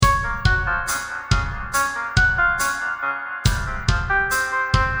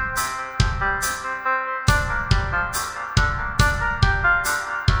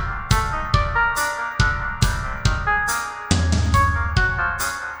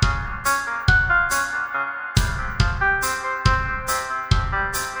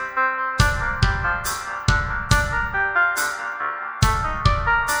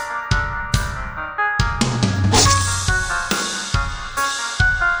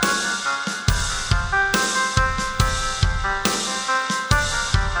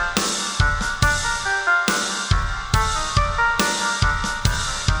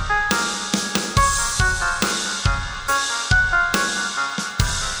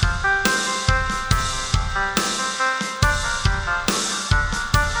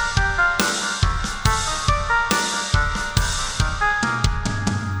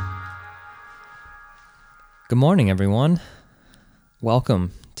Good morning, everyone.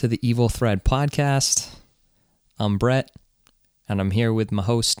 Welcome to the Evil Thread podcast. I'm Brett, and I'm here with my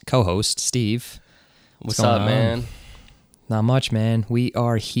co-host, Steve. What's up, man? Not much, man. We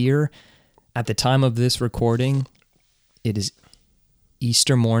are here at the time of this recording. It is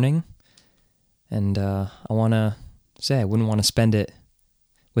Easter morning, and I want to say I wouldn't want to spend it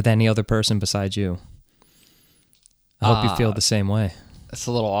with any other person besides you. I hope you feel the same way. It's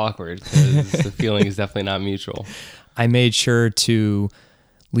a little awkward because the feeling is definitely not mutual. I made sure to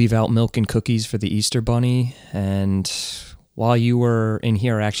leave out milk and cookies for the Easter bunny, and while you were in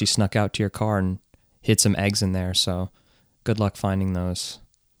here, I actually snuck out to your car and hid some eggs in there, so good luck finding those.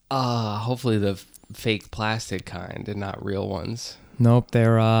 Hopefully the fake plastic kind and not real ones. Nope,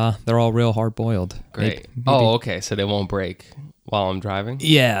 they're all real hard-boiled. Great. Maybe. Oh, okay, so they won't break while I'm driving?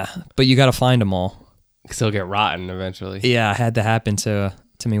 Yeah, but you got to find them all. Because they'll get rotten eventually. Yeah, it had to happen to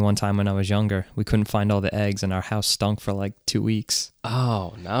me one time when I was younger. We couldn't find all the eggs, and our house stunk for like 2 weeks.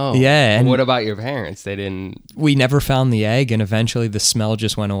 Oh, no. Yeah. And what about your parents? They didn't... We never found the egg, and eventually the smell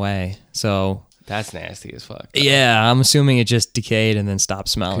just went away. So... That's nasty as fuck. Though. Yeah, I'm assuming it just decayed and then stopped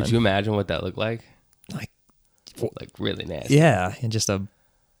smelling. Could you imagine what that looked like? Like really nasty. Yeah, and just a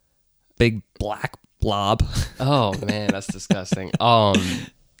big black blob. Oh, man, that's disgusting.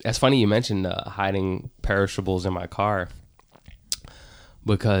 It's funny you mentioned hiding perishables in my car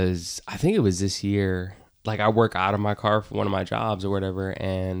because I think it was this year. Like I work out of my car for one of my jobs or whatever,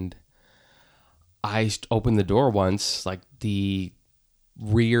 and I opened the door once, like the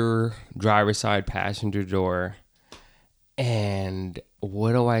rear driver's side passenger door, and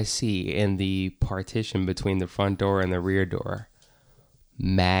what do I see in the partition between the front door and the rear door?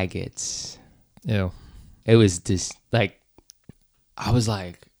 Maggots. Ew. It was just like,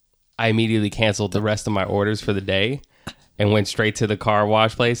 I immediately canceled the rest of my orders for the day and went straight to the car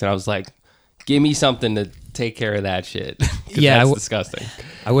wash place. And I was like, give me something to take care of that shit. Yeah. That's disgusting.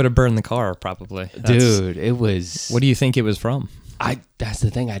 I would have burned the car probably. Dude, it was... What do you think it was from? That's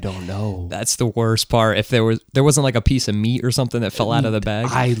the thing. I don't know. That's the worst part. If there wasn't like a piece of meat or something that fell out of the bag.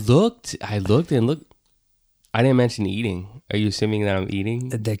 I looked. I didn't mention eating. Are you assuming that I'm eating?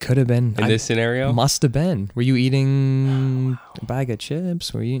 There could have been. In this scenario? Must have been. Were you eating a bag of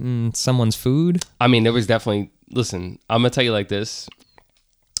chips? Were you eating someone's food? I mean, there was definitely... Listen, I'm going to tell you like this.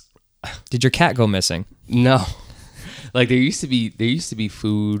 Did your cat go missing? No. Like, there used to be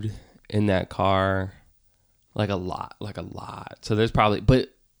food in that car. Like a lot. So there's probably... But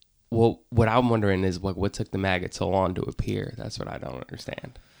what I'm wondering is what took the maggot so long to appear? That's what I don't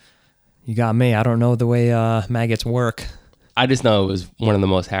understand. You got me. I don't know the way maggots work. I just know it was one of the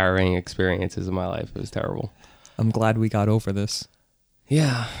most harrowing experiences of my life. It was terrible. I'm glad we got over this.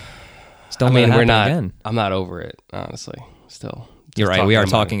 Yeah. We're not. Again. I'm not over it, honestly. Still. You're right. We are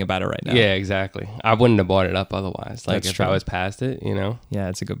talking about it right now. Yeah, exactly. I wouldn't have brought it up otherwise. Like, That's if true. I was past it, you know? Yeah,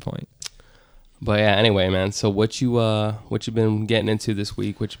 it's a good point. But yeah, anyway, man. So what you been getting into this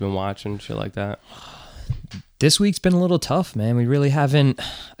week? What you been watching? Shit like that? This week's been a little tough, man. We really haven't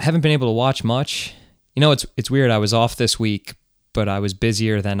been able to watch much. You know, it's weird. I was off this week, but I was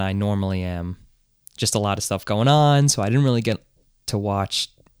busier than I normally am. Just a lot of stuff going on, so I didn't really get to watch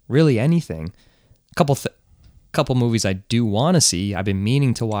really anything. A couple movies I do want to see. I've been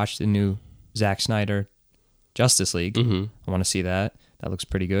meaning to watch the new Zack Snyder Justice League. Mm-hmm. I want to see that. That looks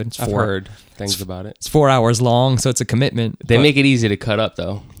pretty good. I've heard things about it. It's 4 hours long, so it's a commitment. They make it easy to cut up,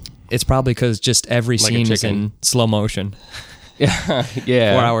 though. It's probably because just every Like scene is in slow motion. Yeah.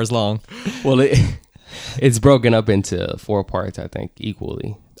 4 hours long. Well, it's broken up into 4 parts, I think,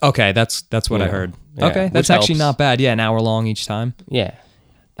 equally. Okay, that's what I heard. Yeah, okay, that's actually not bad. Yeah, an hour long each time. Yeah.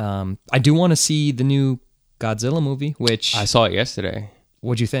 I do want to see the new Godzilla movie, which... I saw it yesterday.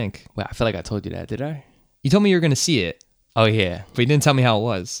 What'd you think? Well, I feel like I told you that, did I? You told me you were going to see it. Oh, yeah. But you didn't tell me how it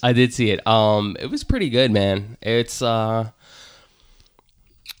was. I did see it. It was pretty good, man. It's...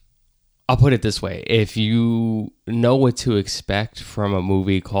 I'll put it this way. If you know what to expect from a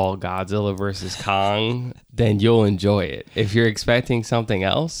movie called Godzilla vs. Kong, then you'll enjoy it. If you're expecting something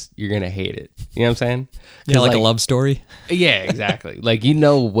else, you're going to hate it. You know what I'm saying? Yeah, like a love story? Yeah, exactly. Like, you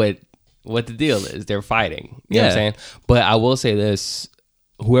know what the deal is. They're fighting. You know what I'm saying? But I will say this.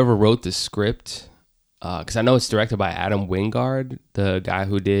 Whoever wrote the script, because I know it's directed by Adam Wingard, the guy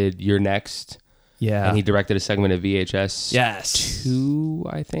who did You're Next. Yeah. And he directed a segment of VHS. Yes. 2,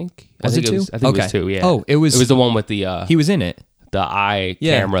 I think. Was it 2? I think it was 2, yeah. Oh, it was the one with the... he was in it. The eye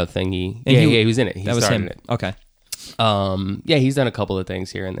camera thingy. And he was in it. That was him. It. Okay. Yeah, he's done a couple of things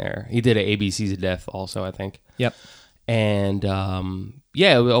here and there. He did an ABC's of Death also, I think. Yep. And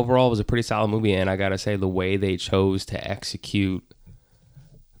overall it was a pretty solid movie. And I got to say, the way they chose to execute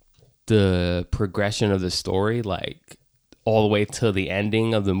the progression of the story, like all the way to the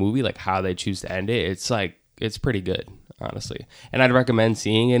ending of the movie, like how they choose to end it, it's pretty good, honestly. And I'd recommend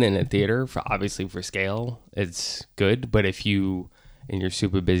seeing it in a theater for scale. It's good, but if you in your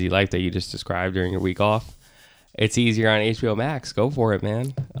super busy life that you just described during your week off, it's easier on HBO Max. Go for it,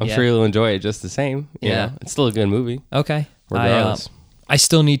 man. I'm sure you'll enjoy it just the same. You know? It's still a good movie. Okay. Regardless. I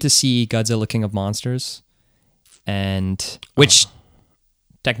still need to see Godzilla King of Monsters, and which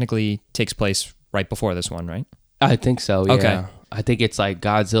technically takes place right before this one, right? I think so, yeah. Okay. I think it's like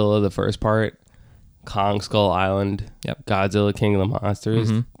Godzilla, the first part, Kong Skull Island, Godzilla King of the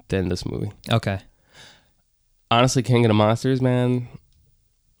Monsters, then this movie. Okay. Honestly, King of the Monsters, man,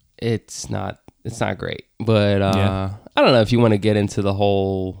 it's not great. But I don't know if you want to get into the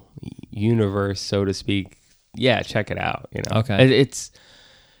whole universe, so to speak. Yeah, check it out. You know, okay. It's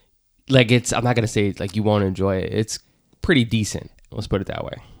I'm not gonna say like you won't enjoy it. It's pretty decent. Let's put it that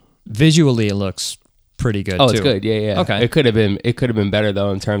way. Visually, it looks pretty good. It's good. Yeah. Okay. It could have been better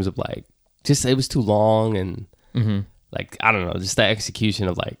though in terms of like just it was too long and like I don't know, just the execution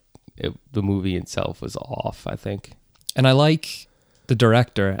of like the movie itself was off, I think. And I like the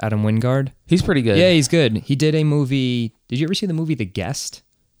director, Adam Wingard. He's pretty good. Yeah, he's good. He did a movie. Did you ever see the movie The Guest?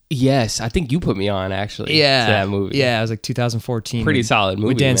 Yes, I think you put me on actually. Yeah, to that movie. Yeah, it was like 2014. Pretty solid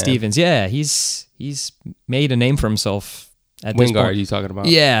movie with Dan man. Stevens. Yeah, he's made a name for himself. At this Wingard, point. you talking about?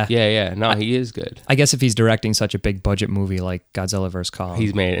 Yeah. No, he is good. I guess if he's directing such a big budget movie like Godzilla vs. Kong,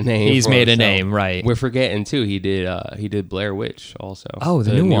 he's made a name. He's made a name, right? We're forgetting too. He did Blair Witch also. Oh,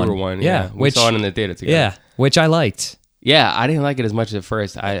 the newer one. Yeah, we saw it in the theater together. Yeah, which I liked. Yeah, I didn't like it as much at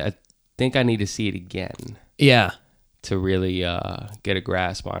first. I think I need to see it again. Yeah. To really get a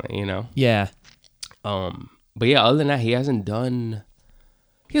grasp on it, you know. Yeah. But yeah, other than that, he hasn't done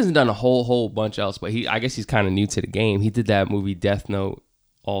a whole bunch else. But I guess he's kind of new to the game. He did that movie Death Note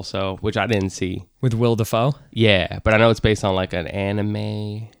also, which I didn't see. With Will Dafoe. Yeah, but I know it's based on like an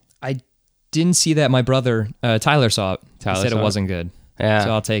anime. I didn't see that. My brother Tyler saw it. He said it wasn't good. Yeah.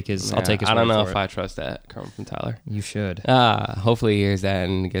 So I'll take his. I'll take his. I don't know if I trust that coming from Tyler. You should. Hopefully he hears that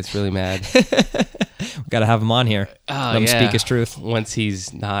and gets really mad. We got to have him on here. Let him speak his truth. Once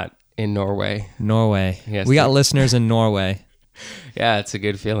he's not in Norway. We got listeners in Norway. Yeah, it's a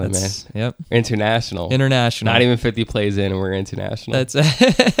good feeling, man. Yep. International. Not even 50 plays in and we're international. That's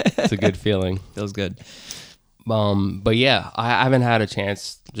it's a good feeling. Feels good. But yeah, I haven't had a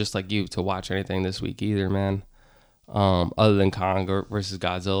chance, just like you, to watch anything this week either, man. Other than Kong versus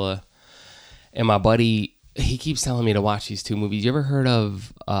Godzilla. And my buddy, he keeps telling me to watch these two movies. You ever heard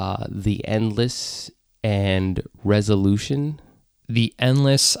of The Endless and Resolution? The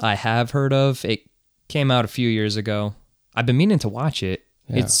Endless I have heard of. It came out a few years ago. I've been meaning to watch it.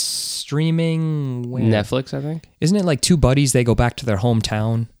 Yeah. It's streaming Netflix, I think. Isn't it like two buddies, they go back to their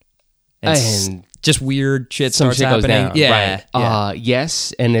hometown and just weird shit starts happening? Down. Yeah. Right.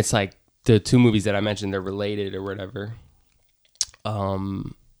 Yes, and it's like the two movies that I mentioned, they're related or whatever.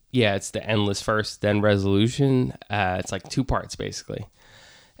 Yeah, it's The Endless first, then Resolution. It's like 2 parts basically.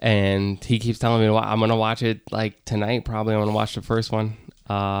 And he keeps telling me I'm going to watch it like tonight. Probably I'm going to watch the first one.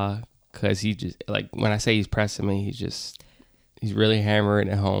 Cause he just like, when I say he's pressing me, he's really hammering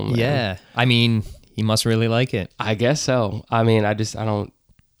it home. Man. Yeah. I mean, he must really like it. I guess so. I mean,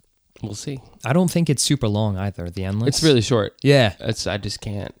 we'll see. I don't think it's super long either. The Endless. It's really short. Yeah. I just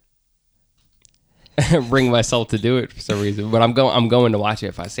can't bring myself to do it for some reason, but I'm going to watch it.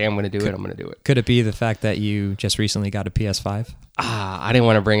 If I say I'm going to do it, I'm going to do it. Could it be the fact that you just recently got a PS5? I didn't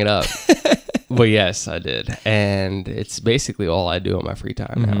want to bring it up, but yes, I did. And it's basically all I do in my free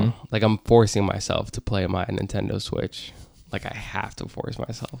time now. Like I'm forcing myself to play my Nintendo Switch. Like I have to force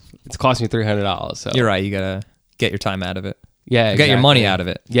myself. It's cost me $300. So you're right. You got to get your time out of it. Yeah. Exactly. Get your money out of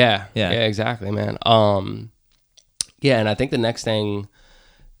it. Yeah, exactly, man. Yeah. And I think the next thing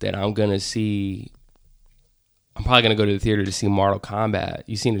that I'm going to see, I'm probably going to go to the theater to see Mortal Kombat.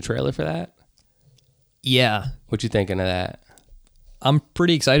 You seen the trailer for that? Yeah. What you thinking of that? I'm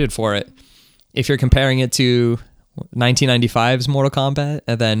pretty excited for it. If you're comparing it to 1995's Mortal Kombat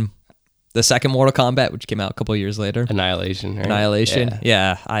and then the second Mortal Kombat, which came out a couple of years later. Annihilation, right? Annihilation.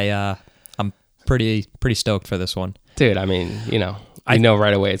 Yeah. I'm pretty stoked for this one. Dude, I mean, I know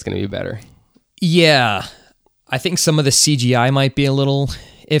right away it's going to be better. Yeah. I think some of the CGI might be a little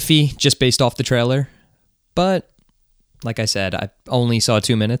iffy just based off the trailer. But like I said, I only saw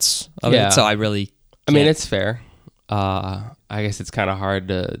 2 minutes of it, so I really can't. I mean, it's fair. I guess it's kind of hard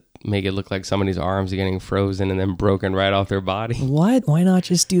to make it look like somebody's arms are getting frozen and then broken right off their body. What? Why not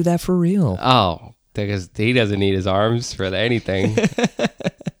just do that for real? Oh, because he doesn't need his arms for anything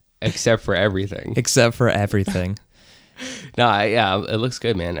except for everything. Except for everything. Yeah, it looks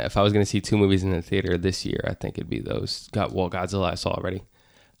good, man. If I was gonna see two movies in the theater this year, I think it'd be those. Godzilla I saw already,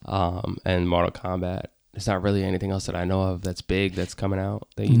 and Mortal Kombat. There's not really anything else that I know of that's big that's coming out.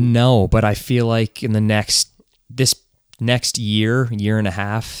 No, but I feel like in this next year and a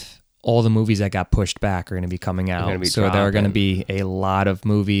half, all the movies that got pushed back are going to be coming out. So there are going to be a lot of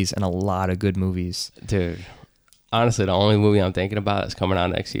movies and a lot of good movies. Dude, honestly, the only movie I'm thinking about that's coming out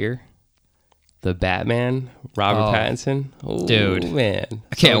next year, The Batman, Robert Pattinson. Oh, dude, man,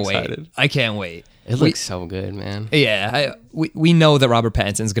 I can't wait. I can't wait. It looks so good, man. Yeah, we know that Robert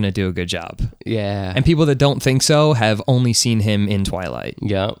Pattinson's going to do a good job. Yeah. And people that don't think so have only seen him in Twilight.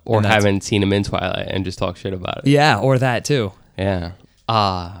 Yeah, or haven't seen him in Twilight and just talk shit about it. Yeah, or that too. Yeah.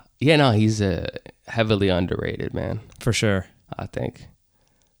 He's heavily underrated, man. For sure. I think.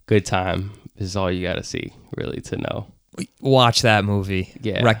 Good Time is all you got to see, really, to know. Watch that movie.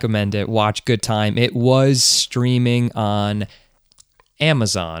 Yeah. Recommend it. Watch Good Time. It was streaming on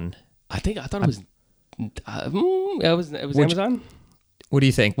Amazon. I thought it was... it was Amazon? What do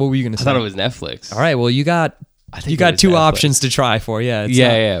you think? What were you going to say? I thought it was Netflix. All right, well, you got two Netflix. options to try for.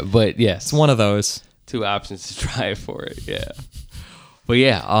 Yeah, but yes. It's one of those. Two options to try for it, yeah. But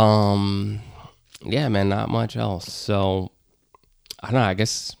yeah, man, not much else. So, I don't know, I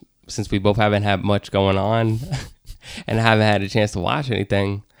guess since we both haven't had much going on and haven't had a chance to watch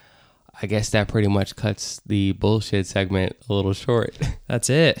anything, I guess that pretty much cuts the bullshit segment a little short. That's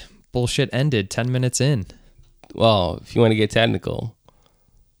it. Bullshit ended 10 minutes in. Well, if you want to get technical,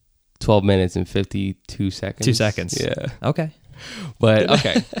 12 minutes and 52 seconds. 2 seconds. Yeah. Okay. But,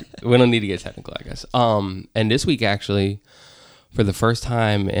 okay. We don't need to get technical, I guess. And this week, actually, for the first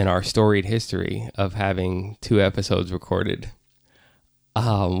time in our storied history of having 2 episodes recorded,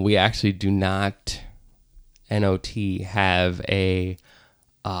 we actually do not, NOT, have a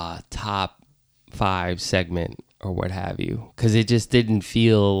top 5 segment or what have you, because it just didn't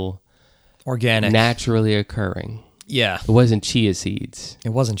feel organic, naturally occurring. Yeah, it wasn't chia seeds. It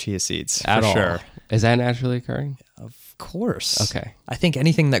wasn't chia seeds at all. Sure. Is that naturally occurring? Of course. Okay. I think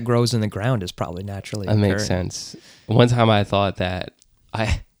anything that grows in the ground is probably naturally occurring. That makes sense. One time I thought that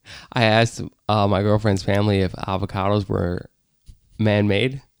I asked my girlfriend's family if avocados were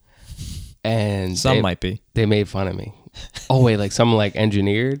man-made, and some might be. They made fun of me. Oh wait, like some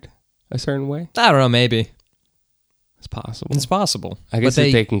engineered a certain way? I don't know. Maybe. It's possible. It's possible. I guess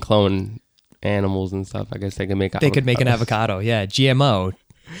if they can clone animals and stuff, I guess they can make. They could make an avocado. Yeah, GMO,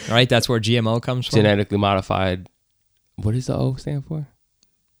 right? That's where GMO comes from. Genetically modified. What does the O stand for?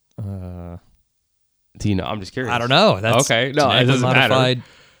 Do you know? I'm just curious. I don't know. That's okay. No, it doesn't modified. Matter.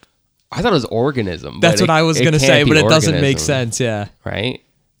 I thought it was organism. That's what I was going to say, but it doesn't make sense. Yeah. Right.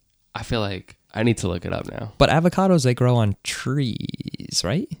 I feel like I need to look it up now. But avocados, they grow on trees,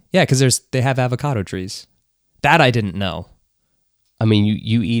 right? Yeah, because they have avocado trees. That I didn't know. I mean,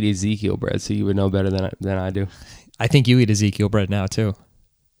 you eat Ezekiel bread, so you would know better than I do. I think you eat Ezekiel bread now too.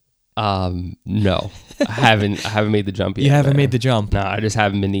 No, I haven't made the jump yet. You haven't made the jump. No, I just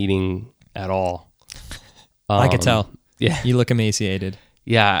haven't been eating at all. I could tell. Yeah, you look emaciated.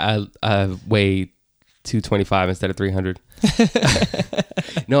 Yeah, I weigh 225 instead of 300.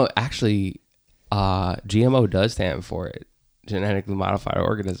 No, actually, GMO does stand for it. Genetically modified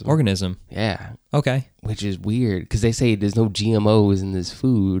organism. Yeah. Okay. Which is weird because they say there's no GMOs in this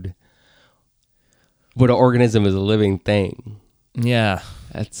food, but an organism is a living thing. Yeah.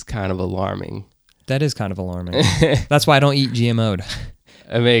 That's kind of alarming. That is kind of alarming. That's why I don't eat GMO'd.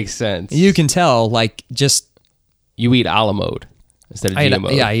 It makes sense. You can tell, just... You eat a la mode instead of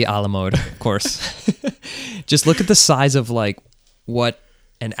GMO. Yeah, I eat a la mode, of course. Just look at the size of, what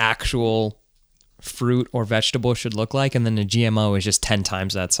an actual fruit or vegetable should look like, and then a GMO is just 10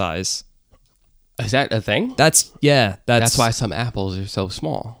 times that size. Is that a thing? That's why some apples are so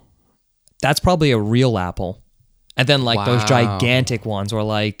small. That's probably a real apple. And then Wow. those gigantic ones, or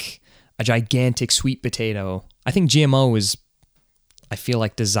a gigantic sweet potato. I think GMO is, I feel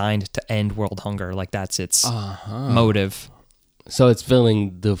like, designed to end world hunger. That's its motive. So it's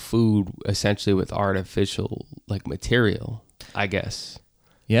filling the food essentially with artificial material, I guess.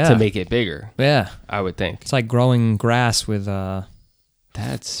 Yeah. To make it bigger. Yeah. I would think. It's like growing grass with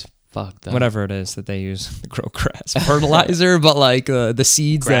That's fucked up. Whatever it is that they use to grow grass. Fertilizer, but the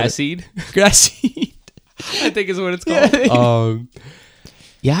seeds. Grass seed? Grass seed. I think is what it's called.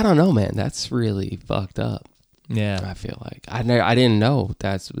 Yeah, I don't know, man. That's really fucked up. Yeah. I feel like. I didn't know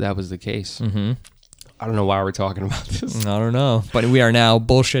that was the case. Mm-hmm. I don't know why we're talking about this. I don't know. But we are now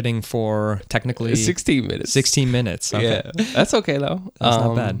bullshitting for technically 16 minutes. 16 minutes. Okay. Yeah. That's okay, though. That's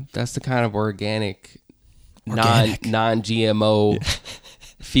not bad. That's the kind of organic. non-GMO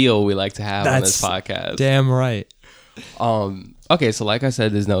feel we like to have on this podcast. Damn right. Okay, so like I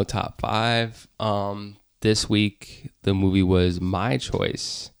said, there's no top 5. This week the movie was my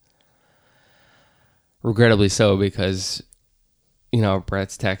choice. Regrettably so, because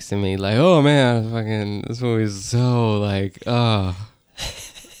Brett's texting me like, "Oh man, fucking this movie's so like,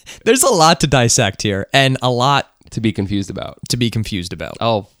 There's a lot to dissect here and a lot to be confused about."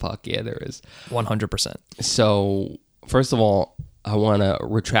 Oh, fuck yeah, there is. 100%. So, first of all, I want to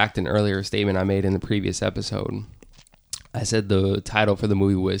retract an earlier statement I made in the previous episode. I said the title for the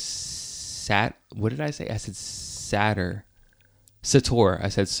movie was what did I say? I said Sator. Sator. I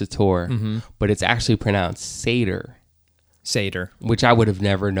said Sator, but it's actually pronounced Sator. Sator. Which I would have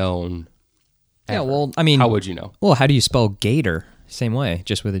never known. Yeah, ever. well, I mean... How would you know? Well, how do you spell gator? Same way,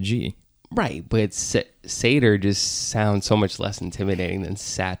 just with a G. Right, but Sator just sounds so much less intimidating than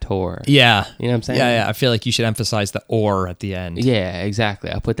Sator. Yeah. You know what I'm saying? Yeah. I feel like you should emphasize the or at the end. Yeah,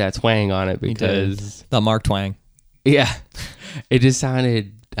 exactly. I put that twang on it because... The Mark twang. Yeah. It just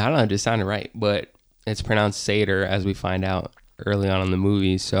sounded... I don't know, it just sounded right. But it's pronounced Sator, as we find out early on in the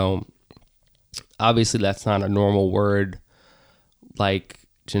movie. So, obviously, that's not a normal word like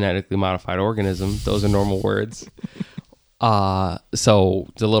genetically modified organism. Those are normal words. So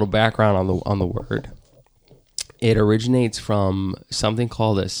the little background on the word. It originates from something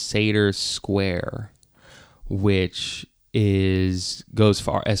called a Sator square, which goes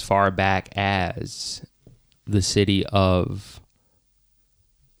as far back as the city of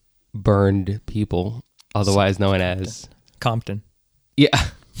burned people, otherwise known as Compton. Yeah.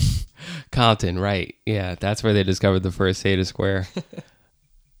 Compton, right. Yeah, that's where they discovered the first Sator square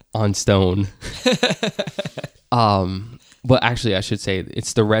on stone. But actually, I should say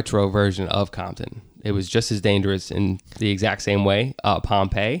it's the retro version of Compton. It was just as dangerous in the exact same way.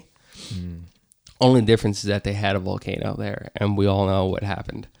 Pompeii. Only difference is that they had a volcano there, and we all know what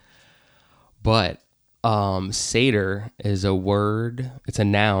happened. But Sator is a word. It's a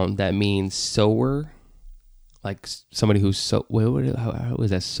noun that means sower, like somebody who's how was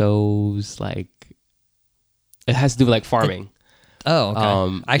that? Sows, like it has to do with like farming. Oh,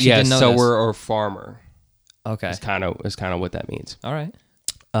 okay. I actually didn't know sower this. or farmer. Okay. It's kind of what that means. All right.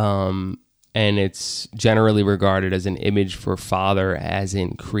 And it's generally regarded as an image for father, as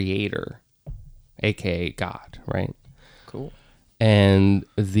in creator, aka God, right? Cool. And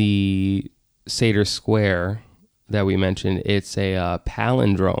the Sator square that we mentioned, it's a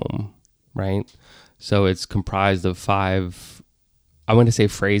palindrome, right? So it's comprised of 5, I want to say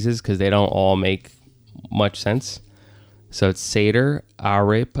phrases because they don't all make much sense. So it's Sator,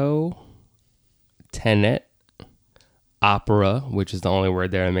 arepo, tenet, opera, which is the only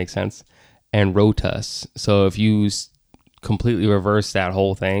word there that makes sense, and rotus. So if you completely reverse that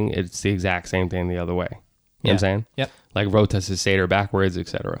whole thing, it's the exact same thing the other way. You know what I'm saying? Yep. Like rotus is Sator backwards,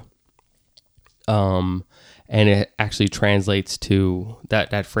 etc. And it actually translates to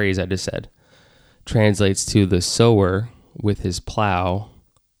that phrase I just said, translates to the sower with his plow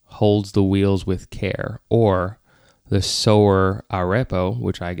holds the wheels with care, or the sower arepo,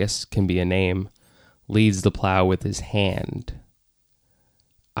 which I guess can be a name, leads the plow with his hand.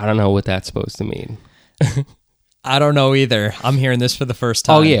 I don't know what that's supposed to mean. I don't know either. I'm hearing this for the first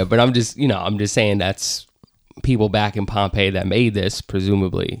time. Oh yeah, but I'm just saying that's people back in Pompeii that made this,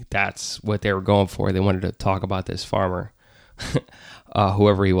 presumably that's what they were going for. They wanted to talk about this farmer,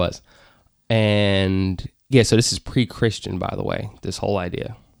 whoever he was. And yeah, so this is pre-Christian, by the way, this whole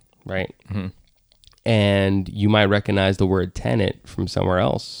idea, right? Mm-hmm. And you might recognize the word tenet from somewhere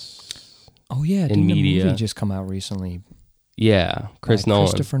else. Oh yeah, in media. A movie just come out recently? Yeah,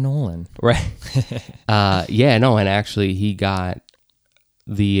 Christopher Nolan. Right. And actually he got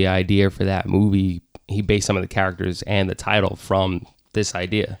the idea for that movie. He based some of the characters and the title from this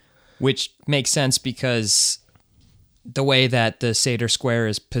idea. Which makes sense because the way that the Sator square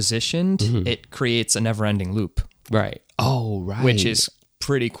is positioned, it creates a never-ending loop. Right. Oh, right. Which is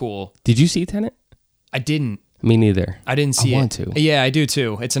pretty cool. Did you see Tenet? I didn't. Me neither. I didn't see it. I want to. Yeah, I do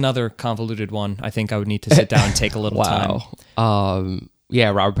too. It's another convoluted one. I think I would need to sit down and take a little time. Yeah,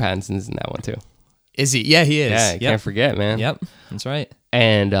 Robert Pattinson's in that one too. Is he? Yeah, he is. Yeah, can't forget, man. Yep, that's right.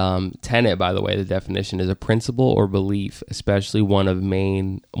 And tenet, by the way, the definition is a principle or belief, especially one of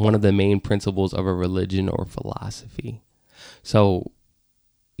the main principles of a religion or philosophy. So,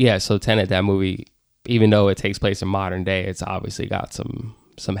 yeah, so Tenet, that movie, even though it takes place in modern day, it's obviously got some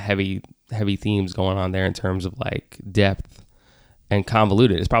heavy themes going on there in terms of like depth and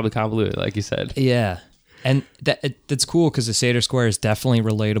convoluted. It's probably convoluted, like you said. Yeah. And that's cool because the Sator Square is definitely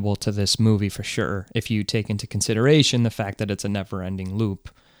relatable to this movie for sure. If you take into consideration the fact that it's a never-ending loop,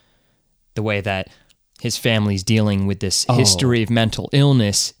 the way that his family's dealing with this history of mental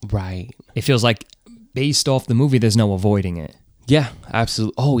illness, right? It feels like based off the movie, there's no avoiding it. Yeah,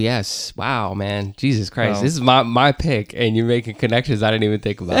 absolutely. Oh, yes. Wow, man. Jesus Christ. Oh. This is my pick, and you're making connections I didn't even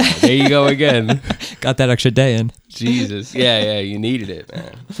think about. There you go again. Got that extra day in. Jesus. Yeah, you needed it,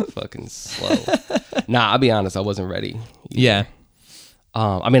 man. Fucking slow. Nah, I'll be honest. I wasn't ready. Yeah.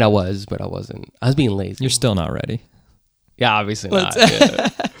 I mean, I was, but I wasn't. I was being lazy. You're still not ready. Yeah, obviously not. Yeah.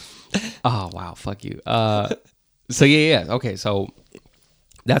 Oh, wow. Fuck you. So, yeah. Okay, so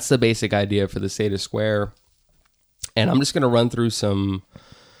that's the basic idea for the Sator Square. And I'm just going to run through some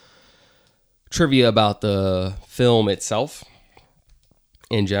trivia about the film itself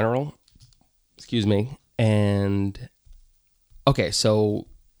in general. Excuse me. And, okay, so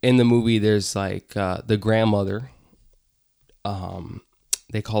in the movie, there's like the grandmother.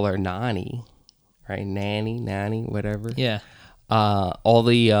 They call her Nani, right? Nanny, whatever. Yeah. All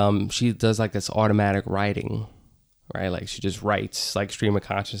the, she does like this automatic writing, right? Like she just writes like stream of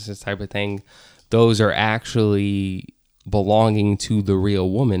consciousness type of thing. Those are actually belonging to the real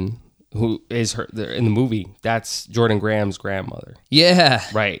woman who is her in the movie. That's Jordan Graham's grandmother. Yeah.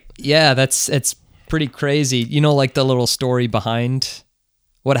 Right. Yeah, it's pretty crazy. You know, like the little story behind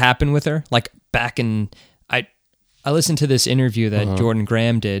what happened with her? Like back in, I listened to this interview that Jordan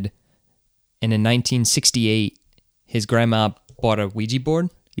Graham did, and in 1968, his grandma bought a Ouija board.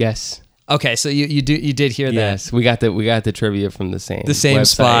 Yes. Okay, so you did hear that. Yes, we got the trivia from the same website.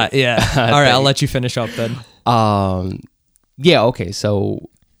 Spot. Yeah. All right, I'll let you finish up then. Yeah. Okay. So,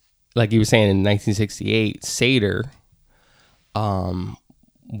 like you were saying, in 1968, Sator,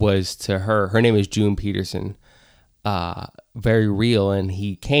 was to her. Her name is June Peterson. Very real, and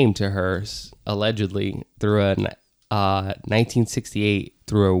he came to her allegedly through a 1968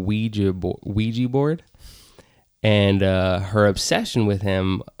 through a Ouija board, and her obsession with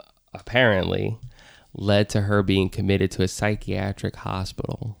him apparently led to her being committed to a psychiatric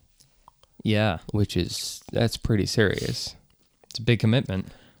hospital. Yeah, that's pretty serious. It's a big commitment.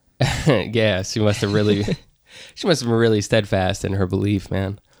 Yeah, she must have been really steadfast in her belief,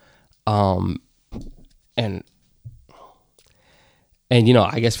 man. And you know,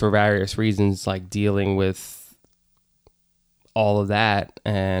 I guess for various reasons, like dealing with all of that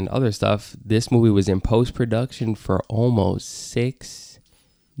and other stuff, this movie was in post-production for almost 6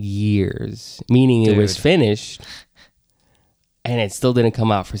 years, meaning it was finished and it still didn't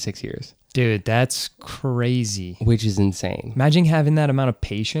come out for 6 years. Dude, that's crazy. Which is insane. Imagine having that amount of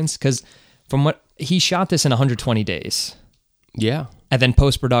patience, because from what he shot this in 120 days. Yeah. And then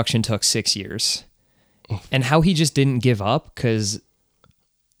post-production took 6 years. And how he just didn't give up, because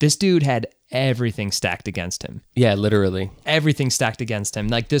this dude had everything stacked against him. Yeah, literally. Everything stacked against him.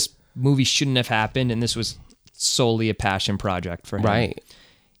 Like, this movie shouldn't have happened, and this was solely a passion project for him. Right.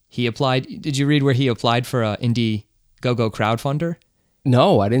 He applied. Did you read where he applied for a Indiegogo crowdfunder?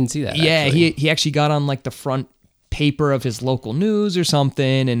 No, I didn't see that. Yeah, actually. he actually got on like the front paper of his local news or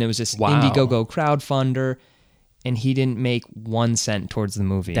something, and it was this Indiegogo crowdfunder, and he didn't make 1 cent towards the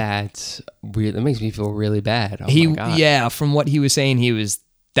movie. That makes me feel really bad. Oh my God. Yeah, from what he was saying,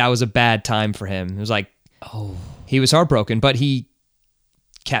 that was a bad time for him. It was like, he was heartbroken, but he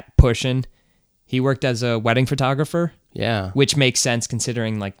kept pushing. He worked as a wedding photographer. Yeah. Which makes sense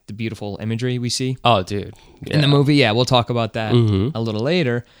considering like the beautiful imagery we see. Oh, dude. Yeah. In the movie. Yeah, we'll talk about that a little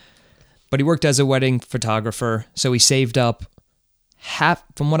later. But he worked as a wedding photographer, so he saved up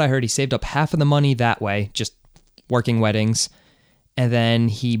from what I heard, he saved up half of the money that way, just working weddings. And then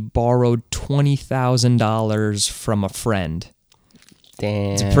he borrowed $20,000 from a friend.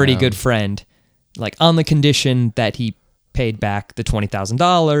 Damn. It's a pretty good friend. Like, on the condition that he paid back the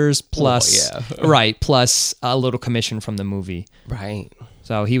 $20,000 plus, right, plus a little commission from the movie. Right.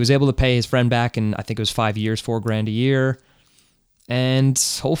 So he was able to pay his friend back in, I think it was 5 years, $4,000 a year. And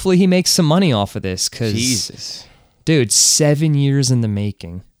hopefully he makes some money off of this, because, Jesus, dude, 7 years in the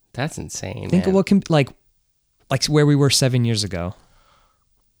making. That's insane. Think man. of what can, like where we were 7 years ago.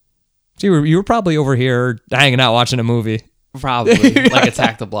 So you were probably over here hanging out watching a movie. Probably like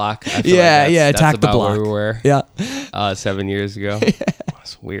Attack the Block. I feel Attack the Block. Where we were. Yeah, 7 years ago.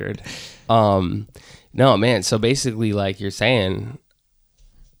 That's weird. No, man. So basically, like you're saying,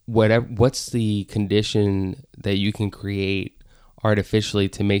 what's the condition that you can create artificially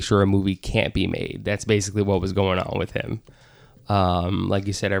to make sure a movie can't be made? That's basically what was going on with him. Like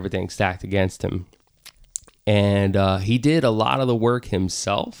you said, everything stacked against him, and he did a lot of the work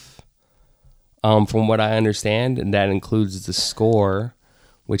himself. From what I understand, and that includes the score,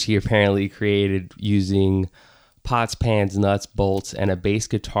 which he apparently created using pots, pans, nuts, bolts, and a bass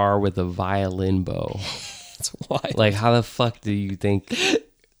guitar with a violin bow. That's wild. Like, how the fuck do you think?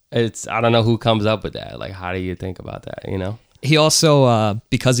 I don't know who comes up with that. Like, how do you think about that, you know? He also,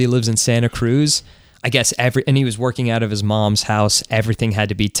 because he lives in Santa Cruz, I guess and he was working out of his mom's house. Everything had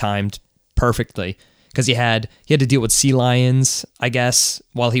to be timed perfectly because he had to deal with sea lions, I guess,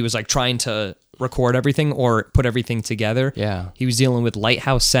 while he was like trying to record everything or put everything together. Yeah. He was dealing with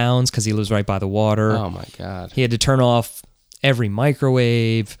lighthouse sounds because he lives right by the water. Oh my God. He had to turn off every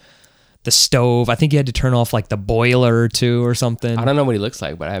microwave, the stove. I think he had to turn off like the boiler too or something. I don't know what he looks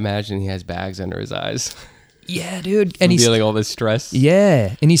like, but I imagine he has bags under his eyes. Yeah, dude. And he's dealing all this stress.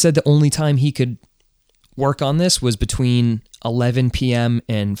 Yeah. And he said the only time he could work on this was between 11 p.m.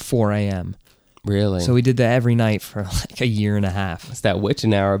 and 4 a.m. Really? So he did that every night for like a year and a half. It's that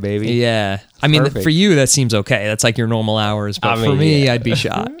witching hour, baby. Yeah. I mean, Perfect. for you, that seems okay. That's like your normal hours. But for me, I'd be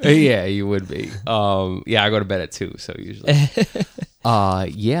shot. Yeah, you would be. Yeah, I go to bed at 2, so usually.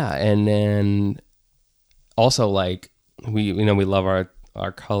 Yeah, and then also like we love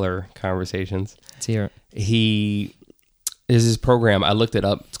our color conversations. Let's hear it. There's this program, I looked it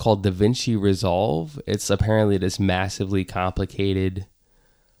up. It's called DaVinci Resolve. It's apparently this massively complicated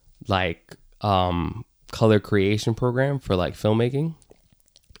like color creation program for like filmmaking.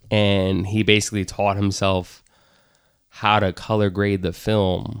 And he basically taught himself how to color grade the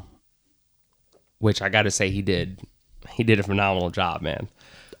film, which I got to say he did a phenomenal job, man.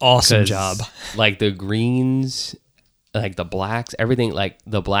 Awesome job. Like the greens, like the blacks, everything, like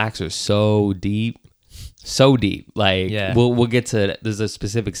the blacks are so deep. Like yeah. we'll get to, there's a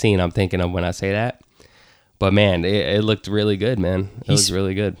specific scene I'm thinking of when I say that. But man, it looked really good, man. It was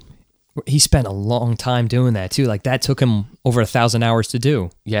really good. He spent a long time doing that too. Like that took him over 1,000 hours to do.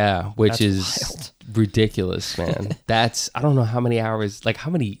 Yeah, which That's is wild. Ridiculous, man. I don't know how many hours, like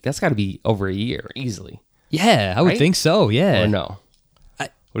that's got to be over a year easily. Yeah, I would Right? think so. Yeah. Or no?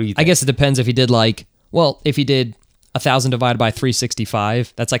 What do you think? I guess it depends if he did if he did 1,000 divided by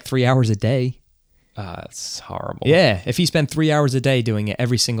 365, that's like 3 hours a day. It's horrible. Yeah, if he spent 3 hours a day doing it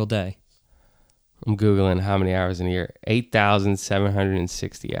every single day. I'm Googling how many hours in a year.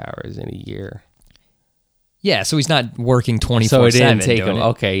 8,760 hours in a year. Yeah, so he's not working 24/7. So it didn't take doing him. it.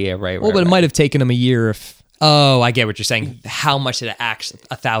 Okay, yeah, right. Well, but it might have taken him a year if... Oh, I get what you're saying. How much did it actually...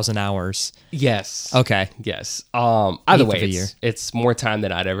 1,000 hours. Yes. Okay. Yes. Either way, of a year. it's more time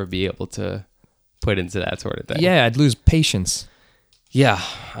than I'd ever be able to put into that sort of thing. Yeah, I'd lose patience. Yeah,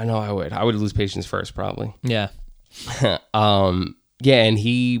 I know I would. I would lose patience first, probably. Yeah. Yeah, and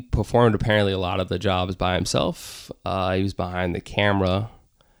he performed apparently a lot of the jobs by himself. He was behind the camera,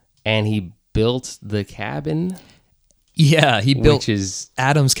 and he built the cabin. Yeah, he built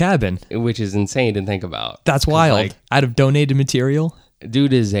Adam's cabin. Which is insane to think about. That's wild. Like, Out of donated material?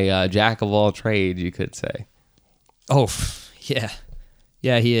 dude is a jack of all trades, you could say. Oh, yeah.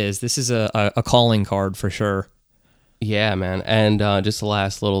 Yeah, he is. This is a calling card for sure. Yeah, man. And just the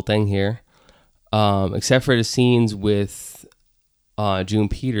last little thing here. Except for the scenes with June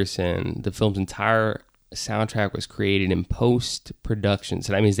Peterson, the film's entire soundtrack was created in post-production.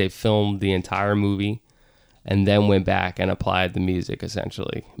 So that means they filmed the entire movie and then went back and applied the music,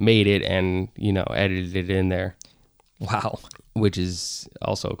 essentially. Made it and, edited it in there. Wow. Which is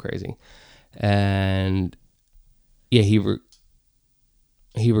also crazy. And yeah,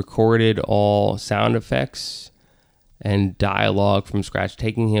 he recorded all sound effects and dialogue from scratch,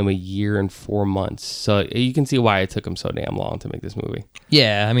 taking him a year and 4 months. So you can see why it took him so damn long to make this movie.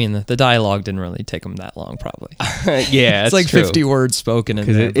 Yeah, I mean, the dialogue didn't really take him that long, probably. Yeah, it's like true. 50 words spoken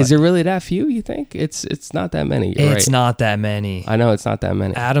in there. Is it really that few, you think? It's not that many. You're It's right. not that many. I know it's not that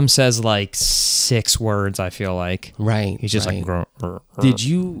many. Adam says like 6 words, I feel like. Right. He's just right. like... Grr. Did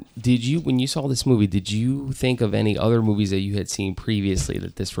you, when you saw this movie, did you think of any other movies that you had seen previously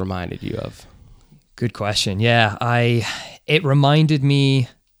that this reminded you of? Good question. Yeah, it reminded me,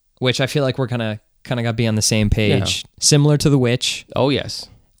 which I feel like we're kind of got to be on the same page, similar to The Witch. Oh, yes.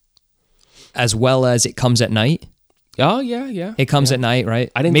 As well as It Comes at Night. Oh, yeah. It Comes at Night,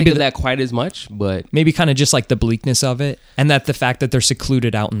 right? I didn't think of that quite as much, but... Maybe kind of just like the bleakness of it, and that the fact that they're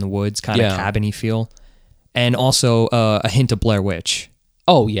secluded out in the woods, kind of cabiny feel. And also a hint of Blair Witch.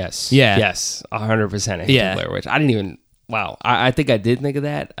 Oh, yes. Yeah. Yes, 100% a hint of Blair Witch. I didn't even... Wow. I think I did think of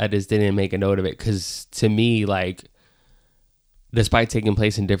that. I just didn't make a note of it because to me, like, despite taking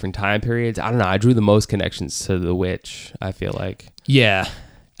place in different time periods, I don't know. I drew the most connections to The Witch, I feel like. Yeah.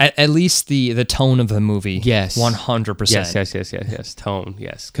 At least the tone of the movie. Yes. 100%. Yes. Tone,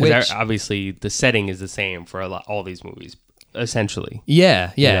 yes. Because obviously the setting is the same for all these movies, essentially.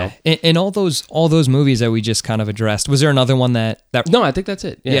 Yeah. You know? And all those movies that we just kind of addressed, was there another one that... No, I think that's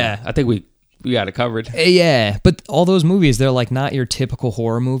it. Yeah. I think we got it covered. Yeah, but all those movies, they're like not your typical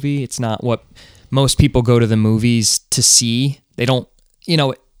horror movie. It's not what most people go to the movies to see. They don't,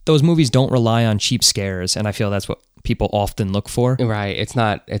 those movies don't rely on cheap scares, and I feel that's what people often look for. Right. It's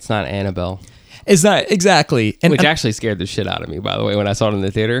not Annabelle. It's not exactly, Which actually scared the shit out of me, by the way, when I saw it in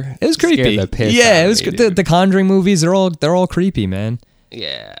the theater. It was creepy. Scared the piss yeah, out it was of me, the Conjuring movies. They're all creepy, man.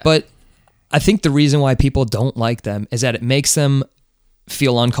 Yeah. But I think the reason why people don't like them is that it makes them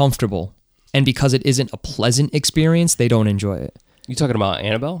feel uncomfortable, and because it isn't a pleasant experience, they don't enjoy it. You talking about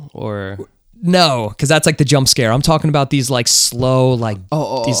Annabelle or? No, because that's like the jump scare. I'm talking about these like slow, like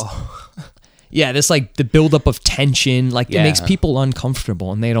these. Yeah, this like the buildup of tension, like it makes people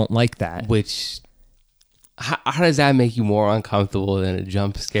uncomfortable, and they don't like that. Which, how does that make you more uncomfortable than a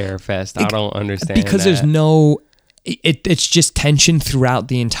jump scare fest? I don't understand. Because there's no, it's just tension throughout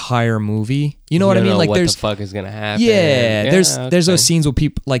the entire movie. You know what I mean? Like what there's the fuck is gonna happen. Yeah, there's those scenes where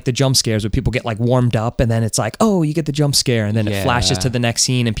people like the jump scares where people get like warmed up, and then it's like, oh, you get the jump scare, and then it flashes to the next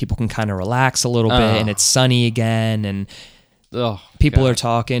scene, and people can kind of relax a little bit, and it's sunny again, and people are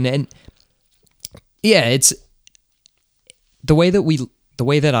talking, and yeah, it's the way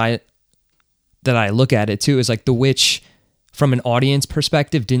that I look at it too is like The Witch, from an audience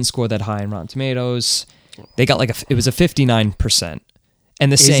perspective, didn't score that high in Rotten Tomatoes. They got it was a 59%,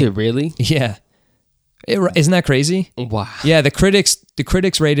 and Is it really? Yeah, isn't that crazy? Wow. Yeah, the critics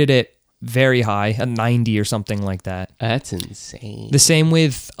rated it very high, a 90 or something like that. That's insane. The same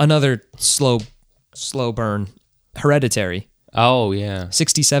with another slow burn, Hereditary. Oh yeah,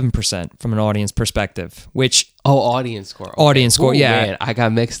 67% from an audience perspective, which audience score. Okay. Audience score, yeah. Man, I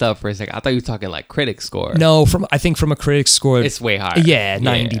got mixed up for a second. I thought you were talking like critic score. No, I think from a critic's score, it's way higher. Yeah,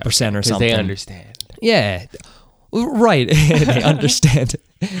 90% or something. Because they understand. Yeah, right. They understand.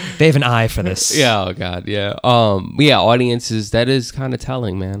 They have an eye for this. Yeah. Oh god. Yeah. Yeah. Audiences. That is kind of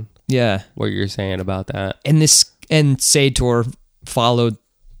telling, man. Yeah. What you're saying about that. And Sator followed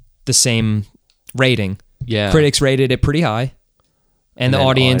the same rating. Yeah. Critics rated it pretty high. And the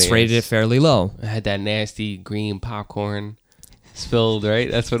audience rated it fairly low. It had that nasty green popcorn spilled, right?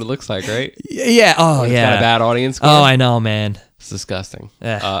 That's what it looks like, right? Yeah. Oh, It's yeah. got a bad audience score. Oh, I know, man. It's disgusting.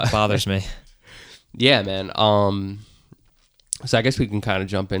 Bothers me. Yeah, man. So I guess we can kind of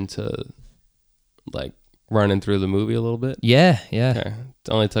jump into like running through the movie a little bit. Yeah. Okay.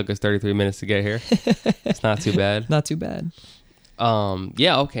 It only took us 33 minutes to get here. It's not too bad. Not too bad.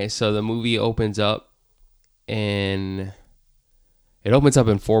 Yeah. Okay. So the movie opens up in. It opens up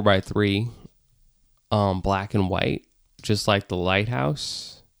in 4:3, black and white, just like The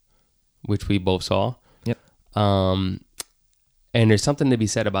Lighthouse, which we both saw. Yep. And there's something to be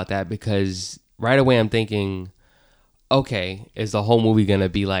said about that because right away I'm thinking, okay, is the whole movie going to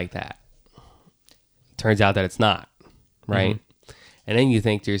be like that? Turns out that it's not, right? Mm-hmm. And then you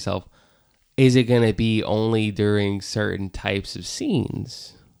think to yourself, is it going to be only during certain types of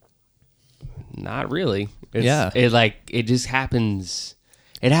scenes? Not really. It just happens.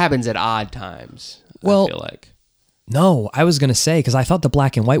 It happens at odd times. Well, I feel like. No, I was gonna say because I thought the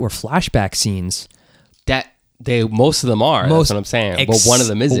black and white were flashback scenes. Most of them are. That's what I'm saying. But one of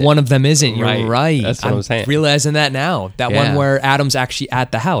them isn't. One of them isn't. You're right. That's what I'm saying. Realizing that now. That one where Adam's actually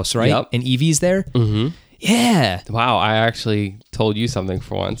at the house, right? Yep. And Evie's there. Mm-hmm. Yeah. Wow, I actually told you something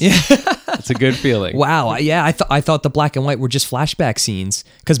for once. Yeah. It's a good feeling. Wow. Yeah, I thought the black and white were just flashback scenes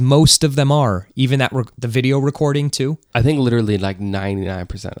because most of them are. Even the video recording too. I think literally like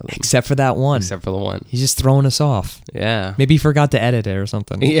 99% of them. Except for that one. Except for the one. He's just throwing us off. Yeah. Maybe he forgot to edit it or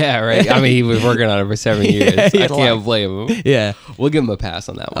something. Yeah, right. I mean, he was working on it for 7 years. I can't blame him. Yeah. We'll give him a pass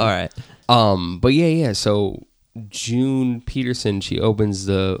on that one. All right. But yeah. So June Peterson, she opens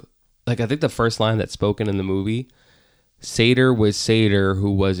I think the first line that's spoken in the movie, Sator was Sator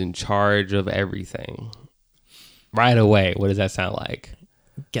who was in charge of everything. Right away, what does that sound like?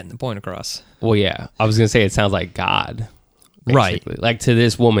 Getting the point across. Well, yeah. I was going to say it sounds like God. Basically. Right. Like to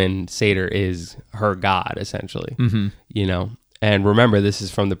this woman, Sator is her God, essentially. Mm-hmm. You know? And remember, this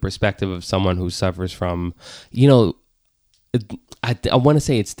is from the perspective of someone who suffers from, I want to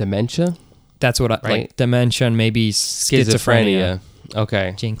say it's dementia. That's what like dementia and maybe schizophrenia.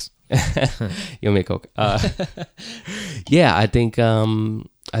 Okay. Jinx. You'll make coke. Yeah, I think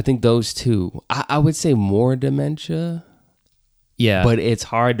those two. I would say more dementia. Yeah, but it's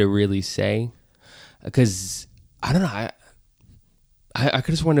hard to really say because I don't know. I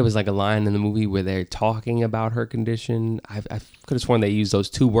could have sworn there was like a line in the movie where they're talking about her condition. I could have sworn they used those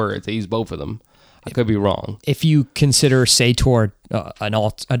two words. They used both of them. I could be wrong. If you consider Sator an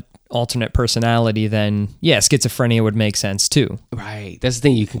alternate personality, then yeah, schizophrenia would make sense too. Right. That's the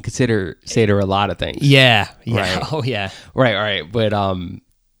thing. You can consider Sator a lot of things. Yeah. Right. Oh yeah. Right. But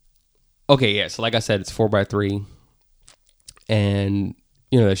okay, yeah. So like I said, it's 4:3, and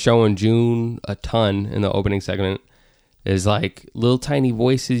they're showing June a ton in the opening segment. There's like little tiny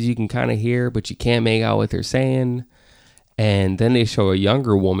voices you can kind of hear, but you can't make out what they're saying. And then they show a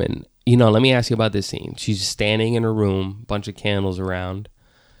younger woman, let me ask you about this scene. She's standing in her room, bunch of candles around,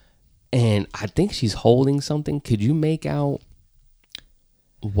 and I think she's holding something. Could you make out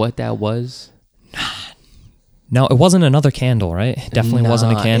what that was? No, it wasn't another candle, right? It definitely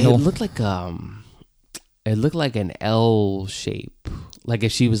wasn't a candle. It looked like an L shape. Like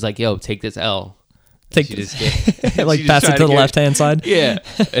if she was like, "Yo, take this L." Like she pass it to the left-hand side? Yeah.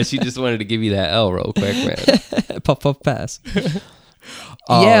 And she just wanted to give you that L real quick, man. Puff, puff, pass.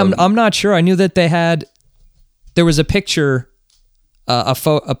 Yeah, I'm not sure. I knew that there was a picture,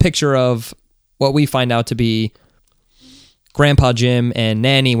 a picture of what we find out to be Grandpa Jim and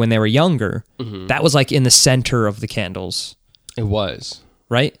Nanny when they were younger. Mm-hmm. That was like in the center of the candles. It was.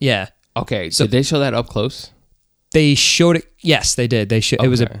 Right? Yeah. Okay, so did they show that up close? They showed it. Yes, they did. It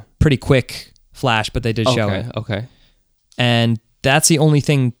was a pretty quick flash, but they did show it. Okay. And that's the only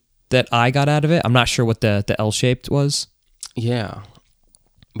thing that I got out of it. I'm not sure what the L-shaped was. Yeah.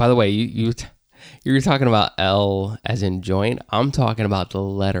 By the way, you were talking about L as in joint. I'm talking about the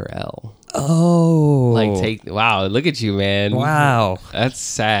letter L. Oh. Wow, look at you, man. Wow. That's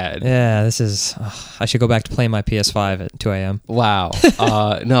sad. Yeah, this is... I should go back to playing my PS5 at 2 a.m. Wow.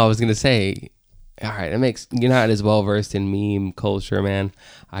 No, I was going to say... All right, you're not as well versed in meme culture, man.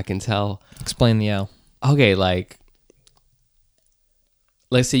 I can tell. Explain the L. Okay, let's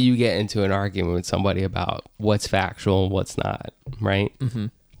say you get into an argument with somebody about what's factual and what's not, right? Mm-hmm.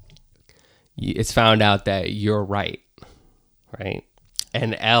 It's found out that you're right?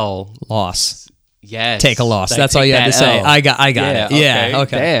 And L loss. Yes, take a loss. That's all you had to say. I got it. Yeah.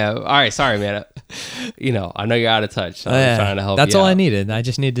 Okay. Damn. All right. Sorry, man. I know you're out of touch. So I'm trying to help. That's you all out. I needed. I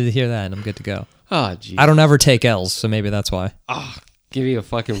just needed to hear that, and I'm good to go. Oh, geez. I don't ever take L's, so maybe that's why. Oh, give me a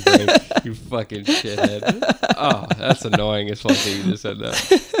fucking break, you fucking shithead. Oh, that's annoying as fuck that you just said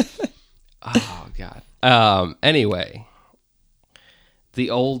that. Oh, God. Anyway,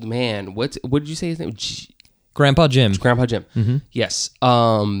 the old man. What did you say his name? Grandpa Jim. Grandpa Jim. Mm-hmm. Yes.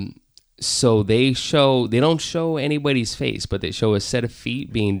 So they don't show anybody's face, but they show a set of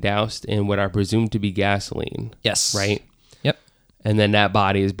feet being doused in what I presume to be gasoline. Yes. Right? Yep. And then that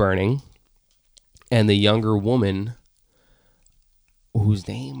body is burning. And the younger woman, whose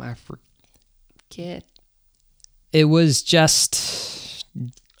name I forget. It was just...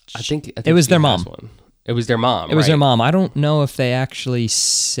 I think it was their mom. It was their mom, It was their mom. I don't know if they actually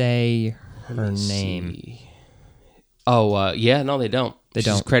say her name. See. Oh, yeah, no, they don't.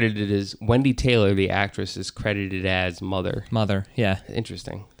 She's credited as Wendy Taylor, the actress, is credited as mother. Mother, yeah.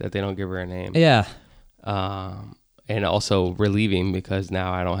 Interesting that they don't give her a name. Yeah. And also relieving because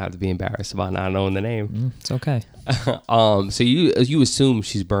now I don't have to be embarrassed about not knowing the name. It's okay. So you assume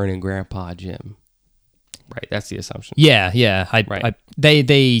she's burning Grandpa Jim, right? That's the assumption. Yeah. Right.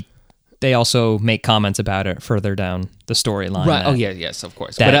 They also make comments about it further down the storyline. Right. Oh, yeah. Yes, of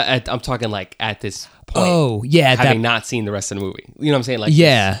course. But I'm talking like at this point. Oh, yeah. Having not seen the rest of the movie. You know what I'm saying? Like,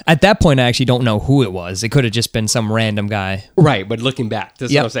 yeah. At that point, I actually don't know who it was. It could have just been some random guy. Right. But looking back,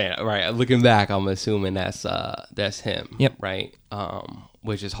 that's what I'm saying. Right. Looking back, I'm assuming that's him. Yep. Right.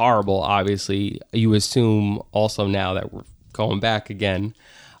 Which is horrible. Obviously, you assume also now that we're going back again.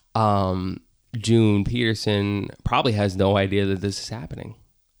 June Peterson probably has no idea that this is happening.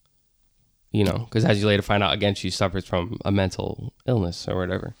 Because as you later find out, again, she suffers from a mental illness or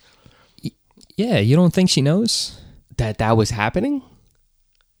whatever. Yeah, you don't think she knows? That was happening?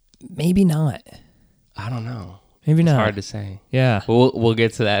 Maybe not. I don't know. Maybe not. It's hard to say. Yeah. We'll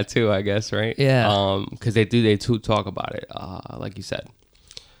get to that too, I guess, right? Yeah. Because they talk about it, like you said.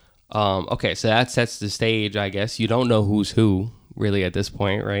 Okay, so that sets the stage, I guess. You don't know who's who, really, at this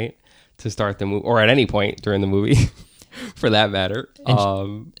point, right? To start the movie, or at any point during the movie. For that matter.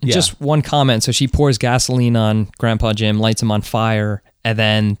 Just one comment. So she pours gasoline on Grandpa Jim, lights him on fire, and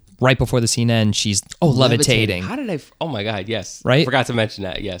then right before the scene ends, she's levitating. How did I... Oh my God, yes. Right? I forgot to mention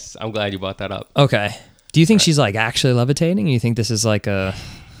that. Yes. I'm glad you brought that up. Okay. Do you think she's like actually levitating? Or you think this is like I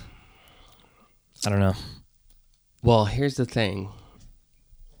don't know. Well, here's the thing.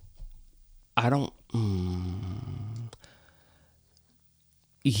 I don't...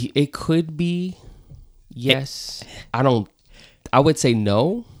 It could be... Yes. I would say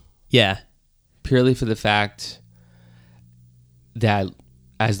no. Yeah. Purely for the fact that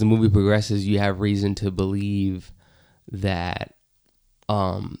as the movie progresses, you have reason to believe that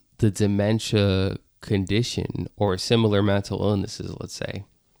the dementia condition or similar mental illnesses, let's say,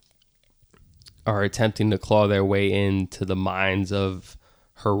 are attempting to claw their way into the minds of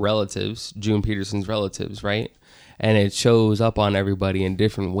her relatives, June Peterson's relatives, right? And it shows up on everybody in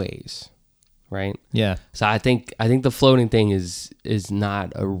different ways. Right? Yeah. So I think the floating thing is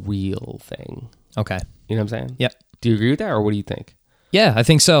not a real thing. Okay. You know what I'm saying? Yep. Do you agree with that, or what do you think? Yeah, I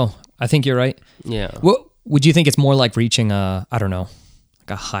think so. I think you're right. Yeah. What would you think it's more like reaching a, I don't know,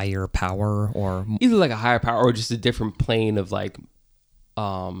 like a higher power or Either like a higher power or just a different plane of like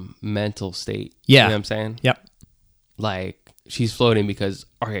mental state. Yeah. You know what I'm saying? Yep. Like she's floating because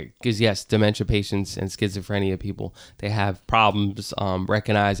yes, dementia patients and schizophrenia people, they have problems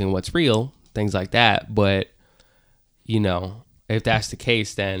recognizing what's real, things like that. But you know, if that's the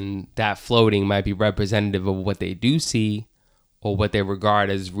case, then that floating might be representative of what they do see or what they regard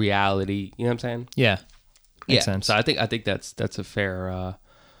as reality. You know what I'm saying? Yeah. Makes sense. So I think that's a fair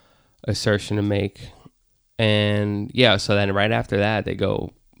assertion to make. And yeah, so then right after that, they get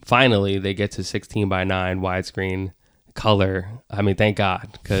to 16:9 widescreen color. I mean, thank God,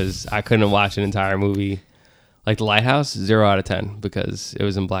 because I couldn't watch an entire movie. Like The Lighthouse, 0 out of 10 because it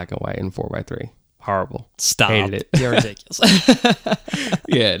was in black and white and 4:3. Horrible. Stop. Hated it. You're ridiculous.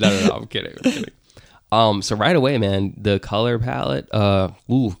 Yeah, no, I'm kidding. So right away, man, the color palette,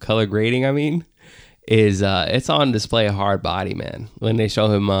 color grading, I mean, is it's on display a hard body, man. When they show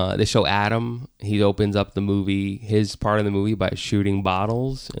him, they show Adam, he opens up the movie, his part of the movie by shooting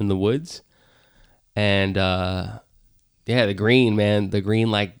bottles in the woods. And yeah, the green, man,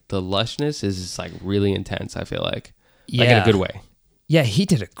 like the lushness is just like really intense, I feel like. Like in a good way. Yeah, he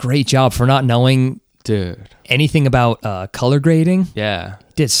did a great job for not knowing anything about color grading. Yeah.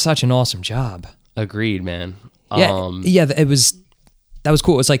 Did such an awesome job. Agreed, man. Yeah, that was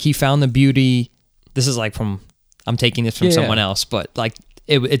cool. It's like he found the beauty. This is like I'm taking this from someone else, but like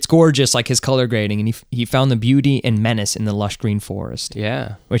it's gorgeous, like his color grading, and he found the beauty and menace in the lush green forest.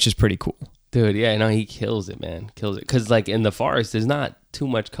 Yeah. Which is pretty cool. Dude, yeah, no, he kills it, man. Kills it. Because, like, in the forest, there's not too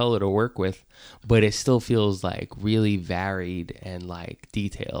much color to work with, but it still feels, like, really varied and, like,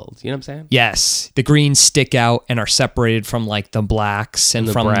 detailed. You know what I'm saying? Yes. The greens stick out and are separated from, like, the blacks and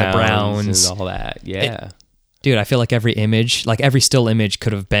from the browns. And all that, yeah. Dude, I feel like every image, like every still image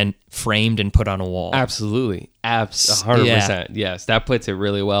could have been framed and put on a wall. Absolutely. 100%. Yes, that puts it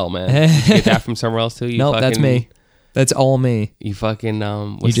really well, man. You get that from somewhere else, too? No, that's me. That's all me. You fucking,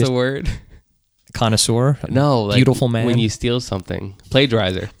 what's the word? Connoisseur? No, like beautiful man. When you steal something.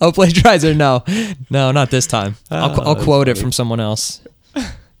 Plagiarizer. Oh, plagiarizer. No, not this time. I'll quote it from someone else.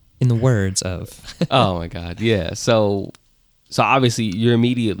 In the words of. Oh my God. Yeah. So obviously you're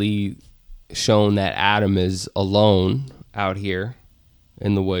immediately shown that Adam is alone out here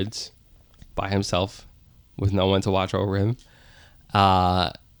in the woods by himself with no one to watch over him.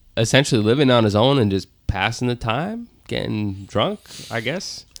 Essentially living on his own and just passing the time, getting drunk, I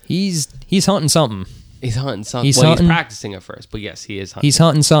guess. He's hunting something. He's hunting something. He's practicing at first, but yes, he is hunting. He's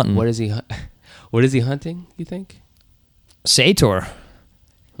hunting something. What is he hunting, you think? Sator.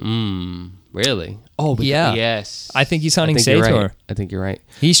 Really? Oh, yeah. Yes. I think he's hunting Sator. Right. I think you're right.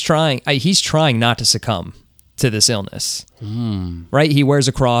 He's trying not to succumb to this illness. Right? He wears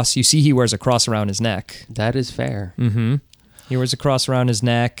a cross. You see he wears a cross around his neck. That is fair. Mm-hmm. He wears a cross around his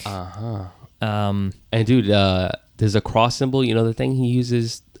neck. Uh-huh. And dude, there's a cross symbol, you know, the thing he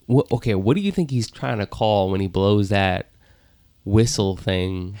uses. What do you think he's trying to call when he blows that whistle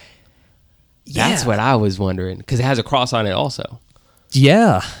thing? Yeah. That's what I was wondering, because it has a cross on it also.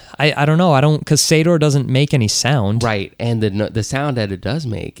 Yeah. I don't know. Because Sator doesn't make any sound. Right. And the sound that it does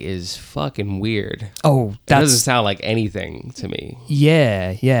make is fucking weird. Oh, it doesn't sound like anything to me.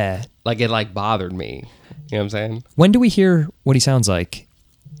 Yeah. Like it like bothered me. You know what I'm saying? When do we hear what he sounds like?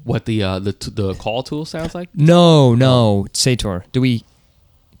 What the call tool sounds like? No, Sator. Do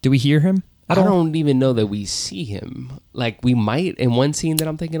we hear him? I don't even know that we see him. Like we might in one scene that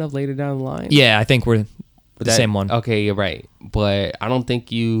I'm thinking of later down the line. Yeah, I think we're the same one. Okay, you're right. But I don't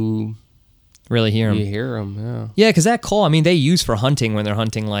think you really hear him. You hear him, yeah. Yeah, because that call, I mean, they use for hunting when they're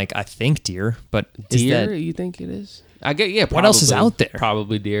hunting, like, I think deer, but deer, you think it is? I get, yeah, probably. What else is out there?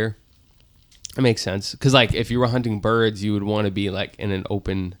 Probably deer. It makes sense. Because, like, if you were hunting birds, you would want to be, like, in an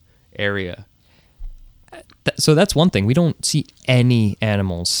open area. So that's one thing. We don't see any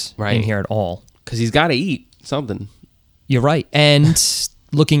animals in here at all. Because he's got to eat something. You're right. And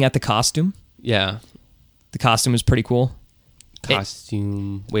looking at the costume. Yeah. The costume is pretty cool.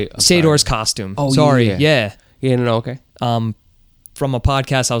 Sator's costume. Oh, sorry. Yeah, no, okay. From a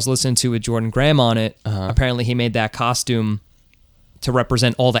podcast I was listening to with Jordan Graham on it, apparently he made that costume to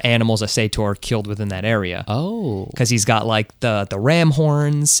represent all the animals that Sator killed within that area. Oh. Because he's got like the ram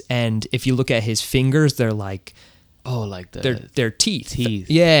horns, and if you look at his fingers, they're like... Oh, like their teeth.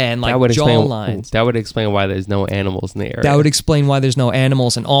 Yeah, and like jaw lines. That would explain why there's no animals in the area. That would explain why there's no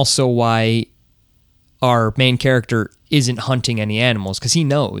animals, and also why our main character isn't hunting any animals, because he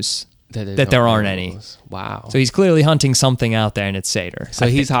knows that there aren't any. Wow. So he's clearly hunting something out there, and it's Sator. So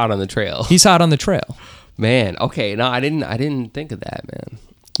he's hot on the trail. He's hot on the trail. Man, okay. No, I didn't think of that, man.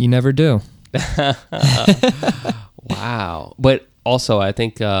 You never do. Wow. But also, I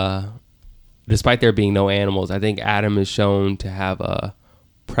think, despite there being no animals, I think Adam is shown to have a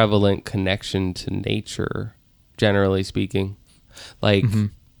prevalent connection to nature, generally speaking. Like,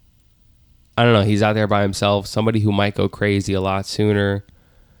 I don't know, he's out there by himself, somebody who might go crazy a lot sooner.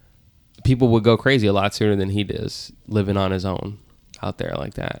 People would go crazy a lot sooner than he does, living on his own out there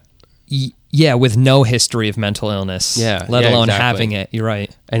like that. Yeah, with no history of mental illness. Yeah, let alone exactly. having it. You're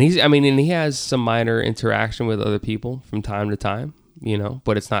right. And he has some minor interaction with other people from time to time,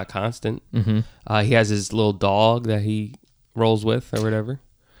 but it's not constant. He has his little dog that he rolls with or whatever,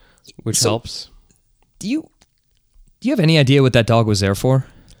 which helps. Do you have any idea what that dog was there for?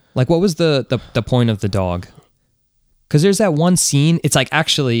 Like, what was the point of the dog? Because there's that one scene. It's like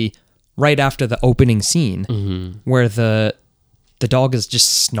actually right after the opening scene where the dog is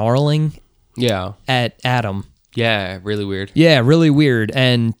just snarling at Adam. Yeah, really weird. Yeah, really weird.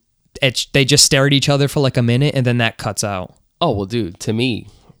 And they just stare at each other for like a minute, and then that cuts out. Oh, well, dude, to me,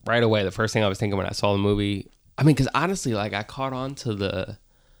 right away, the first thing I was thinking when I saw the movie, I mean, because honestly, like, I caught on to the...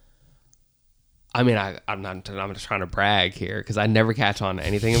 I mean, I'm just trying to brag here, because I never catch on to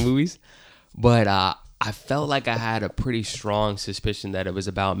anything in movies, but I felt like I had a pretty strong suspicion that it was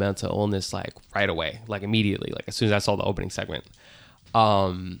about mental illness, like, right away, like, immediately, like, as soon as I saw the opening segment.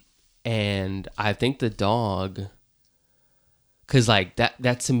 And I think the dog, because like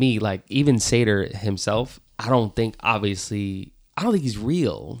that to me, like even Sator himself, I don't think he's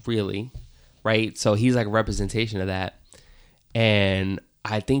real, really, right? So he's like a representation of that, and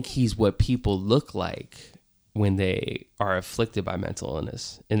I think he's what people look like when they are afflicted by mental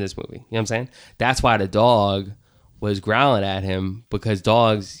illness in this movie. You know what I'm saying? That's why the dog was growling at him, because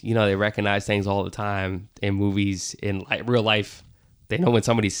dogs, they recognize things all the time in movies, in like real life. They know when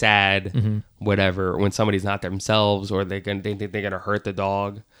somebody's sad, whatever, when somebody's not themselves, or they think they're gonna hurt the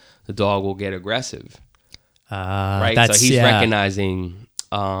dog will get aggressive. Right? So he's recognizing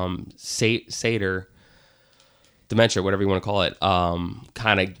Sator, dementia, whatever you want to call it,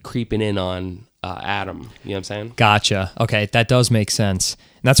 kind of creeping in on Adam. You know what I'm saying? Gotcha. Okay, that does make sense.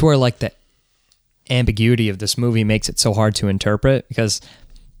 And that's where like the ambiguity of this movie makes it so hard to interpret, because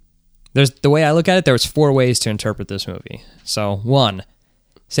the way I look at it, there was 4 ways to interpret this movie. So 1,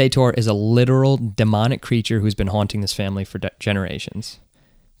 Sator is a literal demonic creature who's been haunting this family for generations.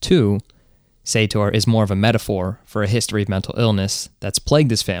 2, Sator is more of a metaphor for a history of mental illness that's plagued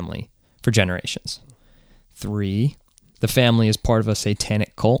this family for generations. 3, the family is part of a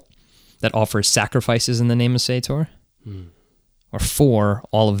satanic cult that offers sacrifices in the name of Sator. Or 4,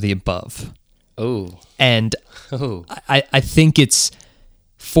 all of the above. Oh. And I think it's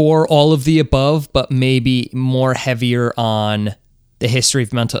for all of the above, but maybe more heavier on the history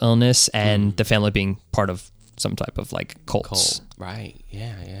of mental illness and the family being part of some type of like cults. Right.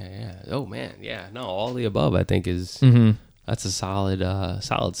 Yeah. Oh man. Yeah. No, all the above I think is, that's a solid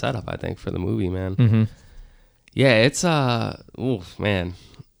setup, I think, for the movie, man. Yeah. It's, man,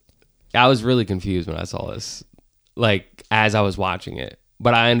 I was really confused when I saw this, like as I was watching it,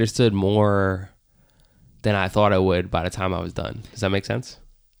 but I understood more than I thought I would by the time I was done. Does that make sense?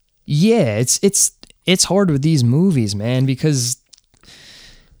 Yeah, it's hard with these movies, man, because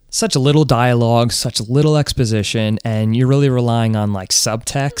such little dialogue, such little exposition, and you're really relying on like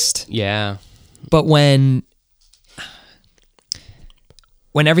subtext. Yeah. But when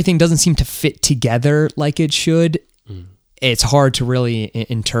everything doesn't seem to fit together like it should, it's hard to really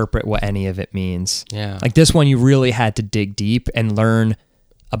interpret what any of it means. Yeah. Like this one, you really had to dig deep and learn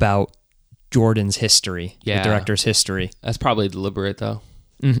about Jordan's history, the director's history. That's probably deliberate, though.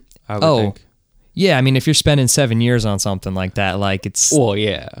 I would think. Yeah, I mean, if you're spending 7 years on something like that, like it's... Well,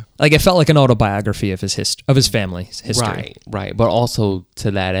 yeah. Like it felt like an autobiography of his family's history. Right. But also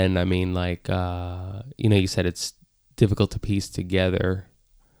to that end, I mean, like, you said it's difficult to piece together.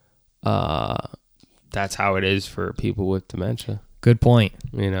 That's how it is for people with dementia. Good point.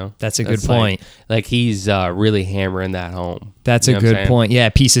 That's a good point. Like he's really hammering that home. That's a good point. Yeah,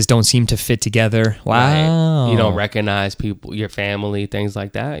 pieces don't seem to fit together. Wow. Right. You don't recognize people, your family, things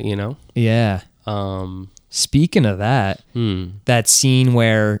like that, Yeah. Speaking of that, that scene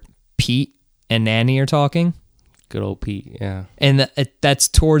where Pete and Nanny are talking. Good old Pete, yeah. And that's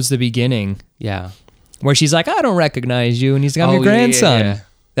towards the beginning. Yeah. Where she's like, I don't recognize you. And he's like, I'm your grandson. Yeah.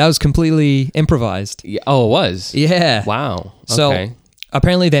 That was completely improvised. Yeah. Oh, it was? Yeah. Wow. So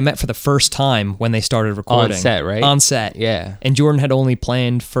apparently they met for the first time when they started recording. On set, right? On set. Yeah. And Jordan had only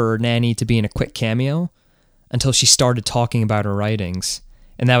planned for Nanny to be in a quick cameo until she started talking about her writings.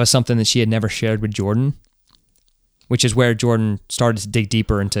 And that was something that she had never shared with Jordan, which is where Jordan started to dig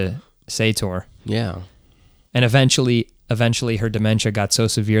deeper into Sator. Yeah. And eventually eventually her dementia got so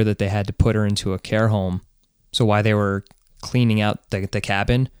severe that they had to put her into a care home. So while they were cleaning out the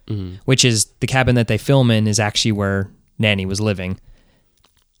cabin, which is the cabin that they film in, is actually where Nanny was living.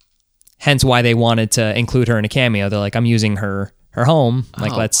 Hence why they wanted to include her in a cameo. They're like, I'm using her home.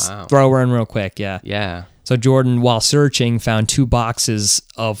 Like, let's throw her in real quick. Yeah. Yeah. So Jordan, while searching, found 2 boxes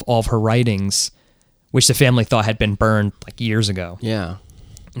of all of her writings, which the family thought had been burned like years ago. Yeah.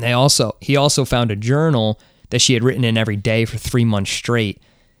 And he also found a journal that she had written in every day for 3 months straight.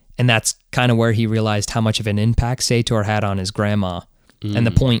 And that's kind of where he realized how much of an impact Sator had on his grandma, and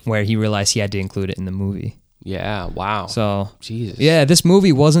the point where he realized he had to include it in the movie. Yeah, wow. So, Jesus. Yeah, this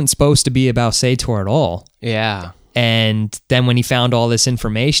movie wasn't supposed to be about Sator at all. Yeah. And then when he found all this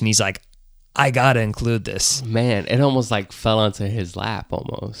information, he's like, I got to include this. Man, it almost like fell onto his lap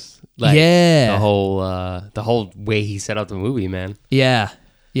almost. Like, yeah. The whole way he set up the movie, man. Yeah.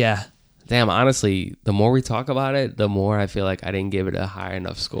 Yeah. Damn, honestly, the more we talk about it, the more I feel like I didn't give it a high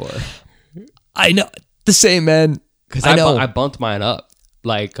enough score. I know. The same, man. Because I bumped mine up.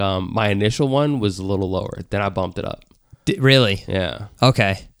 Like, my initial one was a little lower. Then I bumped it up. Really? Yeah.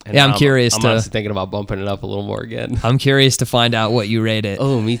 Okay. And yeah, I'm curious I'm honestly thinking about bumping it up a little more again. I'm curious to find out what you rate it.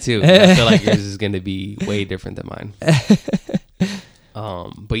 Oh, me too. I feel like yours is going to be way different than mine.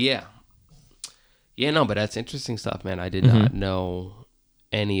 But yeah. Yeah, no, but that's interesting stuff, man. I did not know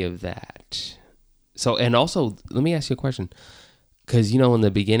any of that. So, and also, let me ask you a question. Because, in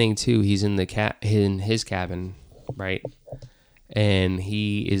the beginning, too, he's in in his cabin, right? And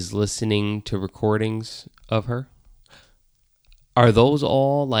he is listening to recordings of her. Are those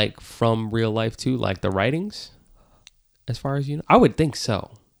all, like, from real life, too? Like, the writings? As far as you know? I would think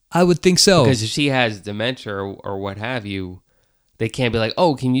so. I would think so. Because if she has dementia or what have you, they can't be like,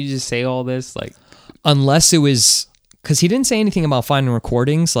 oh, can you just say all this? Like, unless it was... Because he didn't say anything about finding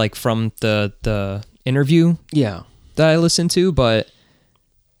recordings, like, from the interview that I listened to, but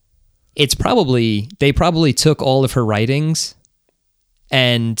it's probably... They probably took all of her writings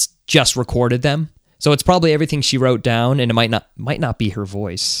and just recorded them. So it's probably everything she wrote down, and it might not be her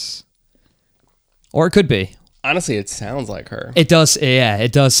voice. Or it could be. Honestly, it sounds like her. It does, yeah,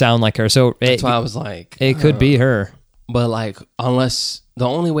 it does sound like her. So that's why I was like... It could be her. But, like, unless... The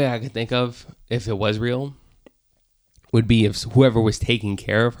only way I could think of, if it was real... would be if whoever was taking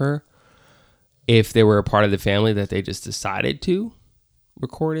care of her, if they were a part of the family that they just decided to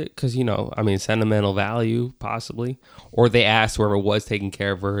record it. Because, sentimental value, possibly. Or they asked whoever was taking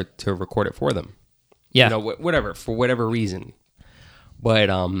care of her to record it for them. Yeah. Whatever, for whatever reason. But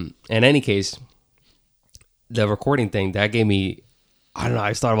in any case, the recording thing, that gave me, I don't know,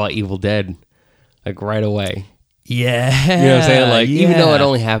 I just thought about Evil Dead, like, right away. Yeah. You know what I'm saying? Like, even though it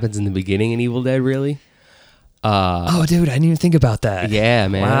only happens in the beginning in Evil Dead, really. Oh, dude, I didn't even think about that. Yeah,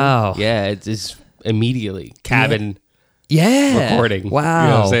 man. Wow. Yeah, it's just immediately cabin recording. Wow. You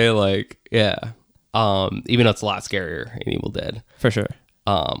know what I'm saying? Like, yeah. Even though it's a lot scarier in Evil Dead. For sure.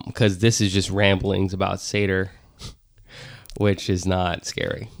 Because this is just ramblings about Sator, which is not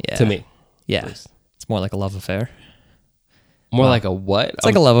scary to me. Yeah. It's more like a love affair. More like a what? It's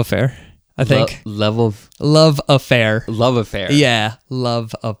like a love affair, I think. Love affair. Love affair. Yeah,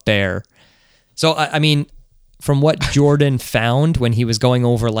 love affair. So, I mean... From what Jordan found when he was going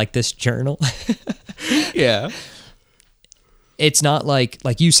over like this journal, it's not like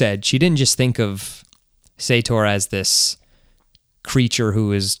you said, she didn't just think of Sator as this creature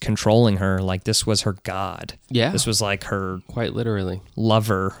who is controlling her. Like, this was her god. Yeah. This was like her quite literally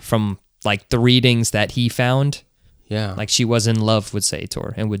lover from like the readings that he found. Yeah. Like, she was in love with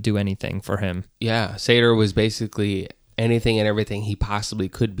Sator and would do anything for him. Yeah. Sator was basically anything and everything he possibly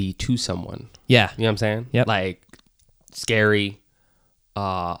could be to someone. Yeah. You know what I'm saying? Yep. Like, scary,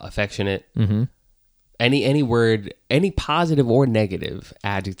 affectionate. Mm-hmm. Any word, any positive or negative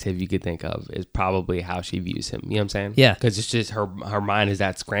adjective you could think of is probably how she views him. You know what I'm saying? Yeah. Because it's just her mind is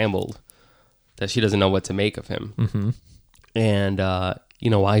that scrambled that she doesn't know what to make of him. Mm-hmm. And,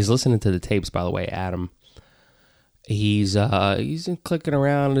 while he's listening to the tapes, by the way, Adam, he's clicking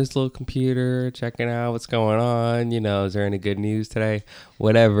around on his little computer, checking out what's going on. Is there any good news today?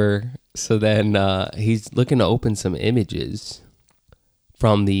 Whatever. So then he's looking to open some images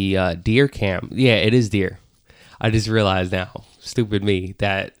from the deer cam. Yeah, it is deer. I just realized now, stupid me,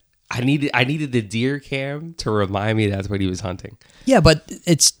 that I needed the deer cam to remind me that's what he was hunting. Yeah, but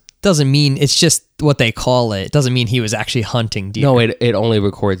it doesn't mean it's just what they call it. It doesn't mean he was actually hunting deer. No, it only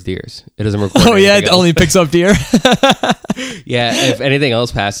records deers. It doesn't record. Oh yeah, it only picks up deer. Yeah, if anything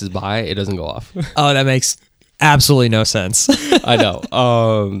else passes by, it doesn't go off. Oh, that makes absolutely no sense. I know.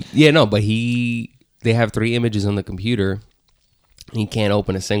 But they have 3 images on the computer. He can't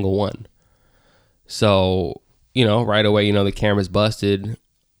open a single one. So right away, the camera's busted.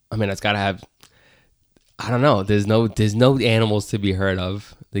 I mean, that's got to have, I don't know. There's no animals to be heard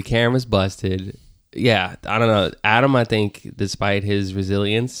of. The camera's busted. Yeah, I don't know. Adam, I think, despite his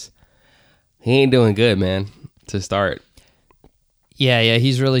resilience, he ain't doing good, man, to start. Yeah,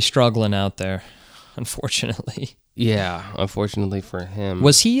 he's really struggling out there, unfortunately. Yeah, unfortunately for him.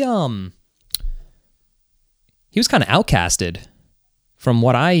 Was he was kind of outcasted from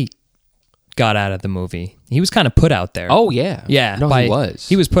what I got out of the movie. He was kind of put out there. Oh, yeah. Yeah. No, he was.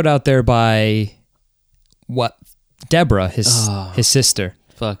 He was put out there by Deborah, his sister.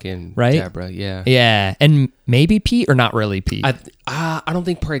 Fucking right? Deborah, yeah. Yeah, and maybe Pete, or not really Pete. I don't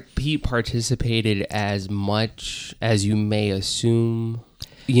think Pete participated as much as you may assume,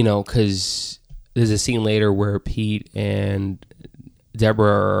 because there's a scene later where Pete and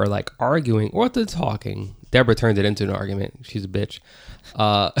Deborah are like arguing, or they're talking. Deborah turned it into an argument. She's a bitch.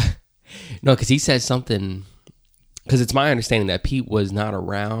 No, because he says something, because it's my understanding that Pete was not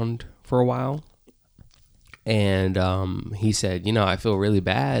around for a while. And he said, I feel really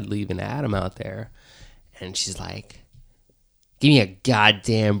bad leaving Adam out there. And she's like, give me a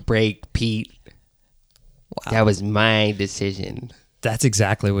goddamn break, Pete. Wow. That was my decision. That's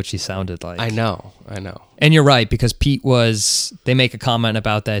exactly what she sounded like. I know. And you're right, because Pete they make a comment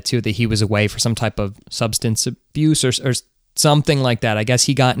about that too, that he was away for some type of substance abuse or something like that. I guess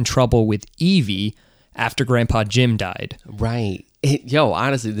he got in trouble with Evie after Grandpa Jim died. Right.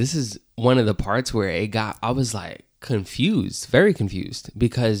 Honestly, this is one of the parts where I was like confused, very confused,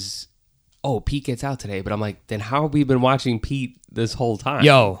 because, Pete gets out today. But I'm like, then how have we been watching Pete this whole time?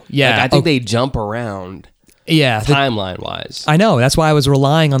 Yeah. Like, I think they jump around. Yeah. Timeline wise. I know. That's why I was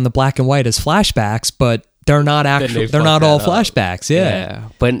relying on the black and white as flashbacks, but they're not actual. They're not all flashbacks. Yeah.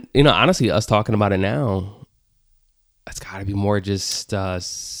 But, honestly, us talking about it now, it's got to be more just,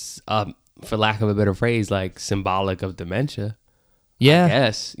 for lack of a better phrase, like symbolic of dementia. Yeah. I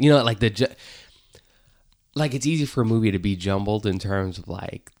guess. Like it's easy for a movie to be jumbled in terms of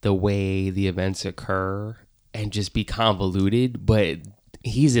like the way the events occur and just be convoluted, but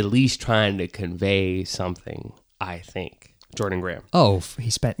he's at least trying to convey something, I think. Jordan Graham. Oh, he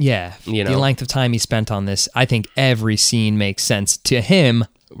spent, the length of time he spent on this, I think every scene makes sense to him.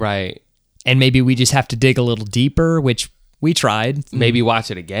 Right. And maybe we just have to dig a little deeper, which we tried. Maybe watch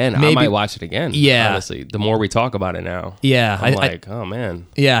it again. I might watch it again. Yeah. Honestly, the more we talk about it now. Yeah. I'm like, oh man.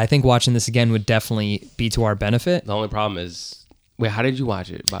 Yeah, I think watching this again would definitely be to our benefit. The only problem is, wait, how did you watch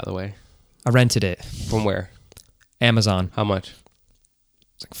it, by the way? I rented it. From where? Amazon. How much?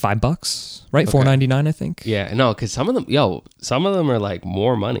 It's like $5, right? Okay. $4.99, I think. Yeah, no, because some of them are like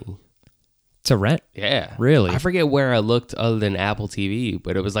more money to rent. Yeah, really. I forget where I looked other than Apple TV,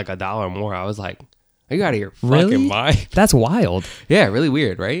 but it was like $1 more. I was like, are you out of your really? Fucking mind? That's wild. Yeah, really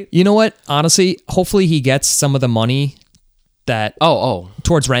weird, right? You know what? Honestly, hopefully he gets some of the money that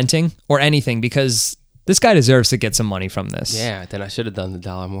towards renting or anything, because this guy deserves to get some money from this. Yeah, then I should have done the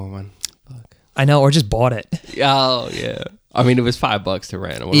 $1 more one. Fuck. I know, or just bought it. Oh yeah. I mean, it was $5 to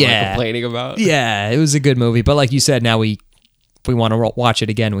rent. What am I complaining about? Yeah, it was a good movie, but like you said, now if we want to watch it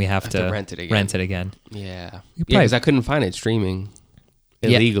again, we have to rent it again. Yeah, because I couldn't find it streaming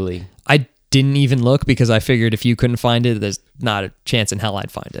illegally. Yeah. I didn't even look because I figured if you couldn't find it, there's not a chance in hell I'd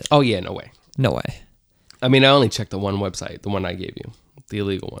find it. Oh yeah, no way. No way. I mean, I only checked the one website, the one I gave you, the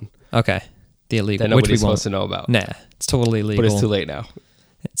illegal one. Okay, the illegal. That nobody's supposed to know about. Nah, it's totally illegal. But it's too late now.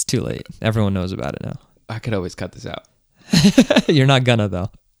 It's too late. Everyone knows about it now. I could always cut this out. You're not gonna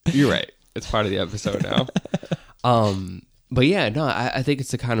though. You're right. It's part of the episode now. But yeah, no, I think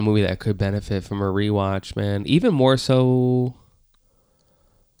it's the kind of movie that could benefit from a rewatch, man. Even more so,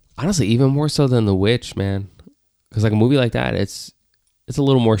 honestly, even more so than The Witch, man. Because like a movie like that, it's a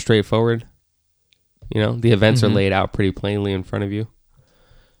little more straightforward. The events are laid out pretty plainly in front of you.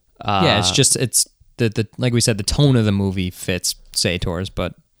 Yeah, it's the like we said, the tone of the movie fits Sator's,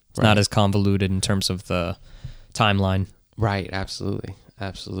 but it's not as convoluted in terms of the timeline. Right, absolutely.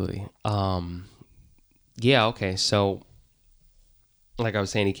 Yeah, okay, so like I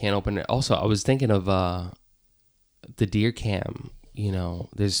was saying, he can't open it. Also, I was thinking of the deer cam.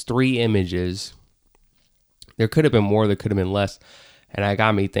 There's 3 images. There could have been more, there could have been less. And I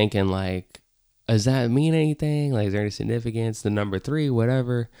got me thinking, like, does that mean anything? Like, is there any significance? The number 3,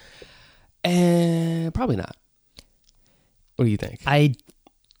 whatever. And probably not. What do you think? I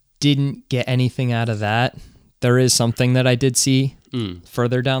didn't get anything out of that. There is something that I did see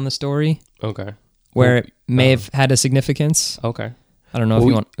further down the story. Okay. Where it may have had a significance. Okay. I don't know if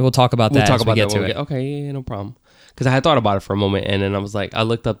you want. We'll talk about that as we get to it. Okay, yeah, no problem. Because I had thought about it for a moment, and then I was like, I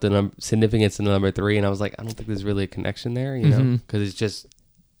looked up the significance in the number 3, and I was like, I don't think there's really a connection there, because it's just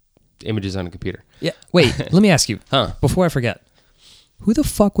images on a computer. Yeah. Wait, let me ask you. Huh. Before I forget. Who the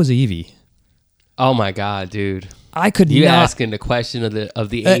fuck was Evie? Oh my god, dude. I could You not asking the question of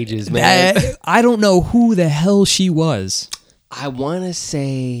the ages, man. I don't know who the hell she was. I want to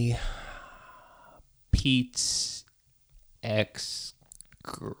say Pete's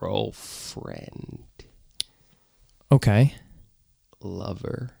ex-girlfriend. Okay.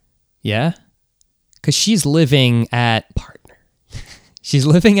 Lover. Yeah? Because she's living at... Partner. She's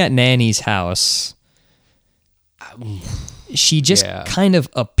living at Nanny's house. She just kind of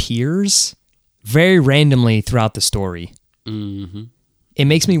appears very randomly throughout the story. Mm-hmm. It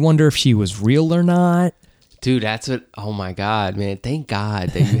makes me wonder if she was real or not. Dude, that's what... Oh my god, man. Thank God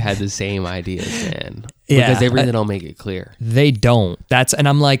that you had the same ideas, man. Yeah, Because they really don't make it clear. They don't. And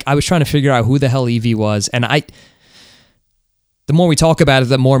I'm like, I was trying to figure out who the hell Evie was, and the more we talk about it,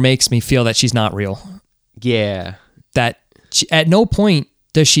 the more makes me feel that she's not real. Yeah. That at no point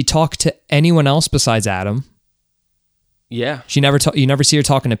does she talk to anyone else besides Adam. Yeah. You never see her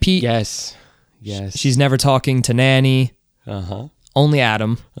talking to Pete. Yes. She's never talking to Nanny. Uh-huh. Only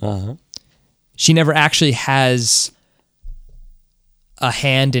Adam. Uh-huh. She never actually has a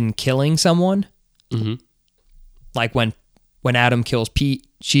hand in killing someone. Mm-hmm. Like when Adam kills Pete,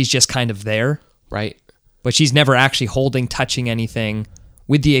 she's just kind of there. Right. But she's never actually touching anything,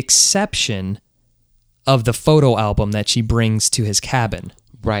 with the exception of the photo album that she brings to his cabin.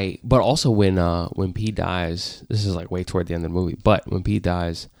 Right. But also when Pete dies, this is like way toward the end of the movie, but when Pete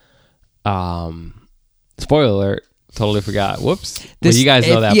dies, spoiler alert, totally forgot. Whoops. Well, you guys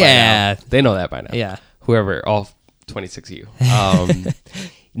know that by now. They know that by now. Yeah. Whoever, all 26 of you.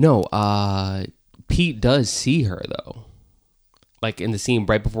 No, Pete does see her, though. Like in the scene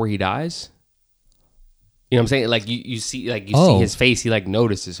right before he dies. You know what I'm saying? Like you see his face, he like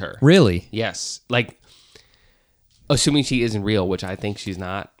notices her. Really? Yes. Like assuming she isn't real, which I think she's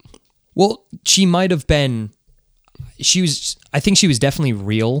not. Well, she might have been. I think she was definitely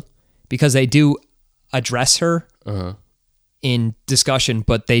real because they do address her in discussion,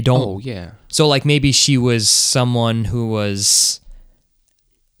 but they don't. Oh, yeah. So like maybe she was someone who was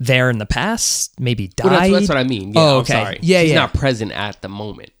there in the past, maybe died. Well, that's what I mean. Yeah, okay. I'm sorry. Yeah, she's not present at the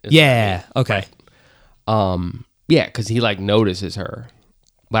moment. Yeah. Okay. Right. Yeah, because he like notices her,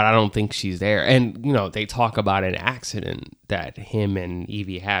 but I don't think she's there. And they talk about an accident that him and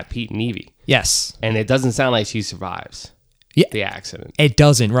Evie had, Pete and Evie. Yes, and it doesn't sound like she survives. Yeah, the accident. It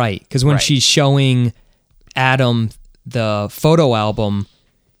doesn't, right? Because when she's showing Adam the photo album,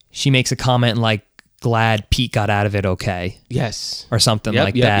 she makes a comment like, "Glad Pete got out of it okay." Yes, or something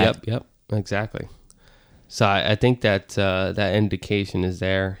like that. Yep, exactly. So I think that that indication is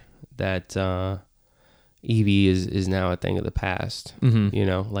there that. Evie is now a thing of the past,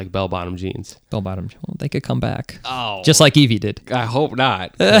 like bell-bottom jeans. Bell-bottom, well, they could come back. Oh, just like Evie did. I hope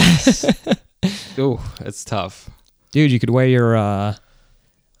not. Ooh, it's tough, dude. You could wear your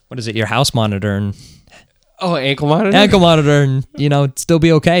your house monitor and ankle monitor, and it'd still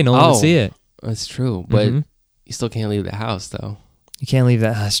be okay. No one would see it. That's true, but you still can't leave the house though. You can't leave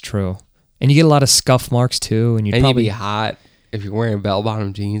that. That's true, and you get a lot of scuff marks too, and you'd be hot if you're wearing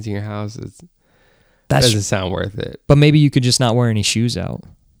bell-bottom jeans in your house. That doesn't sound worth it. But maybe you could just not wear any shoes out.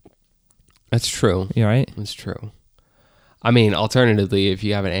 That's true. You right? That's true. I mean, alternatively, if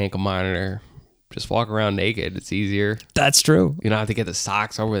you have an ankle monitor, just walk around naked. It's easier. That's true. You don't have to get the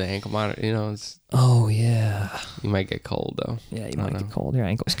socks over the ankle monitor. Oh, yeah. You might get cold, though. Yeah, you might get cold. Your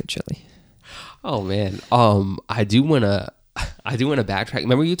ankles get chilly. Oh, man. I do want to backtrack.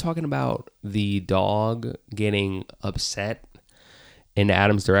 Remember you talking about the dog getting upset in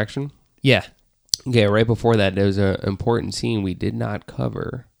Adam's direction? Yeah. Yeah, right before that, there was an important scene we did not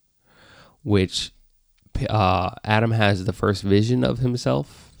cover, which Adam has the first vision of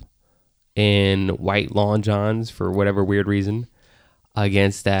himself in white lawn johns for whatever weird reason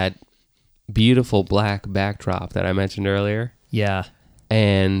against that beautiful black backdrop that I mentioned earlier. Yeah.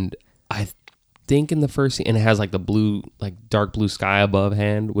 And I think in the first scene, and it has like the blue, like dark blue sky above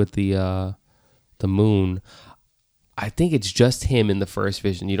hand with the moon. I think it's just him in the first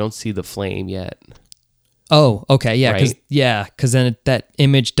vision. You don't see the flame yet. Oh, okay. Yeah. Right? Because then that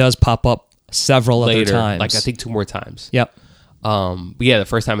image does pop up several later, other times. Like I think 2 more times. Yep. But yeah, the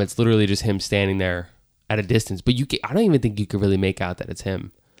first time it's literally just him standing there at a distance. But I don't even think you could really make out that it's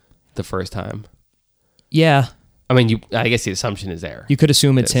him the first time. Yeah. I mean, I guess the assumption is there. You could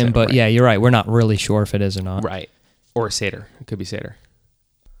assume it's him, but right. Yeah, you're right. We're not really sure if it is or not. Right. Or Sator. It could be Sator.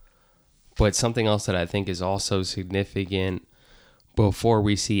 But something else that I think is also significant before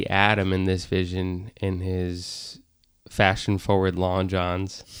we see Adam in this vision in his fashion-forward lawn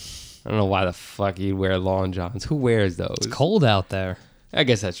johns. I don't know why the fuck you'd wear lawn johns. Who wears those? It's cold out there. I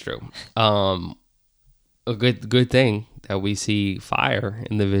guess that's true. A good thing that we see fire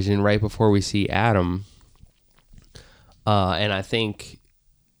in the vision right before we see Adam. And I think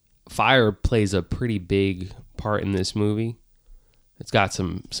fire plays a pretty big part in this movie. It's got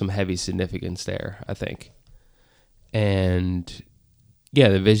some heavy significance there, I think. And yeah,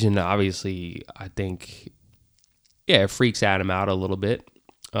 the vision, obviously, I think, yeah, it freaks Adam out a little bit.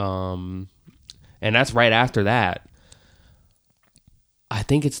 And that's right after that. I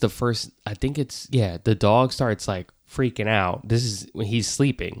think it's the dog starts like freaking out. This is when he's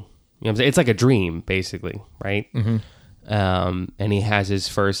sleeping. You know what I'm saying? It's like a dream, basically, right? Mm-hmm. And he has his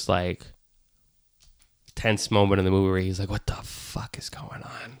first like tense moment in the movie where he's like, "What the fuck is going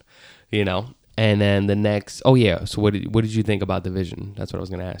on?" You know. And then the next, oh yeah. So what did you think about the vision? That's what I was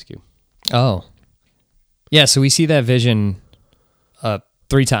going to ask you. Oh, yeah. So we see that vision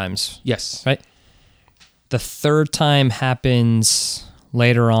 3 times. Yes. Right. The third time happens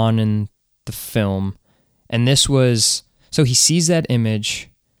later on in the film, and this was so he sees that image,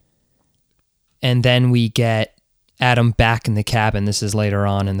 and then we get Adam back in the cabin. This is later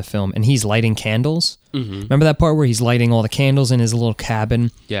on in the film, and he's lighting candles. Mm-hmm. Remember that part where he's lighting all the candles in his little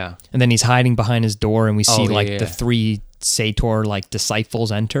cabin? Yeah. And then he's hiding behind his door, and we see the 3 Sator like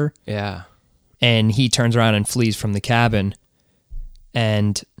disciples enter. Yeah. And he turns around and flees from the cabin.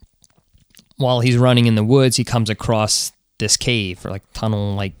 And while he's running in the woods, he comes across this cave, or like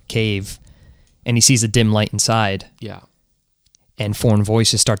tunnel like cave, and he sees a dim light inside. Yeah. And foreign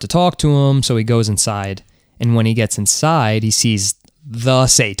voices start to talk to him, so he goes inside. And when he gets inside, he sees the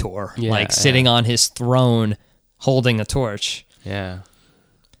Sator, sitting on his throne, holding a torch. Yeah.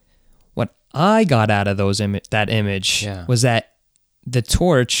 What I got out of that image was that the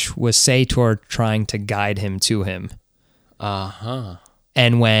torch was Sator trying to guide him to him. Uh-huh.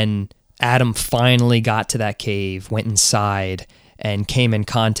 And when Adam finally got to that cave, went inside, and came in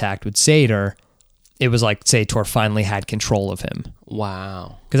contact with Sator, it was like Sator finally had control of him.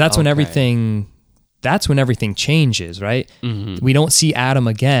 Wow. Because that's when everything changes, right? Mm-hmm. We don't see Adam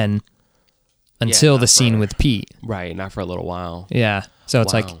again until the scene with Pete. Right, not for a little while. Yeah. So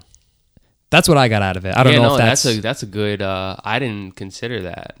it's like, that's what I got out of it. I don't know if that's a good, I didn't consider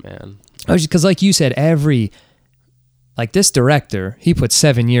that, man. Because like you said, this director, he put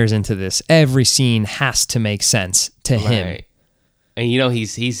 7 years into this. Every scene has to make sense to him. And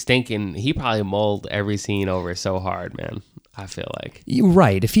he's thinking, he probably mulled every scene over so hard, man. I feel like.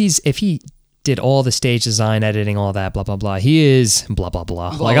 Right. If he did all the stage design, editing, all that, blah, blah, blah, he is blah, blah, blah.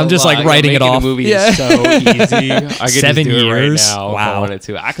 Like, I'm just like writing it off. The movie is so easy. I could 7 just do years. It right now wow. if I wanted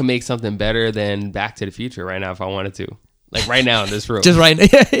to. I could make something better than Back to the Future right now if I wanted to. Like right now in this room. Just right now.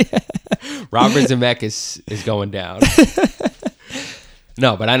 Robert Zemeckis is going down.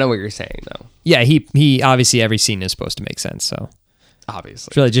 No, but I know what you're saying, though. Yeah, he obviously every scene is supposed to make sense, so. Obviously.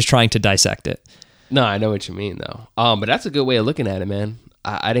 It's really just trying to dissect it. No, I know what you mean, though. But that's a good way of looking at it, man.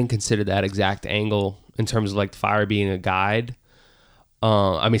 I didn't consider that exact angle in terms of like the fire being a guide.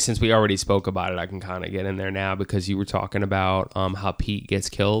 I mean, since we already spoke about it, I can kind of get in there now because you were talking about how Pete gets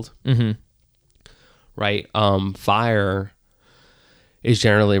killed. Mm-hmm. Right? Fire is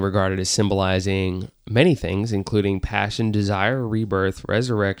generally regarded as symbolizing many things, including passion, desire, rebirth,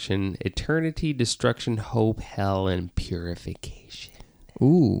 resurrection, eternity, destruction, hope, hell, and purification.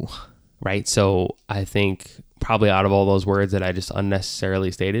 Ooh. Right? So I think probably out of all those words that I just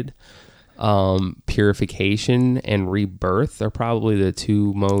unnecessarily stated, purification and rebirth are probably the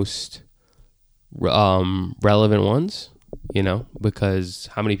 2 most relevant ones, because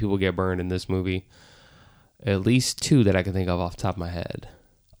how many people get burned in this movie? At least 2 that I can think of off the top of my head.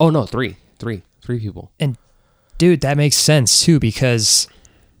 Oh, no, 3 people. And dude, that makes sense too, because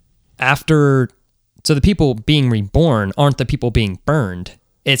so the people being reborn aren't the people being burned.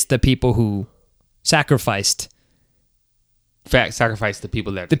 It's the people who sacrificed. Sacrifice the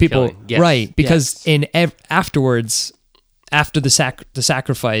people that the people, yes. Right? Because afterwards, after the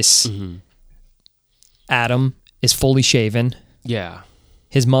sacrifice, mm-hmm. Adam is fully shaven. Yeah,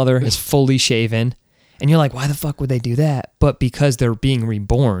 his mother is fully shaven, and you're like, why the fuck would they do that? But because they're being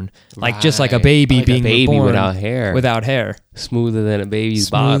reborn, like just like a baby like being reborn without hair, smoother than a baby's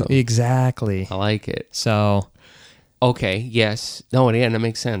bottom. Exactly. I like it. So, okay, yes, no, yeah, that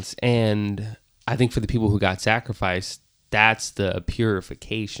makes sense. And I think for the people who got sacrificed, that's the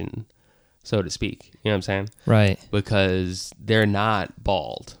purification, so to speak. You know what I'm saying? Right. Because they're not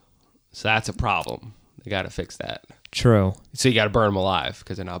bald. So that's a problem. They got to fix that. True. So you got to burn them alive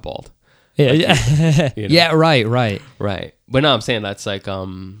because they're not bald. Yeah. Yeah, right. Right. But no, I'm saying that's like,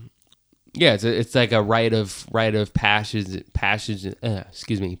 Yeah, it's like a rite of passage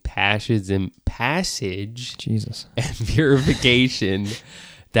Jesus. and purification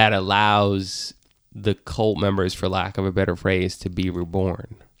that allows the cult members, for lack of a better phrase, to be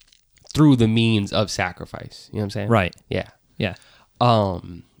reborn through the means of sacrifice. You know what I'm saying? Right. Yeah. Yeah.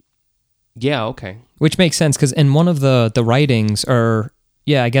 Yeah, okay. Which makes sense because in one of the writings, or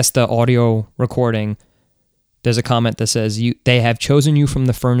I guess the audio recording, there's a comment that says, "They have chosen you from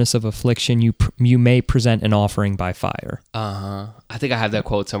the furnace of affliction. You may present an offering by fire." I think I have that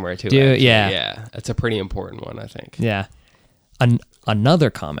quote somewhere too. Yeah. Yeah. That's a pretty important one, I think. Yeah. Another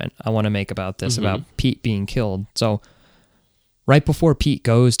comment I want to make about this, about Pete being killed. So right before Pete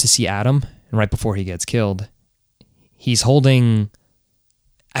goes to see Adam and right before he gets killed, he's holding,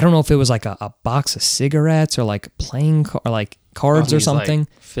 I don't know if it was like a box of cigarettes or like playing or like cards or something.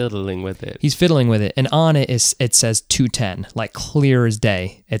 Like fiddling with it. He's fiddling with it. And on it says 210, like clear as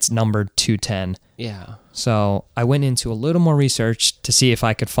day. It's numbered 210. Yeah. So I went into a little more research to see if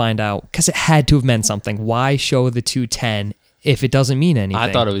I could find out, because it had to have meant something. Why show the 210 if it doesn't mean anything?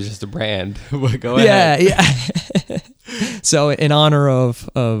 I thought it was just a brand. Go ahead. Yeah. So in honor of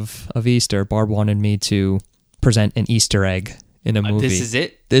Easter, Barb wanted me to present an Easter egg in a movie. This is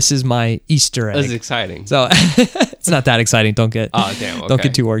it? This is my Easter egg. This is exciting. So it's not that exciting. Don't get don't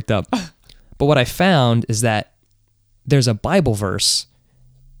get too worked up. But what I found is that there's a Bible verse.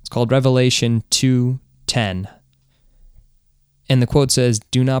 It's called Revelation 2:10. And the quote says,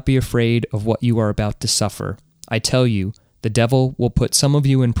 "Do not be afraid of what you are about to suffer. I tell you, the devil will put some of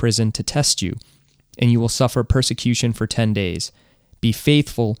you in prison to test you, and you will suffer persecution for 10 days. Be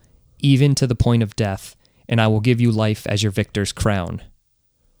faithful even to the point of death, and I will give you life as your victor's crown."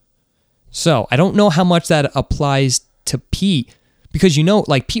 So I don't know how much that applies to Pete, because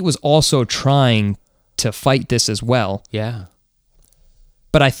like Pete was also trying to fight this as well. Yeah.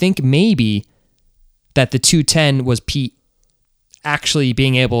 But I think maybe that the 210 was Pete actually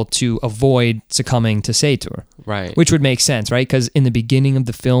being able to avoid succumbing to Sator. Right. Which would make sense, right? Because in the beginning of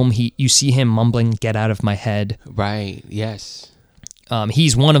the film, you see him mumbling, "Get out of my head." Right. Yes.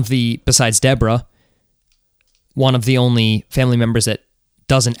 He's one of besides Deborah, one of the only family members that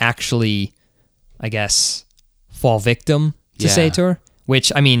doesn't actually, I guess, fall victim to Sator.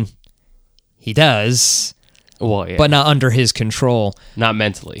 Which, I mean, he does. Well, yeah. But not under his control. Not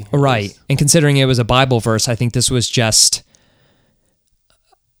mentally. Right. And considering it was a Bible verse, I think this was just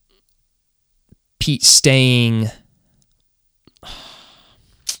Pete staying,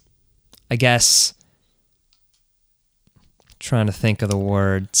 I guess, trying to think of the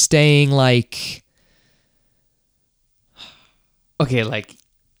word, staying like... Okay,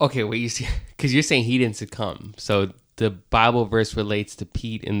 what you see, because you're saying he didn't succumb. So the Bible verse relates to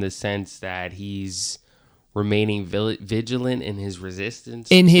Pete in the sense that he's remaining vigilant in his resistance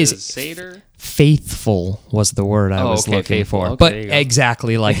in to his Sator. Faithful was the word I was looking faithful. for. Okay, but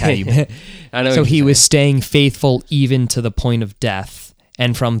exactly like how you... I know. So he was staying faithful even to the point of death,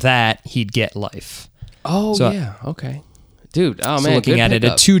 and from that he'd get life. Oh, so, yeah. Okay. Dude, oh so man, looking at it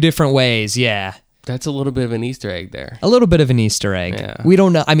in two different ways, yeah. That's a little bit of an Easter egg there. A little bit of an Easter egg. Yeah. We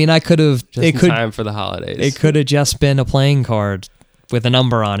don't know. I mean, I could have... Time for the holidays. It could have just been a playing card with a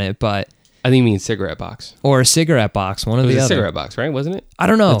number on it, but... I think you mean cigarette box. Or a cigarette box, one or the other. It was a cigarette box, right? Wasn't it? I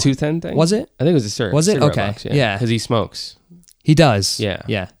don't know. The 210 thing? Was it? I think it was a cigarette. Was it? Cigarette Okay. Box, yeah. Because he smokes. He does. Yeah.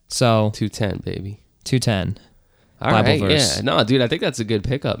 Yeah. So... 210, baby. 210. All Bible right. verse. Yeah. No, dude, I think that's a good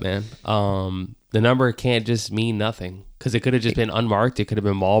pickup, man. The number can't just mean nothing. Because it could have just been unmarked. It could have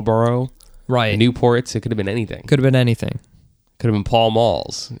been Marlboro. Right. Newports. It could have been anything. Could have been anything. Could have been Pall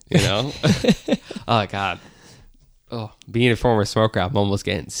Malls, you know? Oh, God. Oh, being a former smoker, I'm almost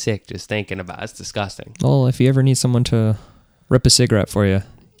getting sick just thinking about it. It's disgusting. Well, if you ever need someone to rip a cigarette for you,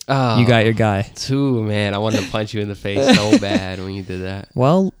 you got your guy. Too, man. I wanted to punch you in the face so bad when you did that.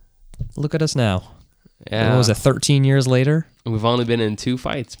 Well, look at us now. Yeah. What was it, 13 years later? We've only been in 2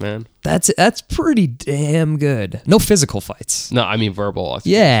 fights, man. That's pretty damn good. No physical fights. No, I mean verbal.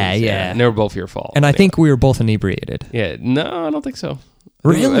 Yeah. And they were both your fault. And I think we were both inebriated. Yeah. No, I don't think so.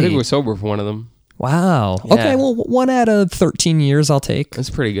 Really? I think we were sober for one of them. Wow. Yeah. Okay, well, 1 out of 13 years I'll take. That's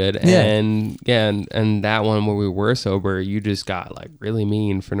pretty good. Yeah. And that one where we were sober, you just got like really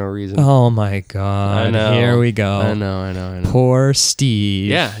mean for no reason. Oh my God. I know. Here we go. I know. Poor Steve.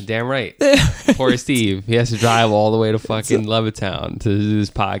 Yeah, damn right. Poor Steve. He has to drive all the way to fucking Levittown to do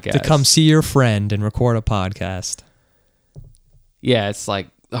this podcast. To come see your friend and record a podcast. Yeah, it's like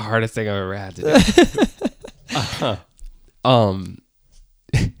the hardest thing I've ever had to do.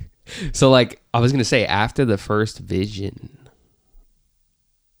 So like I was gonna say, after the first vision,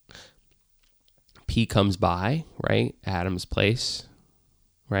 Pete comes by, right? Adam's place,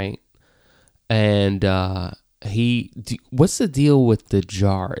 right? And what's the deal with the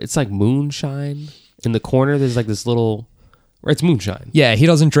jar? It's like moonshine in the corner. There's like this little, or it's moonshine. Yeah, he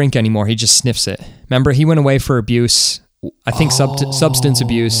doesn't drink anymore. He just sniffs it. Remember, he went away for abuse. I think substance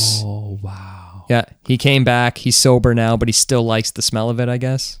abuse. Oh, wow. Yeah, he came back. He's sober now, but he still likes the smell of it, I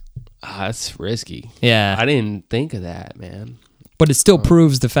guess. That's risky. Yeah. I didn't think of that, man. But it still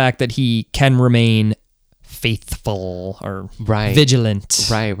proves the fact that he can remain faithful or vigilant.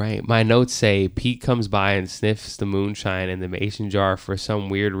 Right. My notes say Pete comes by and sniffs the moonshine in the mason jar for some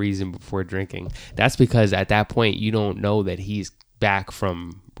weird reason before drinking. That's because at that point, you don't know that he's back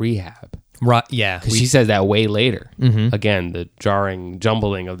from rehab. Right, yeah. Because she says that way later. Mm-hmm. Again, the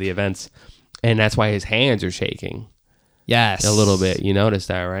jumbling of the events. And that's why his hands are shaking. Yes. A little bit. You notice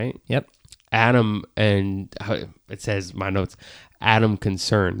that, right? Yep. Adam, and it says, my notes, Adam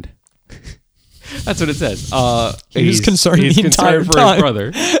concerned. That's what it says. He's concerned he's the concerned entire for time. his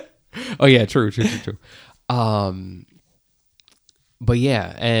brother. Oh, yeah, true. But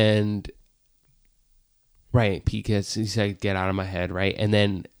yeah, and right, Pete he said, get out of my head, right? And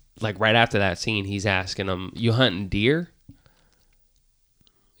then, like, right after that scene, he's asking him, you hunting deer?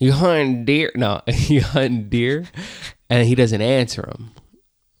 You hunting deer? No, you hunting deer? And he doesn't answer him.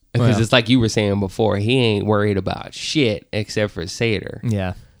 Because it's like you were saying before, he ain't worried about shit except for Sator.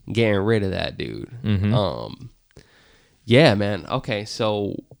 Yeah. Getting rid of that dude. Mm-hmm. Yeah, man. Okay,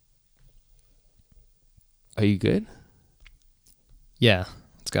 so are you good? Yeah.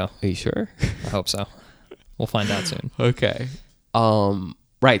 Let's go. Are you sure? I hope so. We'll find out soon. Okay.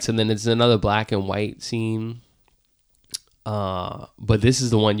 Right, so then it's another black and white scene. But this is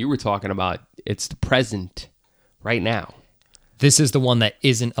the one you were talking about. It's the present right now. This is the one that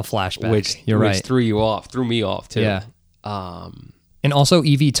isn't a flashback. Which threw me off too. Yeah. And also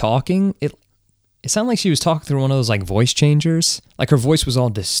Evie talking, it sounded like she was talking through one of those like voice changers. Like her voice was all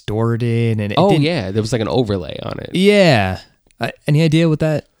distorted and yeah, there was like an overlay on it. Yeah. Any idea what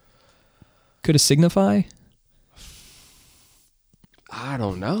that could have signified? I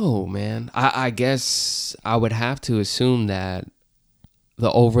don't know, man. I guess I would have to assume that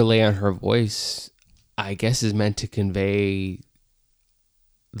the overlay on her voice, I guess, is meant to convey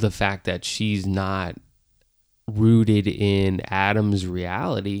the fact that she's not rooted in Adam's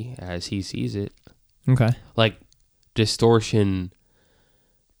reality as he sees it. Okay. Like, distortion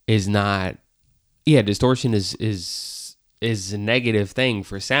is not... Yeah, distortion is a negative thing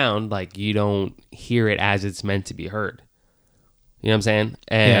for sound. Like, you don't hear it as it's meant to be heard. You know what I'm saying?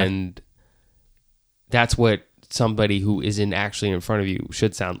 And that's what somebody who isn't actually in front of you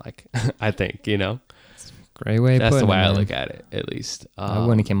should sound like, I think, you know? Great way of putting it. That's the way I look at it, at least. I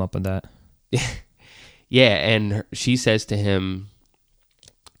wouldn't have came up with that. Yeah, and she says to him,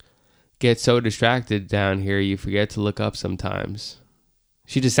 get so distracted down here, you forget to look up sometimes.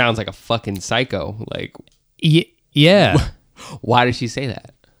 She just sounds like a fucking psycho. Like, yeah. Why did she say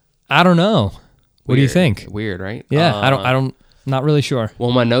that? I don't know. What do you think? Weird, right? Yeah, I don't, not really sure.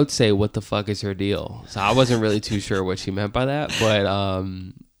 Well, my notes say, what the fuck is her deal? So I wasn't really too sure what she meant by that. But,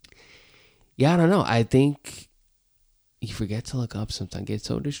 yeah, I don't know. I think you forget to look up sometimes. Get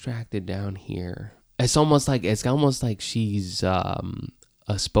so distracted down here. It's almost like she's a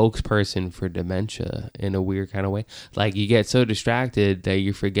spokesperson for dementia in a weird kind of way. Like, you get so distracted that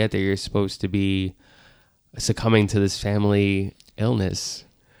you forget that you're supposed to be succumbing to this family illness.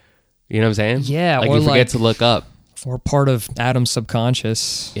 You know what I'm saying? Yeah. Like, or you forget to look up. Or part of Adam's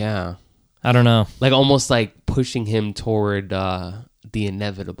subconscious. Yeah. I don't know. Like, almost like pushing him toward the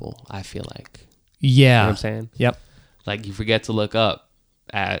inevitable, I feel like. Yeah. You know what I'm saying? Yep. Like, you forget to look up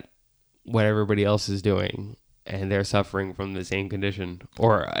at what everybody else is doing, and they're suffering from the same condition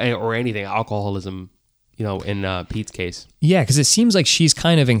or anything, alcoholism, you know, in Pete's case. Yeah, because it seems like she's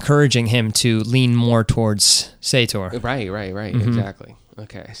kind of encouraging him to lean more towards Sator. Right, mm-hmm. Exactly.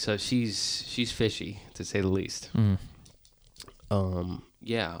 Okay, so she's fishy, to say the least.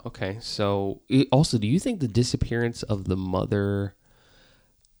 Yeah, okay. So, also, do you think the disappearance of the mother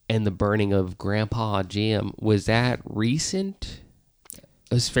and the burning of Grandpa Jim, was that recent?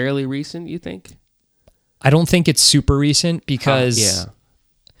 It was fairly recent, you think? I don't think it's super recent because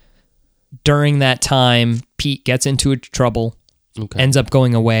during that time, Pete gets into trouble, ends up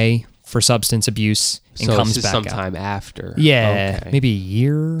going away for substance abuse, and comes back sometime after. Yeah, maybe a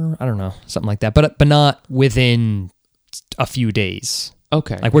year, I don't know, something like that. But not within a few days.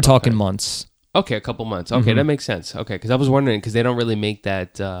 Okay. Like, we're talking months. Okay, a couple months. Okay, that makes sense. Okay, because I was wondering, because they don't really make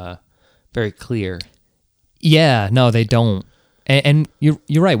that very clear. Yeah, no, they don't. And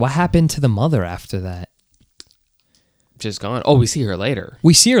you're right. What happened to the mother after that? Just gone. Oh, we see her later.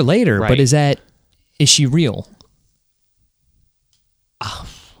 We see her later, right. But is she real? Oh,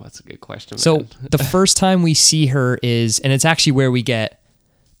 that's a good question. So man. the first time we see her is, and it's actually where we get,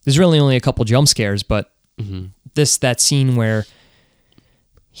 there's really only a couple jump scares, but that scene where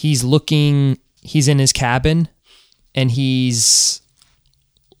he's in his cabin and he's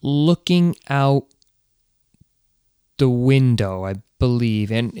looking out the window, I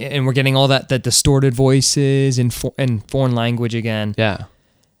believe, and we're getting all that distorted voices in foreign language again. Yeah.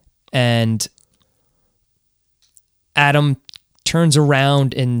 And Adam turns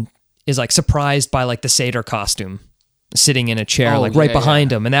around and is like surprised by like the Sator costume sitting in a chair, right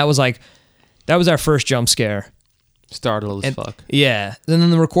behind him. And that was our first jump scare. Startled as fuck. Yeah. And then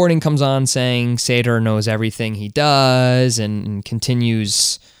the recording comes on saying Sator knows everything he does and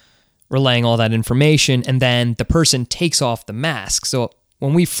continues relaying all that information. And then the person takes off the mask. So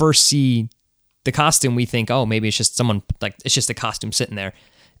when we first see the costume, we think, oh, maybe it's just someone, like, it's just a costume sitting there.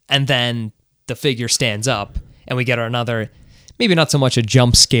 And then the figure stands up and we get another, maybe not so much a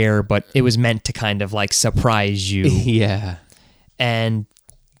jump scare, but it was meant to kind of like surprise you. Yeah. And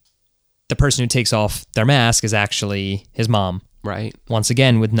the person who takes off their mask is actually his mom. Right. Once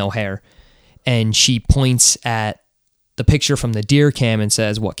again, with no hair. And she points at the picture from the deer cam and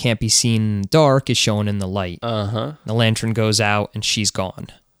says, what can't be seen in the dark is shown in the light. Uh-huh. The lantern goes out and she's gone.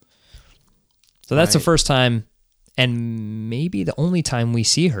 So that's the first time and maybe the only time we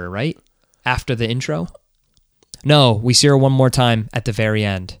see her, right? After the intro? No, we see her one more time at the very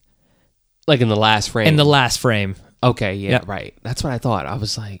end. Like in the last frame? In the last frame. Okay, yeah, Yep. right. That's what I thought. I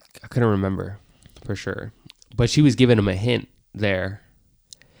was like, I couldn't remember for sure. But she was giving him a hint there.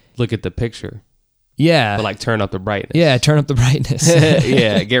 Look at the picture. Yeah. But like turn up the brightness. Yeah, turn up the brightness.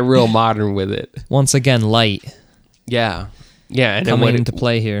 Yeah, get real modern with it. Once again, light. Yeah. Yeah, and coming then into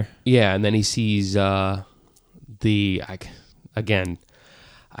play here. Yeah, and then he sees again,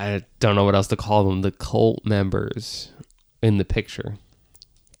 I don't know what else to call them, the cult members in the picture.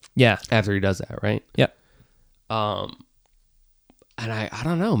 Yeah. After he does that, right? Yep. And I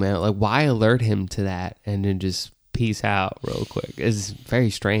don't know, man. Like, why alert him to that and then just peace out real quick? It's very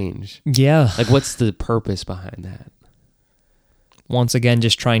strange. Yeah. Like, what's the purpose behind that? Once again,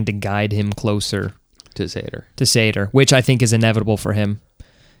 just trying to guide him closer To Sator. to Sator, which I think is inevitable for him.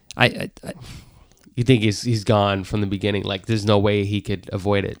 I You think he's gone from the beginning? Like, there's no way he could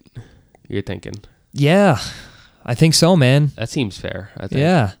avoid it. You're thinking? yeah, I think so, man. That seems fair. I think.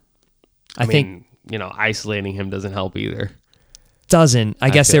 Yeah, I think mean, isolating him doesn't help either. doesn't. I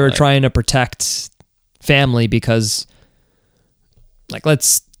guess they feel were like- trying to protect family because, like,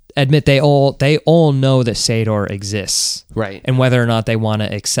 let's admit they all know that Sator exists, Right. and whether or not they want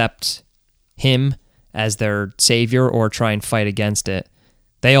to accept him as their savior or try and fight against it,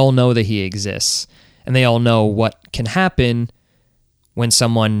 they all know that he exists, and they all know what can happen when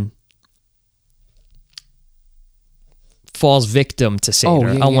someone falls victim to Sator.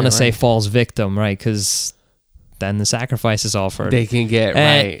 I want to say right. falls victim, right? Because then the sacrifice is offered. They can get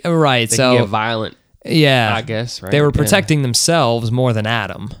right. They So can get violent. yeah, I guess. Right. they were Yeah. protecting themselves more than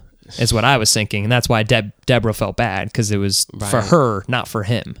Adam, is what I was thinking, and that's why Deborah felt bad because it was for Right. her, not for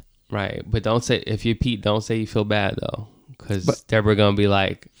him. Right, but don't say if you Pete. Don't say you feel bad though, because Deborah gonna be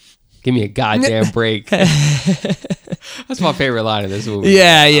like, "Give me a goddamn break." That's my favorite line in this movie.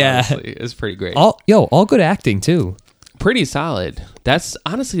 Yeah. Honestly. It's pretty great. All good acting too. Pretty solid. That's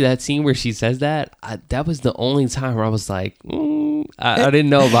honestly that scene where she says that. That was the only time where I was like, I didn't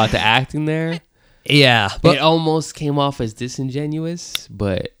know about the acting there. Yeah, but It almost came off as disingenuous,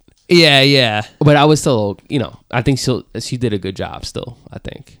 but yeah. But I was still, I think she did a good job still, I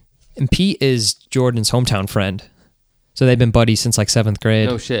think. And Pete is Jordan's hometown friend, so they've been buddies since like 7th grade.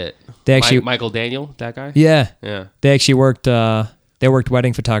 No shit. They actually, Michael Daniel, that guy? yeah, Yeah. they actually worked. They worked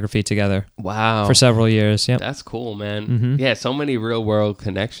wedding photography together Wow. for several years. Yep. That's cool, man. Mhm. Yeah, so many real world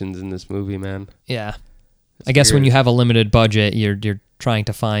connections in this movie, man. Yeah. I guess when weird. you have a limited budget, you're trying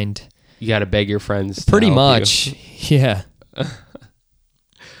to find You got to beg your friends. to pretty help much. you. Yeah.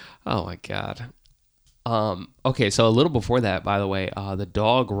 Oh my god. Okay, so a little before that, by the way, the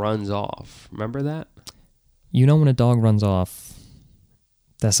dog runs off. Remember that? You know when a dog runs off,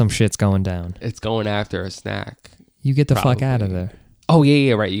 that some shit's going down. It's going after a snack. You get the fuck out of Probably. there. Oh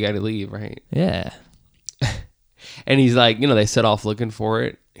yeah, right. You got to leave, right? Yeah. And he's like, they set off looking for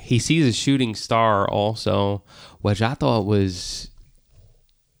it. He sees a shooting star also, which I thought was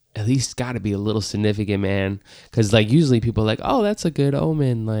at least got to be a little significant, man. Because like usually people are like, oh, that's a good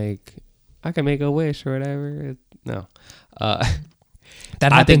omen. Like I can make a wish or whatever. No, That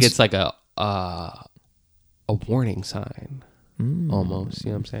I think happens- it's like a warning sign almost.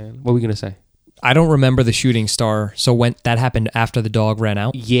 You know what I'm saying? What were we gonna say? I don't remember the shooting star. So when that happened after the dog ran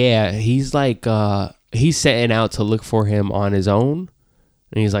out. Yeah, he's like he's setting out to look for him on his own,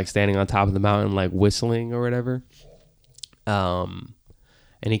 and he's like standing on top of the mountain, like whistling or whatever.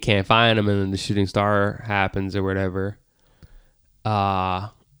 And he can't find him, and then the shooting star happens or whatever. Yeah,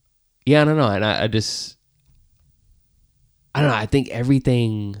 I don't know, and I don't know. I think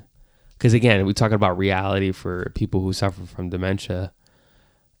everything, because again, we're talking about reality for people who suffer from dementia.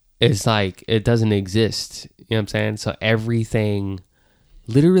 It's like it doesn't exist. You know what I'm saying? So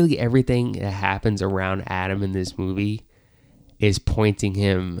literally everything that happens around Adam in this movie is pointing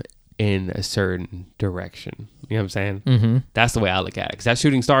him in a certain direction. You know what I'm saying? Mm-hmm. That's the way I look at it. Because that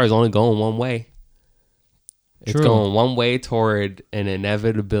shooting star is only going one way. It's True. going one way toward an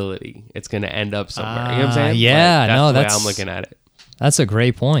inevitability. It's going to end up somewhere. You know what I'm saying? Yeah, that's the way I'm looking at it. That's a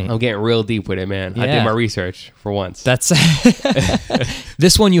great point. I'm getting real deep with it, man. I did Yeah. my research for once. That's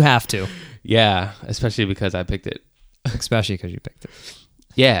this one you have to, Yeah, especially because I picked it. especially because you picked it.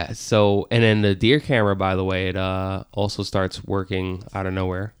 Yeah, so, and then the deer camera, by the way, it also starts working out of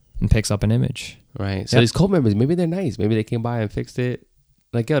nowhere. And picks up an image. Right. So Yep. these cult members, maybe they're nice. Maybe they came by and fixed it.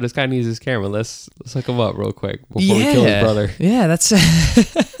 Like, yo, this guy needs his camera. Let's hook him up real quick before we kill his brother. Yeah, that's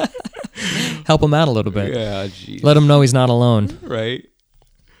help him out a little bit. Yeah, jeez. Let him know he's not alone. Right.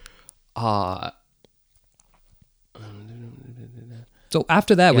 So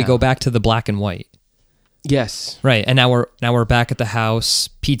after that, we Yeah. go back to the black and white. Yes. Right, and now we're back at the house.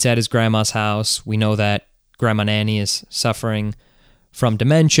 Pete's at his grandma's house. We know that Grandma Nanny is suffering from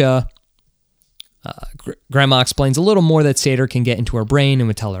dementia. Grandma explains a little more that Sator can get into her brain and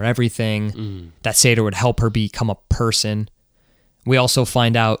would tell her everything. That Sator would help her become a person. We also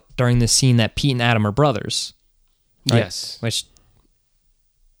find out during this scene that Pete and Adam are brothers. Right? Yes. Which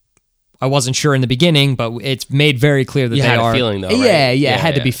I wasn't sure in the beginning, but it's made very clear that You they had a are. feeling, though, right? Yeah, Yeah, it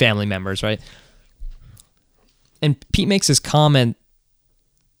had to yeah. be family members, right? And Pete makes his comment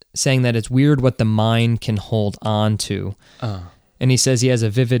saying that it's weird what the mind can hold on to. And he says he has a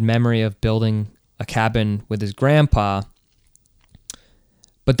vivid memory of building a cabin with his grandpa,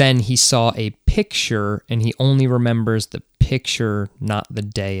 but then he saw a picture and he only remembers the picture, not the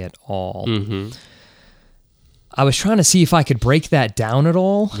day at all. Mm-hmm. I was trying to see if I could break that down at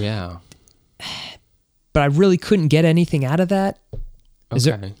all, Yeah. but I really couldn't get anything out of that.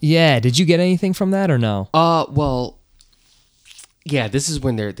 Okay. Yeah, did you get anything from that or no? Well, yeah, this is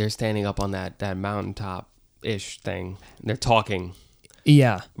when they're standing up on that mountaintop-ish thing. And they're talking.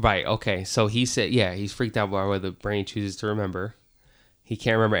 Yeah. Right, okay. So he said, yeah, he's freaked out by what the brain chooses to remember. He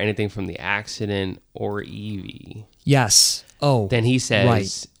can't remember anything from the accident or Evie. Yes. Oh. Then he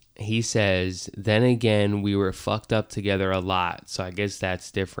says, then again, we were fucked up together a lot. So I guess that's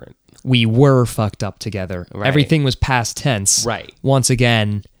different. We were fucked up together. Right. Everything was past tense. Right. Once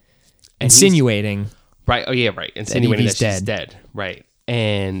again, insinuating. Right. Oh, yeah, right. Insinuating that Evie's she's dead. Right.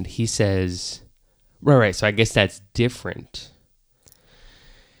 And he says, right. So I guess that's different.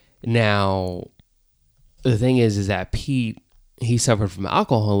 Now, the thing is that Pete, he suffered from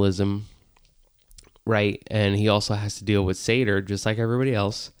alcoholism, right? And he also has to deal with Sator, just like everybody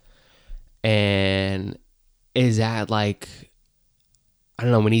else. And is that like, I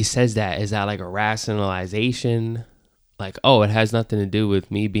don't know, when he says that, is that like a rationalization? Like, oh, it has nothing to do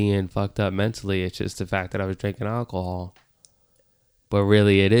with me being fucked up mentally. It's just the fact that I was drinking alcohol. But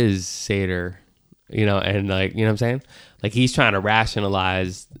really, it is Sator, and like, you know what I'm saying? Like, he's trying to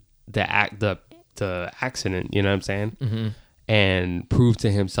rationalize the accident, you know what I'm saying? Mm-hmm. And prove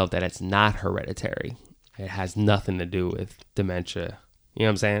to himself that it's not hereditary. It has nothing to do with dementia. You know what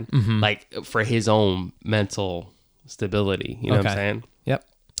I'm saying? Mm-hmm. Like, for his own mental stability. You know what I'm saying? Yep.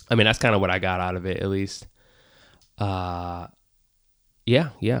 I mean, that's kind of what I got out of it, at least. Yeah.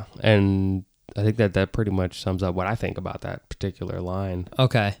 And I think that pretty much sums up what I think about that particular line.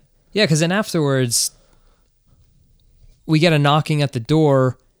 Okay. Yeah, because then afterwards, we get a knocking at the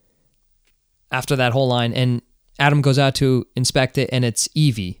door after that whole line, and Adam goes out to inspect it, and it's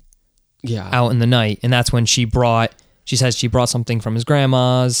Evie out in the night. And that's when she says she brought something from his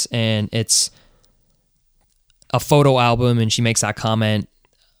grandma's, and it's a photo album, and she makes that comment.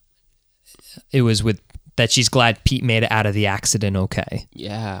 It was that she's glad Pete made it out of the accident okay.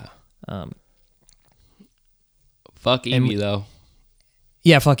 Yeah. Fuck Evie, though.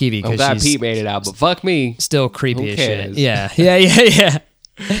 Yeah, fuck Evie. I'm glad Pete made it out, but fuck me. Still creepy Who as shit. cares? Yeah.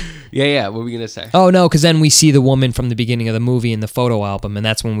 Yeah. What were we going to say? Oh, no, because then we see the woman from the beginning of the movie in the photo album, and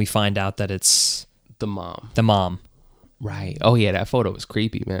that's when we find out that it's The mom. the mom. Right. Oh, yeah, that photo was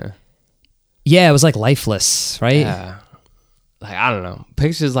creepy, man. Yeah, it was like lifeless, right? Yeah. Like, I don't know.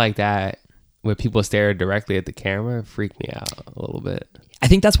 Pictures like that where people stare directly at the camera freak me out a little bit. I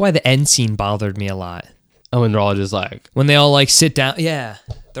think that's why the end scene bothered me a lot. Oh, and they're all just like when they all like sit down. Yeah,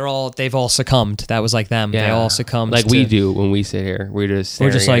 they've all succumbed. That was like them. yeah, They all succumbed. like we do when we sit here. We're just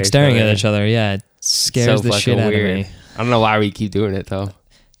like staring at each other. Yeah, it scares So the shit fucking out weird. of me. I don't know why we keep doing it though.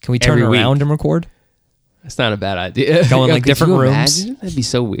 Can we turn Every around week. and record? It's not a bad idea. Go in like Could different you rooms. imagine? That'd be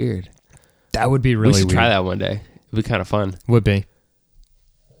so weird. That would be We really should weird. try that one day. It'd be kind of fun. Would be.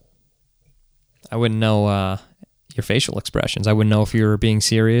 I wouldn't know your facial expressions. I wouldn't know if you were being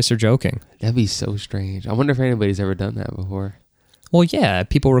serious or joking. That'd be so strange. I wonder if anybody's ever done that before. Well, yeah,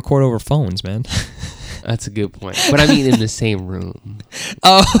 people record over phones, man. That's a good point. But I mean, in the same room.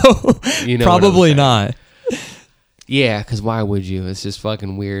 Oh, You know what I'm probably saying. not. Yeah, because why would you? It's just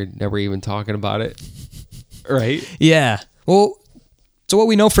fucking weird. Never even talking about it. Right? Yeah. Well, so what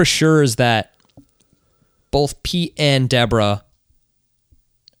we know for sure is that both Pete and Deborah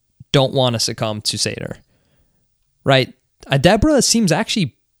don't want to succumb to Sator. Right? Deborah seems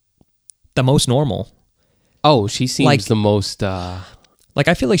actually the most normal. Oh, she seems Like- the most... Like,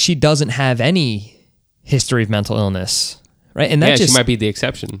 I feel like she doesn't have any history of mental illness. Right? And that yeah, just... she might be the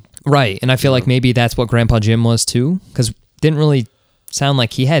exception. Right. And I feel like maybe that's what Grandpa Jim was too. Because didn't really sound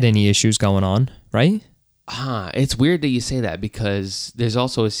like he had any issues going on. Right? It's weird that you say that because there's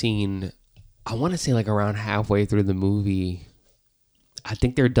also a scene, I want to say like around halfway through the movie, I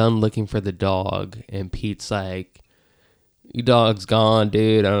think they're done looking for the dog and Pete's like, your dog's gone,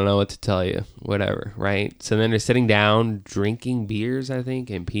 dude. I don't know what to tell you. Whatever, right? So then they're sitting down drinking beers, I think,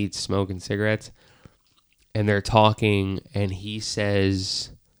 and Pete's smoking cigarettes. And they're talking and he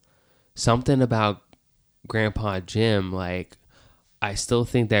says something about Grandpa Jim. Like, I still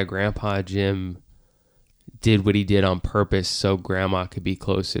think that Grandpa Jim did what he did on purpose so Grandma could be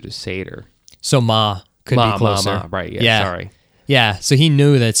closer to Sator. So Ma could be closer. Ma. Right, yeah, sorry. Yeah, so he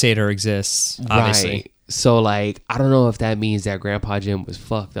knew that Sator exists, obviously. Right. So, like, I don't know if that means that Grandpa Jim was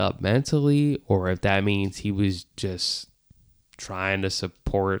fucked up mentally or if that means he was just trying to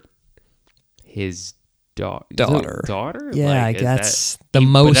support his daughter. Daughter? Yeah, Like, is that's that- the but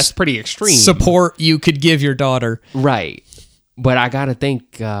most that's pretty extreme. support you could give your daughter. Right. But I gotta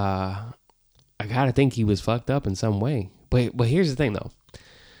think he was fucked up in some way. But here's the thing though.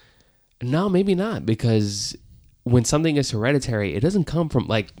 No, maybe not, because when something is hereditary, it doesn't come from,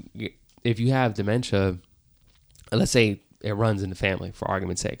 like, if you have dementia, let's say it runs in the family for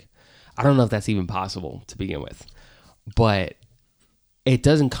argument's sake. I don't know if that's even possible to begin with. But it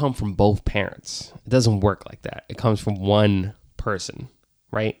doesn't come from both parents. It doesn't work like that. It comes from one person,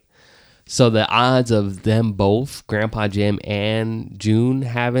 right? So the odds of them both, Grandpa Jim and June,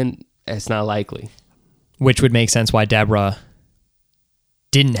 having, it's not likely. Which would make sense why Deborah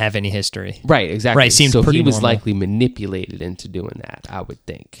didn't have any history. Right, exactly. Right, seems so pretty he was normal. likely manipulated into doing that, I would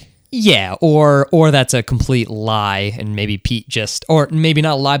think. Yeah, or that's a complete lie, and maybe Pete just, or maybe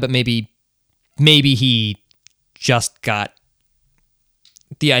not a lie, but maybe he just got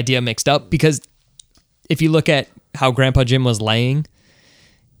the idea mixed up, because if you look at how Grandpa Jim was laying,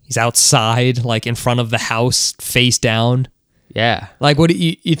 he's outside, like in front of the house, face down. Yeah. Like, what do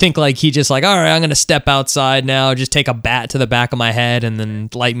you think? Like, he just like, all right, I'm gonna step outside now, just take a bat to the back of my head, and then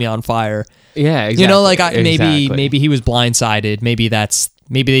light me on fire. Yeah, exactly. You know, like Exactly. maybe he was blindsided. Maybe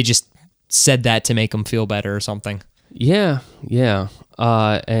they just said that to make him feel better or something. Yeah.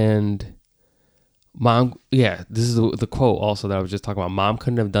 And Mom, yeah, this is the quote also that I was just talking about. Mom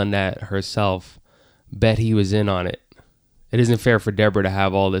couldn't have done that herself. Bet he was in on it. It isn't fair for Deborah to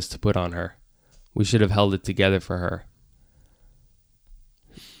have all this to put on her. We should have held it together for her.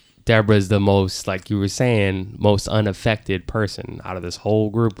 Deborah's the most, like you were saying, most unaffected person out of this whole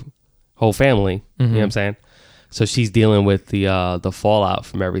group, whole family. You know what I'm saying? So she's dealing with the fallout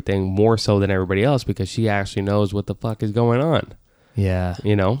from everything more so than everybody else because she actually knows what the fuck is going on. Yeah.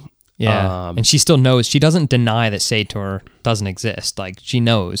 You know? Yeah. And she still knows. She doesn't deny that Sator doesn't exist. Like, she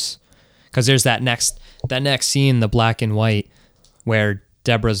knows. Because there's that next scene, the black and white, where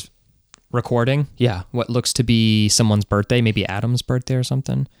Deborah's recording. Yeah. What looks to be someone's birthday, maybe Adam's birthday or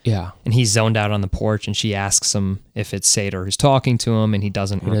something. Yeah. And he's zoned out on the porch, and she asks him if it's Sator who's talking to him, and he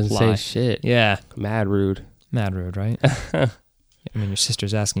doesn't reply. Doesn't say shit. Yeah. Mad rude. Mad rude, right? I mean, your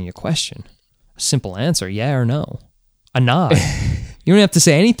sister's asking you a question. A simple answer, yeah or no. A nod. You don't have to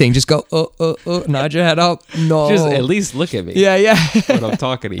say anything. Just go, nod your head up. No. Just at least look at me. Yeah. When I'm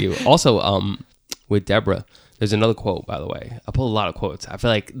talking to you. Also, with Deborah, there's another quote, by the way. I pull a lot of quotes. I feel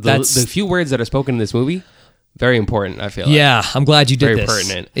like the few words that are spoken in this movie, very important, I feel like. Yeah, I'm glad you did Very this.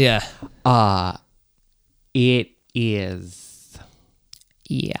 pertinent. Yeah. It is.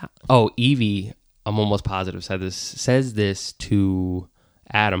 Yeah. Oh, Evie, I'm almost positive, says this to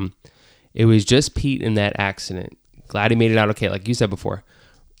Adam. It was just Pete in that accident. Glad he made it out okay, like you said before.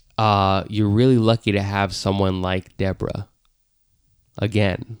 you're really lucky to have someone like Deborah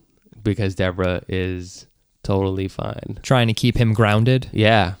again, because Deborah is totally fine. Trying to keep him grounded.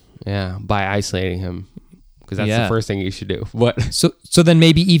 Yeah, by isolating him, because that's the first thing you should do. What? So then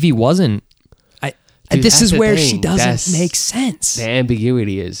maybe Evie wasn't. Dude, this is where thing. she doesn't make sense. The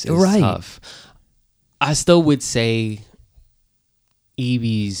ambiguity is right. Tough. I still would say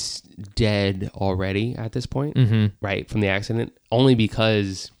Evie's dead already at this point, right, from the accident, only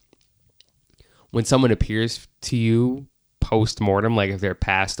because when someone appears to you post-mortem, like if they're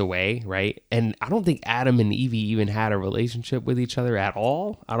passed away, right, and I don't think Adam and Evie even had a relationship with each other at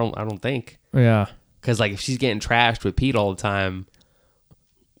all. I don't think. Yeah. Because like if she's getting trashed with Pete all the time,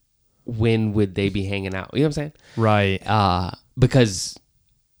 when would they be hanging out? You know what I'm saying? Right. Because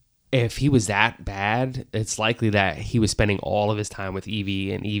if he was that bad, it's likely that he was spending all of his time with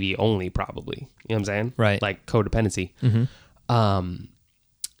Evie and Evie only, probably. You know what I'm saying? Right. Like codependency.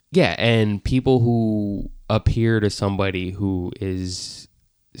 Yeah, and people who appear to somebody who is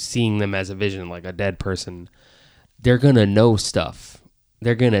seeing them as a vision, like a dead person, they're going to know stuff.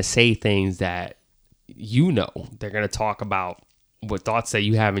 They're going to say things that you know. They're going to talk about what thoughts that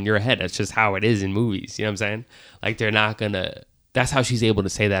you have in your head. That's just how it is in movies. You know what I'm saying? Like they're not going to... That's how she's able to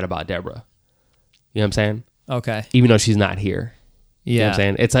say that about Deborah. You know what I'm saying? Okay. Even though she's not here. Yeah. You know what I'm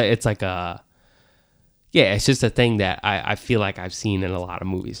saying? It's like a... Yeah, it's just a thing that I feel like I've seen in a lot of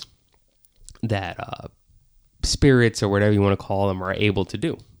movies. That spirits or whatever you want to call them are able to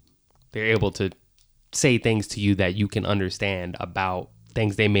do. They're able to say things to you that you can understand about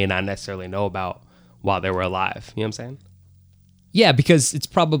things they may not necessarily know about while they were alive. You know what I'm saying? Yeah, because it's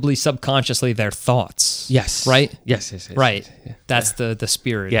probably subconsciously their thoughts. Yes. Right? Yes. Right. Yeah. That's the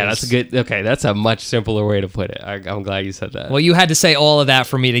spirit. Yeah, that's a good... Okay, that's a much simpler way to put it. I'm glad you said that. Well, you had to say all of that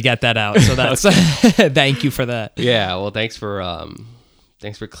for me to get that out, so that's... Thank you for that. Yeah, well, thanks for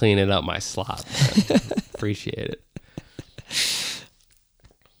cleaning up my slop. Appreciate it.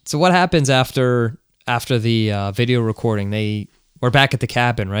 So what happens after the video recording? We're back at the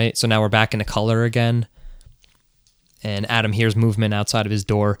cabin, right? So now we're back into color again. And Adam hears movement outside of his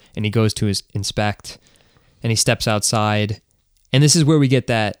door, and he goes to inspect, and he steps outside. And this is where we get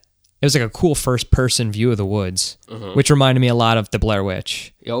that... It was like a cool first-person view of the woods, which reminded me a lot of The Blair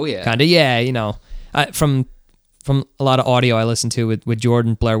Witch. Oh, yeah. Kind of, yeah, you know. From a lot of audio I listened to with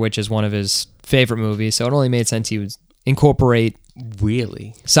Jordan, Blair Witch is one of his favorite movies, so it only made sense he would incorporate...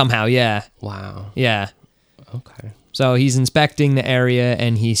 Really? Somehow, yeah. Wow. Yeah. Okay. So he's inspecting the area,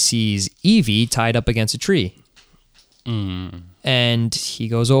 and he sees Evie tied up against a tree. And he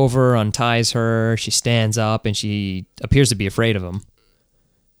goes over, unties her, she stands up, and she appears to be afraid of him.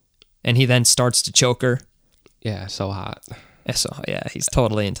 And he then starts to choke her. Yeah, so hot. So, yeah, he's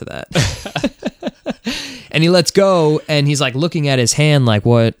totally into that. And he lets go, and he's like looking at his hand like,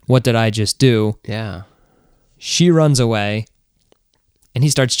 what did I just do? Yeah. She runs away, and he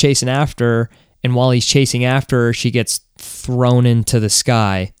starts chasing after her, and while he's chasing after her, she gets thrown into the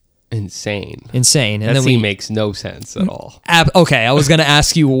sky. Insane. And that then scene makes no sense at all. Okay, I was going to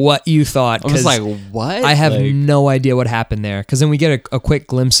ask you what you thought. I was like, what? I have no idea what happened there. Because then we get a quick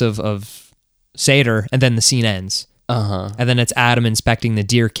glimpse of Sator, and then the scene ends. And then it's Adam inspecting the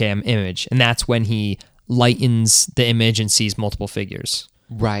deer cam image. And that's when he lightens the image and sees multiple figures.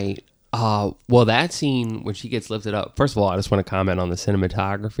 Right. Well, that scene, when she gets lifted up, first of all, I just want to comment on the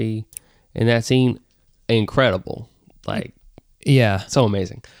cinematography in that scene. Incredible. Like, yeah. So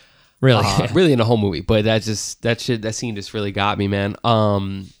amazing. Really? Really in the whole movie. But that scene just really got me, man.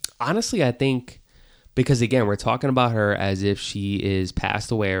 Honestly, I think, because again, we're talking about her as if she is passed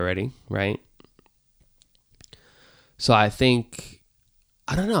away already, right? So I think,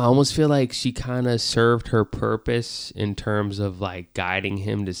 I don't know, I almost feel like she kind of served her purpose in terms of like guiding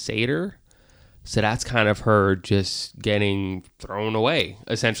him to Sator. So that's kind of her just getting thrown away,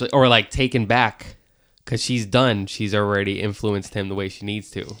 essentially, or like taken back. Because she's done. She's already influenced him the way she needs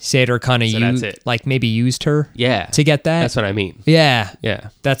to. Sator kind of like maybe used her to get that? That's what I mean. Yeah. Yeah.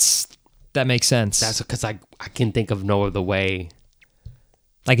 That makes sense. That's because I can think of no other way.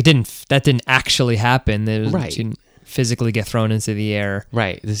 Like that didn't actually happen. Right. She didn't physically get thrown into the air.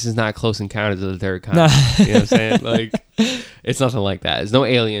 Right. This is not Close Encounters of the Third Kind. You know what I'm saying? Like, it's nothing like that. There's no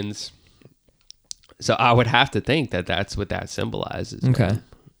aliens. So I would have to think that that's what that symbolizes. Okay. Man.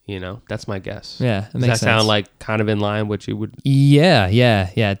 You know, that's my guess. Yeah, Does that sound like kind of in line what you would... Yeah,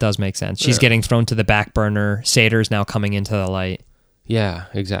 it does make sense. She's getting thrown to the back burner. Sator's now coming into the light. Yeah,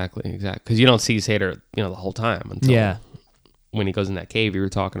 exactly. Because you don't see Sator, the whole time until when he goes in that cave you were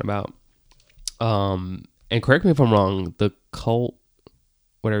talking about. And correct me if I'm wrong, the cult,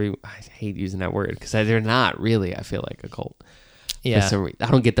 I hate using that word because they're not really, I feel like, a cult. Yeah.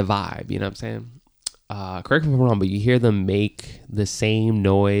 I don't get the vibe. You know what I'm saying? Correct me if I'm wrong, but you hear them make the same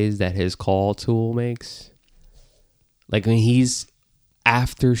noise that his call tool makes. Like when he's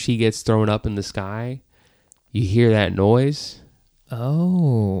after she gets thrown up in the sky, you hear that noise.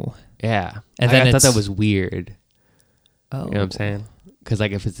 Oh. Yeah. And Like, then I thought it's- that was weird. Oh. You know what I'm saying? Because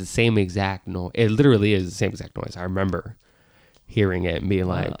like if it's the same exact noise, it literally is the same exact noise. I remember hearing it and being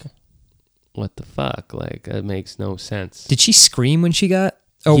like, what the fuck? Like, that makes no sense. Did she scream when she got?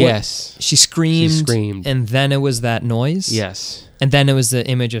 Or Yes. What? She screamed. She screamed. And then it was that noise? Yes. And then it was the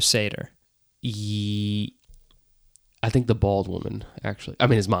image of Sator. I think the bald woman, actually. I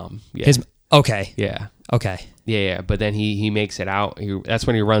mean, his mom. Yeah. Okay. Yeah. Okay. Yeah. But then he makes it out. That's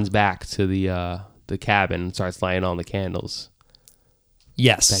when he runs back to the cabin and starts lighting on the candles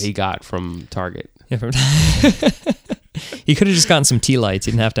Yes. that he got from Target. He could have just gotten some tea lights.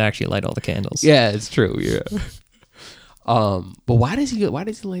 He didn't have to actually light all the candles. Yeah, it's true. Yeah. But why does he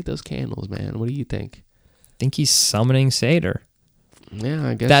light those candles, man? What do you think? I think he's summoning Sator. Yeah,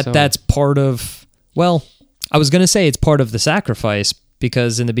 I guess so. That's part of, well, I was going to say it's part of the sacrifice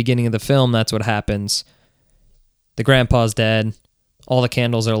because in the beginning of the film, that's what happens. The grandpa's dead. All the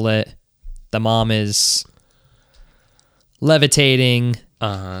candles are lit. The mom is levitating.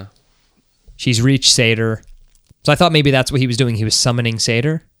 Uh-huh. She's reached Sator. So I thought maybe that's what he was doing. He was summoning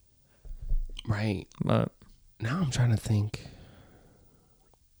Sator. Right. Now I'm trying to think.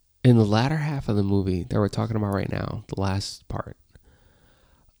 In the latter half of the movie that we're talking about right now, the last part,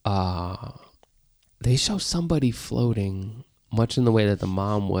 they show somebody floating, much in the way that the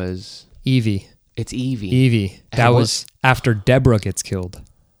mom was. Evie. It's Evie. Evie. That was after Deborah gets killed.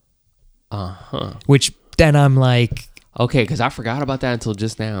 Uh-huh. Which then I'm like... Okay, because I forgot about that until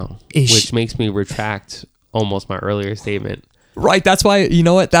just now, which makes me retract almost my earlier statement. Right, that's why, you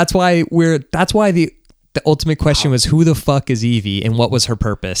know what? That's why the ultimate question was who the fuck is Evie and what was her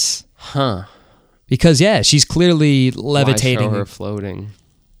purpose? Huh. Because, yeah, she's clearly levitating. Why show her floating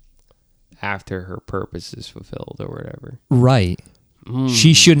after her purpose is fulfilled or whatever? Right.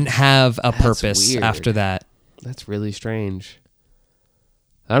 She shouldn't have a That's purpose weird. after that. That's really strange.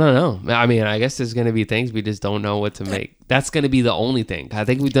 I don't know. I mean, I guess there's going to be things we just don't know what to make. That's going to be the only thing. I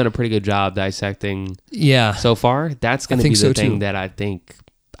think we've done a pretty good job dissecting so far. That's going to be the thing that I think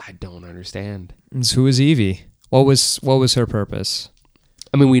I don't understand. So who is Evie? What was her purpose?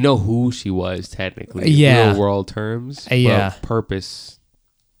 I mean, we know who she was technically. Yeah. Real world terms. Yeah. But purpose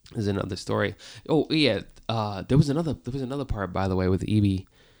is another story. Oh, yeah. There was another part, by the way, with Evie.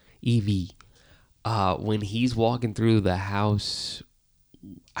 When he's walking through the house,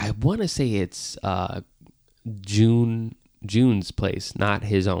 I want to say it's June's place, not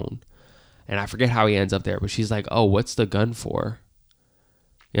his own. And I forget how he ends up there, but she's like, "Oh, what's the gun for?"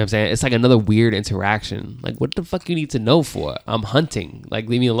 You know what I'm saying? It's like another weird interaction. Like, what the fuck you need to know for? I'm hunting. Like,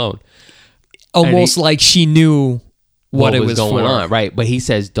 leave me alone. Almost like she knew what it was going for. on, right? But he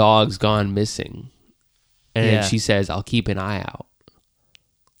says, "Dog's gone missing," and Yeah. then she says, "I'll keep an eye out."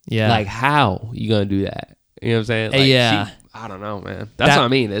 Yeah. Like, how you gonna do that? You know what I'm saying? Like, Yeah. I don't know, man. That's what I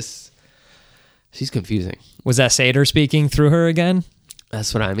mean. She's confusing. Was that Sator speaking through her again?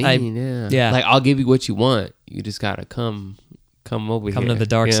 That's what I mean. Yeah. Yeah. Like, I'll give you what you want. You just gotta come over here. Come to the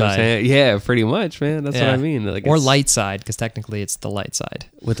dark You know what I'm side. saying? Yeah, pretty much, man. That's what I mean. Like, or it's- light side, because technically it's the light side.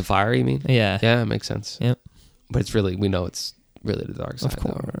 with the fire. You mean? Yeah. Yeah, it makes sense. Yep. But it's really, we know it's really the dark side. Of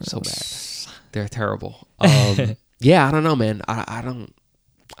course. Though. So bad. They're terrible. Yeah, I don't know, man.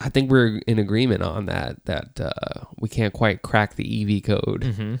 I think we're in agreement on that we can't quite crack the EV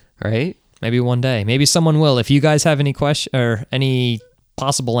code, right? Maybe one day. Maybe someone will. If you guys have any question or any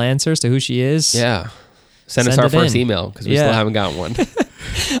possible answers to who she is, Yeah. Send us Send our it first in. email because we still haven't gotten one.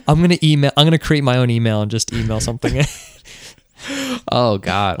 I'm gonna create my own email and just email something in. Oh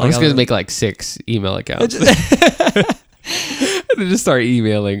God, I'm Like, just gonna make like 6 email accounts and then just start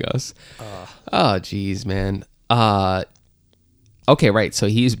emailing us. Oh geez, man. Okay, right. So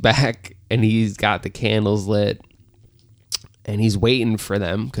he's back and he's got the candles lit and he's waiting for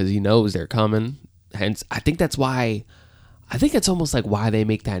them because he knows they're coming. Hence, I think that's why. I think it's almost like why they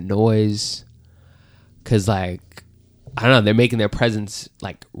make that noise. Cause like, I don't know, they're making their presence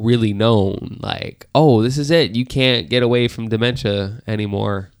like really known. Like, oh, this is it. You can't get away from dementia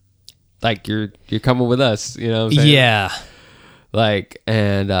anymore. Like you're coming with us. You know what I'm saying? Yeah. Like,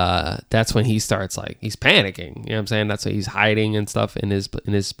 and that's when he starts like he's panicking. You know what I'm saying? That's why he's hiding and stuff in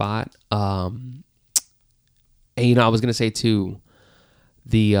his spot. And I was gonna say too,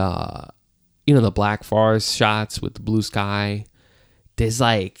 the the Black Forest shots with the blue sky. There's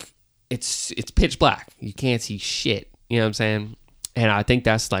like it's pitch black. You can't see shit. You know what I'm saying? And I think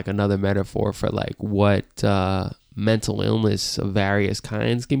that's like another metaphor for like what mental illness of various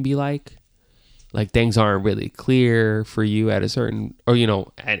kinds can be like. Like things aren't really clear for you at a certain, or, you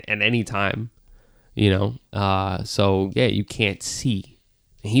know, at any time, you know? So yeah, you can't see.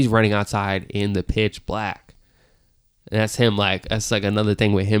 And he's running outside in the pitch black. And that's him, like, that's like another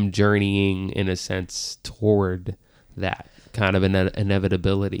thing with him journeying in a sense toward that kind of an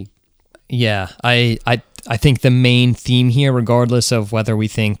inevitability. Yeah, I think the main theme here, regardless of whether we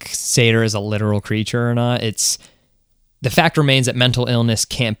think Sator is a literal creature or not, it's the fact remains that mental illness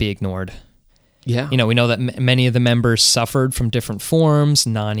can't be ignored. Yeah. You know, we know that many of the members suffered from different forms.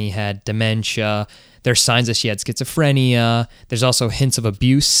 Nani had dementia. There's signs that she had schizophrenia. There's also hints of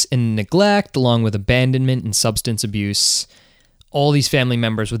abuse and neglect, along with abandonment and substance abuse. All these family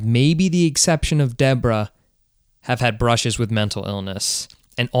members, with maybe the exception of Deborah, have had brushes with mental illness,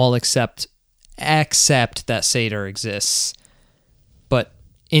 and all accept that Sator exists. But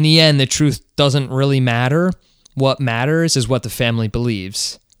in the end, the truth doesn't really matter. What matters is what the family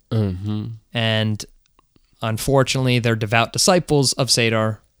believes. Mm-hmm. And unfortunately, they're devout disciples of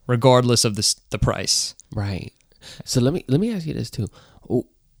Sator, regardless of the price. Right. So let me ask you this too,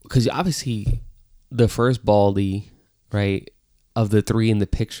 because obviously the first Baldy, right, of the three in the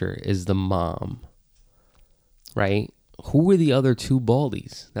picture is the mom, right? Who were the other two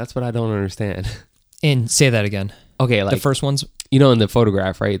Baldies? That's what I don't understand. And say that again. Okay, like the first one's, you know, in the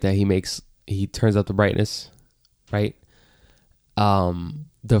photograph, right, that he turns up the brightness, right?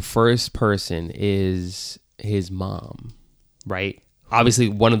 The first person is his mom, right? Obviously,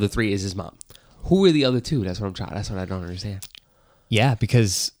 one of the three is his mom. Who are the other two? That's what I don't understand. Yeah,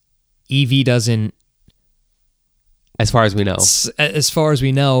 because Evie doesn't, as far as we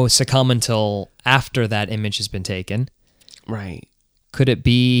know, succumb until after that image has been taken. Right. Could it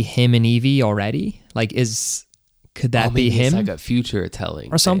be him and Evie already? Like, could that be him? It's like a future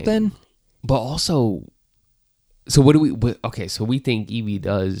telling or something. thing. But also, so so we think Evie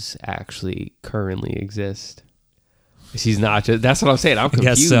does actually currently exist. She's not just, that's what I'm saying. I'm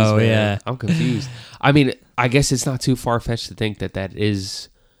confused. I guess so, man. yeah. I'm confused. I mean, I guess it's not too far-fetched to think that is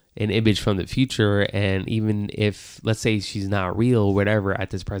an image from the future, and even if, let's say, she's not real or whatever at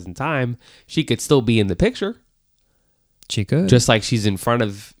this present time, she could still be in the picture. She could. Just like she's in front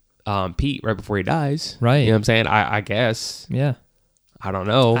of Pete right before he dies. Right. You know what I'm saying? I guess. Yeah. I don't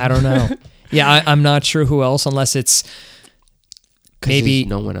know. Yeah, I'm not sure who else, unless it's maybe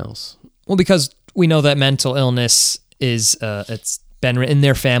no one else. Well, because we know that mental illness is it's been in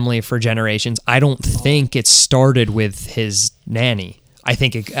their family for generations. I don't think it started with his nanny. I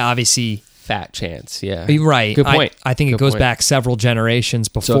think it obviously fat chance. Yeah, right. Good point. I think it goes back several generations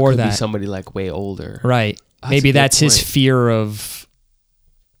before so it could that. Be somebody like way older. Right. Maybe that's his fear of.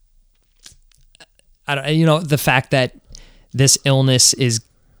 The fact that this illness is,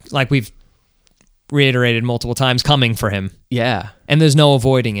 like we've reiterated multiple times, coming for him. Yeah. And there's no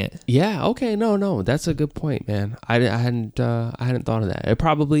avoiding it. Yeah. Okay. No. That's a good point, man. I hadn't thought of that. It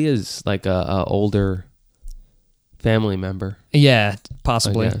probably is like a older family member. Yeah,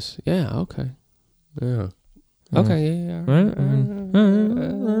 possibly. I guess. Yeah. Okay. Yeah. Okay. Yeah.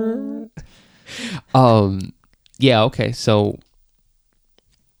 Yeah. Okay. So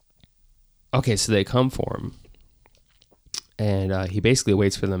they come for him, and he basically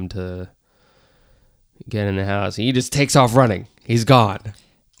waits for them to get in the house. He just takes off running. He's gone.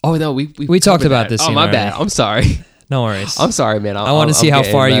 Oh no, we talked about this. Oh, my bad. I'm sorry. No worries. I'm sorry, man. I want to see how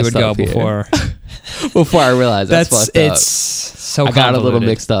far you would go before before I realize that's fucked up. It's so I got a little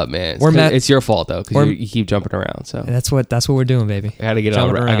mixed up, man. It's your fault though, because you keep jumping around. So that's what we're doing, baby. I gotta get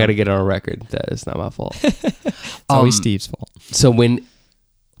it on record that it's not my fault. It's always Steve's fault. So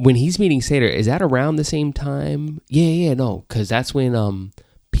when he's meeting Sator, is that around the same time? Yeah, no, because that's when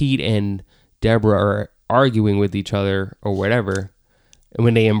Pete and Deborah are arguing with each other or whatever, and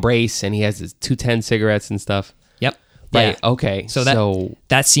when they embrace, and he has his 210 cigarettes and stuff. Yep. Right. Yeah. Okay. So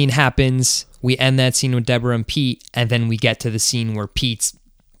that scene happens. We end that scene with Deborah and Pete, and then we get to the scene where Pete's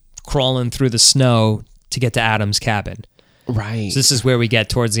crawling through the snow to get to Adam's cabin. Right. So this is where we get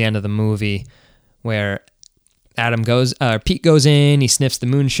towards the end of the movie, where Pete goes in, he sniffs the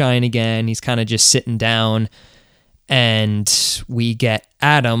moonshine again, he's kind of just sitting down, and we get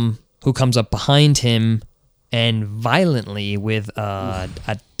Adam, who comes up behind him and violently with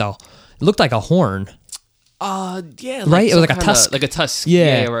it looked like a horn. Yeah, right. It was like a tusk. Like a tusk.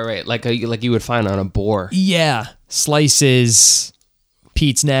 Yeah, right. Like you would find on a boar. Yeah, slices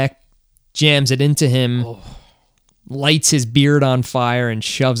Pete's neck, jams it into him, lights his beard on fire, and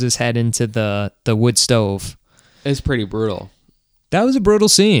shoves his head into the wood stove. It's pretty brutal. That was a brutal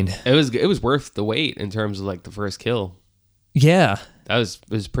scene. It was worth the wait in terms of like the first kill. Yeah. It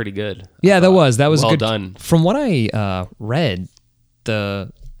was pretty good. Yeah, that was well good. Done. From what I read,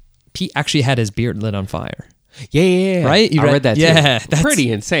 Pete actually had his beard lit on fire. Yeah. Right? I read that too. Yeah, that's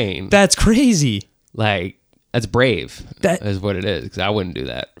pretty insane. That's crazy. Like, that's brave. That is what it is. Because I wouldn't do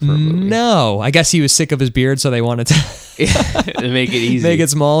that for a movie. No, I guess he was sick of his beard, so they wanted to make it easy, make it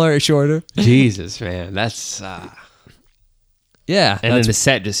smaller or shorter. Jesus, man, that's yeah. And then the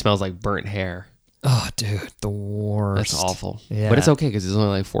set just smells like burnt hair. Oh, dude, the worst. That's awful. Yeah, but it's okay because there's only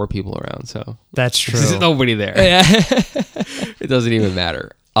like 4 people around, so that's true. There's nobody there. Yeah, it doesn't even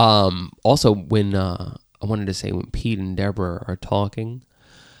matter. Also, when I wanted to say when Pete and Deborah are talking,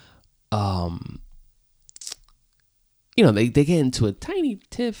 you know, they get into a tiny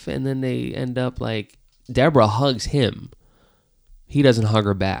tiff and then they end up like Deborah hugs him. He doesn't hug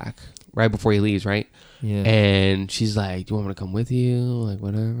her back right before he leaves, right? Yeah. And she's like, "Do you want me to come with you?" Like,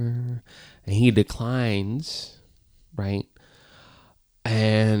 whatever. And he declines, right?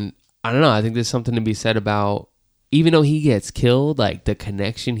 And I don't know. I think there's something to be said about, even though he gets killed, like the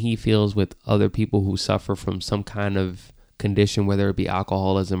connection he feels with other people who suffer from some kind of condition, whether it be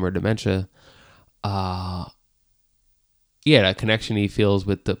alcoholism or dementia. Yeah, that connection he feels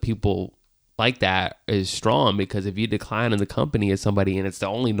with the people like that is strong, because if you decline in the company as somebody and it's the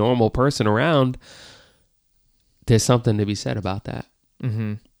only normal person around, there's something to be said about that.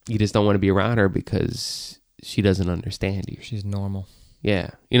 Mm-hmm. You just don't want to be around her because she doesn't understand you. She's normal.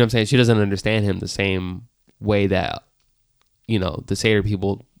 Yeah. You know what I'm saying? She doesn't understand him the same way that, you know, the Sator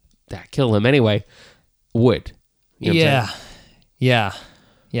people that kill him anyway would. You know what I'm saying? Yeah.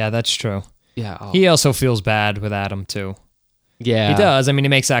 Yeah, that's true. Yeah. Oh. He also feels bad with Adam, too. Yeah. He does. I mean, he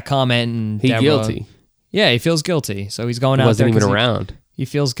makes that comment and He's guilty. Yeah, he feels guilty. So he's going He out there. wasn't even around. He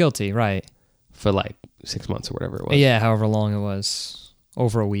feels guilty, right. For like 6 months or whatever it was. Yeah, however long it was.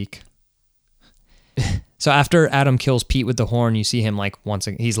 Over a week. So after Adam kills Pete with the horn, you see him like once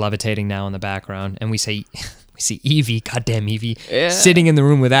again, he's levitating now in the background, and we see Evie, goddamn Evie, sitting in the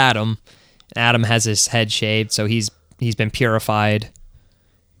room with Adam. Adam has his head shaved, so he's been purified.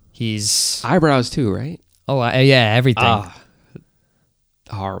 He's eyebrows too, right? Oh yeah, everything.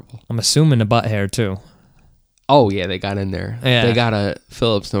 Horrible. I'm assuming the butt hair too. Oh yeah, they got in there. Yeah. They got a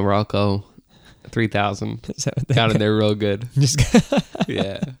Philips Norelco 3000. Got in there real good.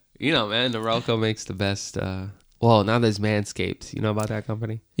 Yeah. You know, man, Norelco makes the best. Well, now there's Manscaped. You know about that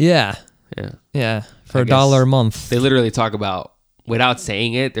company? Yeah. Yeah. Yeah. For $1 a month. They literally talk about, without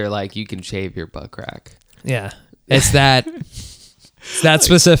saying it, they're like, you can shave your butt crack. Yeah. It's that. It's that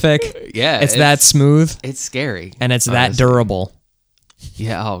specific. Yeah. It's that smooth. It's scary. And it's that durable.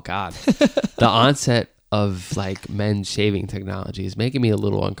 Yeah. Oh, God. The onset of like men's shaving technology is making me a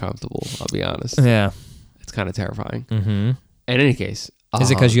little uncomfortable. I'll be honest. Yeah. It's kind of terrifying. Mm-hmm. In any case. Is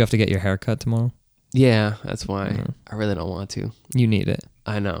it because you have to get your hair cut tomorrow? Yeah, that's why. I really don't want to. You need it.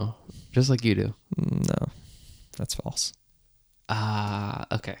 I know. Just like you do. No. That's false.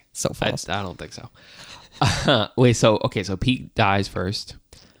 Okay. So false. I don't think so. Wait, so Pete dies first.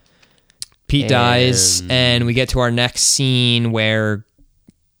 Pete dies, and we get to our next scene where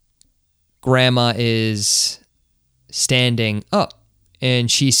Grandma is standing up,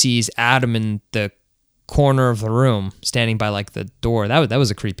 and she sees Adam in the corner of the room, standing by like the door. That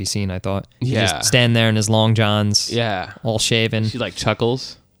was a creepy scene, I thought. He just stand there in his long johns. Yeah. All shaven. She like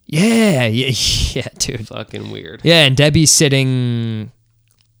chuckles. Yeah, dude. Fucking weird. Yeah, and Debbie's sitting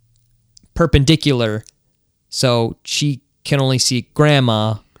perpendicular, so she can only see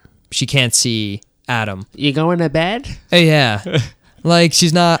Grandma. She can't see Adam. You going to bed? Yeah. Like,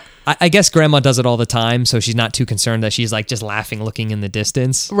 she's not... I guess Grandma does it all the time, so she's not too concerned that she's, like, just laughing, looking in the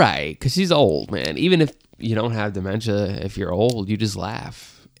distance. Right, because she's old, man. Even if you don't have dementia, if you're old, you just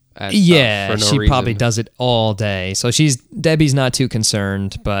laugh at Yeah, stuff for no she reason. probably does it all day. So Debbie's not too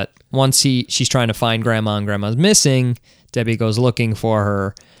concerned, but once she's trying to find Grandma and Grandma's missing, Debbie goes looking for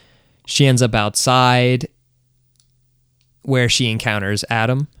her. She ends up outside where she encounters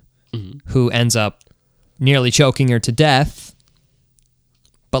Adam, who ends up nearly choking her to death,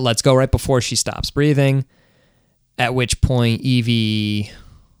 but lets go right before she stops breathing, at which point Evie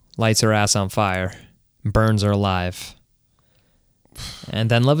lights her ass on fire, burns her alive, and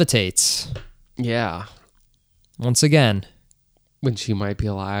then levitates. Yeah. Once again. When she might be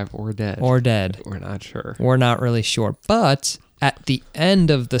alive or dead. Or dead. We're not sure. We're not really sure. But at the end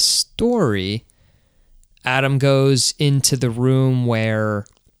of the story, Adam goes into the room where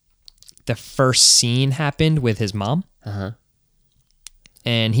the first scene happened with his mom. Uh-huh.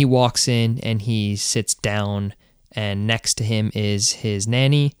 And he walks in and he sits down, and next to him is his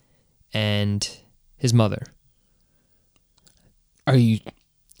nanny and his mother. Are you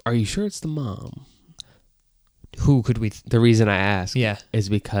sure it's the mom? Who could we? The reason I ask Yeah. is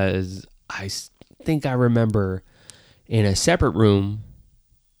because think I remember in a separate room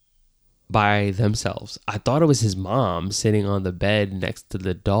by themselves. I thought it was his mom sitting on the bed next to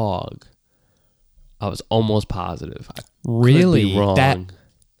the dog. I was almost positive. I Really? could be wrong.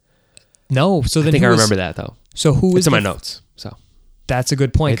 No. So then I think I who was- remember that though. So who It's was in my the- notes. So That's a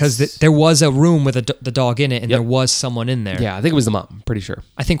good point because It's- there was a room with the dog in it, and Yep. there was someone in there. yeah, I think it was the mom. I'm pretty sure.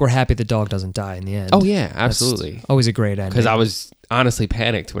 I think we're happy the dog doesn't die in the end. Oh yeah, That's absolutely. always a great ending. Because I was honestly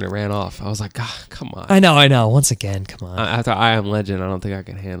panicked when it ran off. I was like, God, come on. I know. Once again, come on. After I Am Legend, I don't think I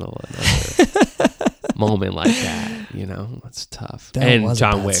can handle another moment like that. You know, it's tough. That and was a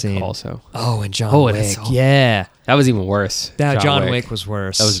John bad Wick scene. also. Oh, and John Oh, and Wick. it's all- Yeah. That was even worse. That John Wick was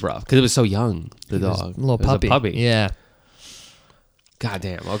worse. That was rough because it was so young. The He was dog, a little It was puppy. a puppy. Yeah. God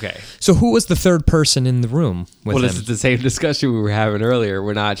damn. Okay. So who was the third person in the room with Well, him? this is the same discussion we were having earlier.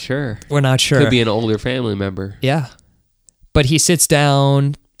 We're not sure. We're not sure. Could be an older family member. Yeah. But he sits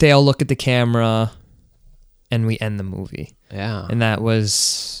down, they all look at the camera, and we end the movie. Yeah. And that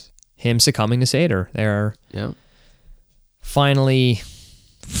was him succumbing to Sator. They're Yeah. finally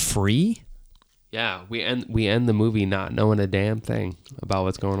free. Yeah. We end the movie not knowing a damn thing about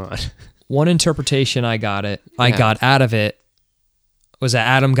what's going on. One interpretation I got Yeah. out of it was that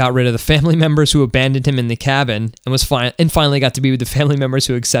Adam got rid of the family members who abandoned him in the cabin and was fine and finally got to be with the family members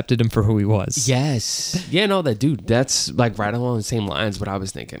who accepted him for who he was. Yes. Yeah, no, that dude, that's like right along the same lines what I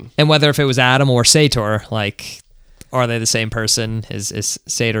was thinking. And whether if it was Adam or Sator, like, are they the same person? Is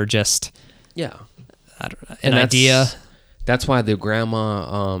Sator just, Yeah. I don't know, And an that's- idea? That's why the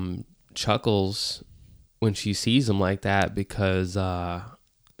grandma chuckles when she sees him like that because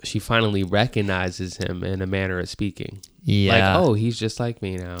she finally recognizes him in a manner of speaking. Yeah. Like, oh, he's just like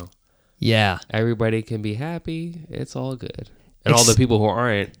me now. Yeah. Everybody can be happy. It's all good. And all Ex- the people who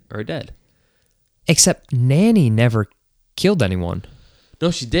aren't are dead. Except Nanny never killed anyone.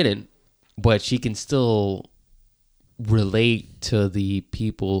 No, she didn't. But she can still relate to the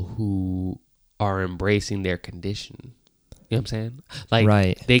people who are embracing their condition. You know what I'm saying? Like,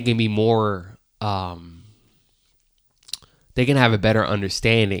 Right. they can be more, they can have a better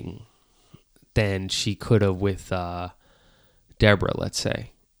understanding than she could have with Deborah, let's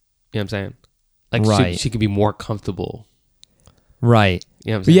say. You know what I'm saying? Like, Right. she could be more comfortable. Right.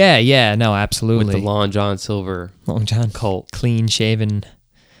 You know what I'm saying? Yeah. No, absolutely. With the Lon John Silver. Long John cult. Clean shaven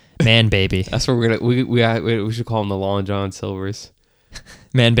man baby. That's what we're gonna we should call them the Lon John Silvers.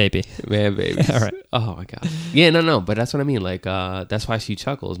 Man baby. Man babies. All right. Oh my god. Yeah, no, but that's what I mean. Like, that's why she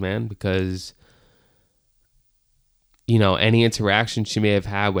chuckles, man, because you know, any interaction she may have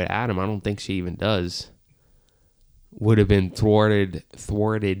had with Adam, I don't think she even does, would have been thwarted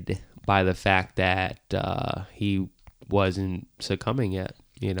by the fact that he wasn't succumbing yet,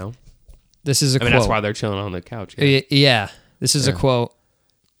 you know? This is a I mean, quote. that's why they're chilling on the couch. Yeah. Yeah. This is a Yeah. quote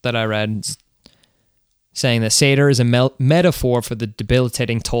that I read saying that Sator is a metaphor for the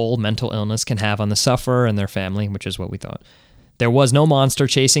debilitating toll mental illness can have on the sufferer and their family, which is what we thought. There was no monster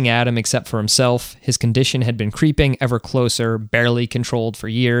chasing Adam except for himself. His condition had been creeping ever closer, barely controlled for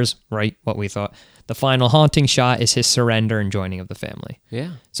years, right? What we thought. The final haunting shot is his surrender and joining of the family.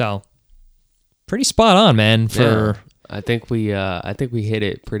 Yeah. So, pretty spot on, man, for I think we hit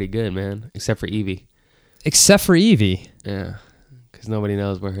it pretty good, man, except for Evie. except for Evie. Yeah. Cuz nobody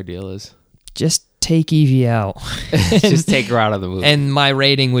knows what her deal is. Just take Evie out. Just take her out of the movie. And my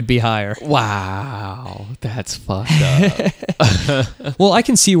rating would be higher. Wow, that's fucked up. Well, I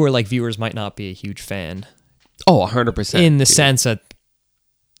can see where like viewers might not be a huge fan Oh, 100%. in the dude. sense that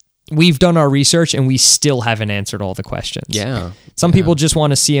we've done our research and we still haven't answered all the questions. Yeah. Some people just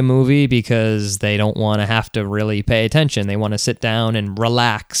want to see a movie because they don't want to have to really pay attention. They want to sit down and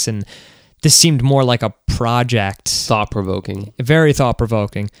relax. And this seemed more like a project. Thought-provoking. Very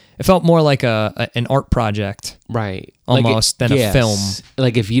thought-provoking. It felt more like an art project. Right. Almost, than a film.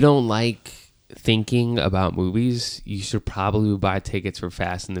 Like, if you don't like thinking about movies, you should probably buy tickets for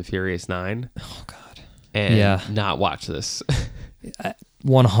Fast and the Furious 9 Oh, God. and not watch this.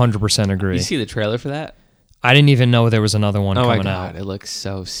 100% agree. You see the trailer for that? I didn't even know there was another one Oh, my coming God. out. It looks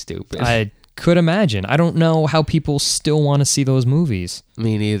so stupid. I could imagine. I don't know how people still want to see those movies.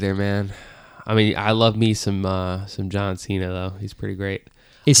 Me neither, man. I mean, I love me some John Cena, though. He's pretty great.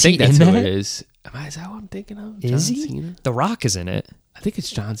 Is I think he that's in who that? it is. Is that what I'm thinking of? Is John he? Cena? The Rock is in it. I think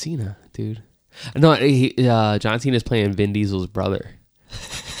it's John Cena, dude. No, John Cena's playing Vin Diesel's brother.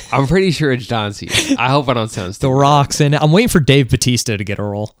 I'm pretty sure it's John Cena. I hope I don't sound The stupid. Rock's in it. I'm waiting for Dave Bautista to get a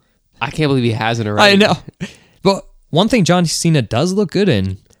role. I can't believe he hasn't already. I know. But one thing John Cena does look good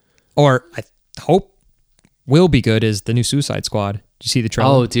in, or I hope will be good, is the new Suicide Squad. Did you see the trailer?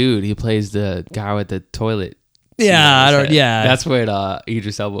 Oh, dude, he plays the guy with the toilet Yeah, I don't. Yeah, That's what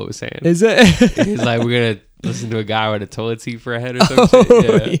Idris Elba was saying. is it? He's like, we're gonna listen to a guy with a toilet seat for a head or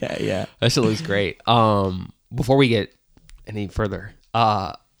something. Yeah. That shit looks great. Before we get any further,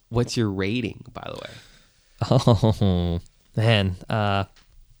 what's your rating, by the way? Oh man, I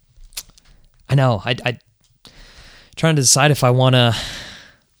know. I trying to decide if I want to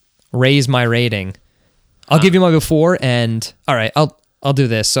raise my rating. I'll give you my before and all right. I'll do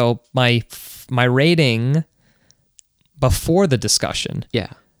this. So my rating before the discussion. Yeah.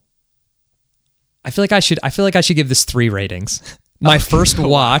 I feel like I should give this 3 ratings. My first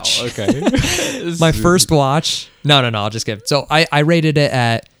watch. Wow, okay. My first watch. No. I'll just give. So I rated it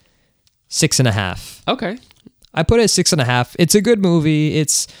at 6.5. Okay. I put it at 6.5. It's a good movie.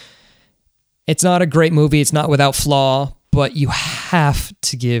 It's not a great movie. It's not without flaw, but you have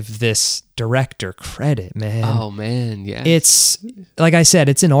to give this director credit, man. Oh man, yeah. It's like I said,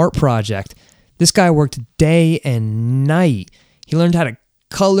 it's an art project. This guy worked day and night. He learned how to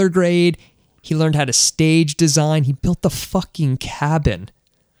color grade. He learned how to stage design. He built the fucking cabin.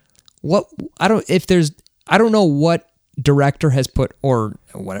 I don't know what director has put, or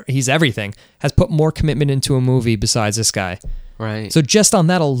whatever, he's everything, has put more commitment into a movie besides this guy. Right. So just on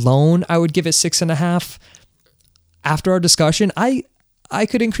that alone, I would give it 6.5. After our discussion, I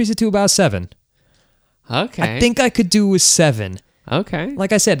could increase it to about 7. Okay. I think I could do with 7. Okay.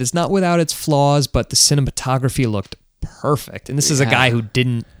 Like I said, it's not without its flaws, but the cinematography looked perfect. And this is a guy who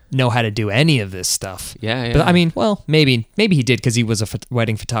didn't know how to do any of this stuff. Yeah. But I mean, well, maybe he did because he was a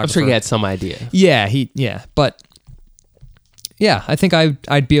wedding photographer. I'm sure he had some idea. Yeah, but yeah, I think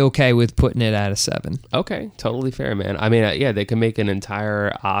I'd be okay with putting it at a 7. Okay, totally fair, man. I mean, yeah, they could make an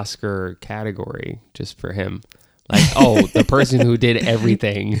entire Oscar category just for him. Like, oh, the person who did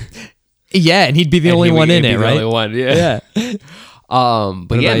everything. Yeah, and he'd be the only one in it, right? The only one, yeah.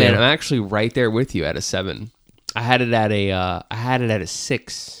 But yeah, man, you? I'm actually right there with you at a 7. I had it at a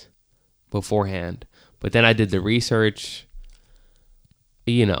 6 beforehand, but then I did the research.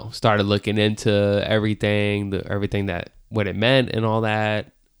 Started looking into everything that what it meant and all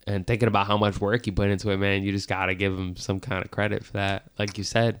that, and thinking about how much work he put into it. Man, you just gotta give him some kind of credit for that. Like you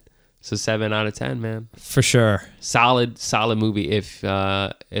said, it's a 7 out of 10, man. For sure. Solid movie. If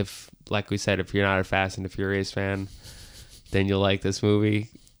like we said, if you're not a Fast and the Furious fan, then you'll like this movie.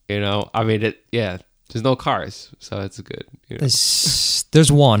 I mean, there's no cars, so it's good.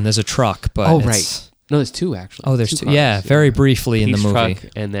 There's one. There's a truck, but right. No, there's 2 actually. Oh, there's 2. Yeah, very briefly in the movie.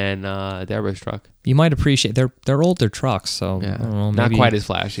 Truck and then Deborah's truck. You might appreciate they're older trucks, so yeah. I don't know, not quite as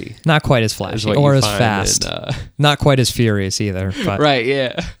flashy. Not quite as flashy or as fast. Not quite as furious either. But right,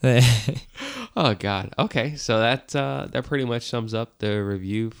 yeah. Oh God. Okay, so that pretty much sums up the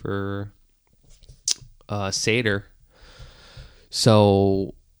review for Sator.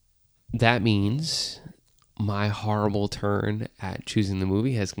 So that means my horrible turn at choosing the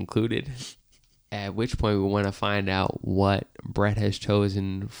movie has concluded. At which point we want to find out what Brett has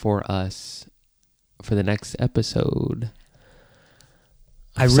chosen for us for the next episode.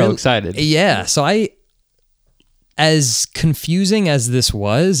 I'm so excited. Yeah. So as confusing as this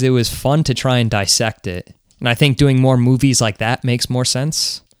was, it was fun to try and dissect it. And I think doing more movies like that makes more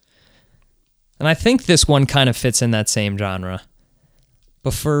sense. And I think this one kind of fits in that same genre.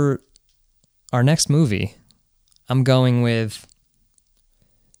 But for our next movie, I'm going with...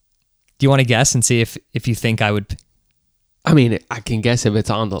 Do you want to guess and see if you think I would... I mean, I can guess if it's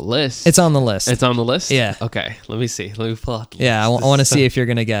on the list. It's on the list. It's on the list? Yeah. Okay, let me see. Let me pull out the list. Yeah, I want to see if you're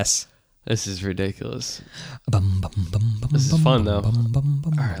going to guess. This is ridiculous. This is fun, though.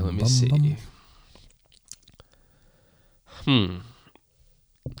 All right, let me see.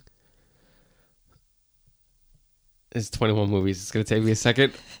 It's 21 movies. It's going to take me a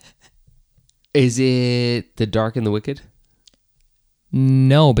second. Is it The Dark and the Wicked?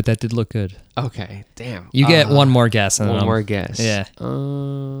 No, but that did look good. Okay, damn. You get one more guess. One more guess. Yeah.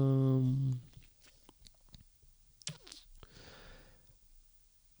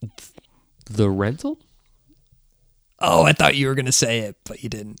 The Rental? Oh, I thought you were going to say it, but you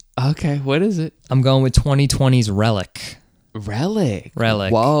didn't. Okay, what is it? I'm going with 2020's Relic. Relic.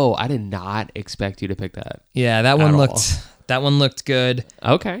 Whoa, I did not expect you to pick that. Yeah, that one looked good.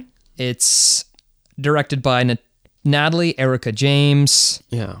 Okay. It's directed by Natalie Erica James.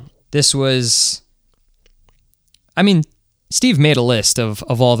 Yeah. This was... I mean, Steve made a list of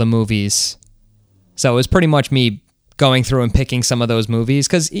all the movies. So it was pretty much me going through and picking some of those movies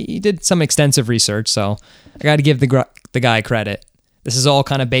because he did some extensive research. So I got to give the guy credit. This is all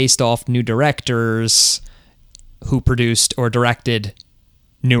kind of based off new directors who produced or directed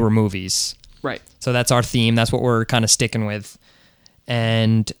newer movies. Right. So that's our theme. That's what we're kind of sticking with.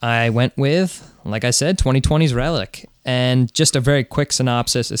 And I went with, like I said, 2020's Relic. And just a very quick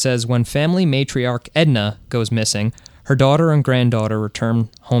synopsis. It says, when family matriarch Edna goes missing, her daughter and granddaughter return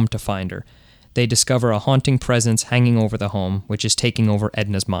home to find her. They discover a haunting presence hanging over the home, which is taking over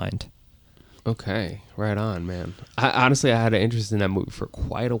Edna's mind. Okay, right on, man. Honestly, I had an interest in that movie for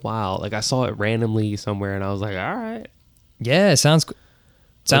quite a while. Like, I saw it randomly somewhere, and I was like, all right. Yeah, it sounds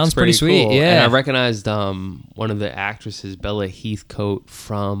pretty sweet. Cool. Yeah. And I recognized one of the actresses, Bella Heathcote,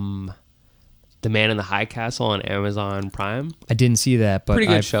 from The Man in the High Castle on Amazon Prime. I didn't see that, but pretty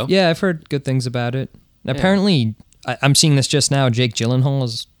good show. Yeah, I've heard good things about it. Yeah. Apparently, I'm seeing this just now. Jake Gyllenhaal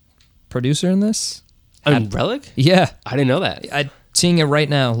is producer in this. Relic? Yeah. I didn't know that. I'm seeing it right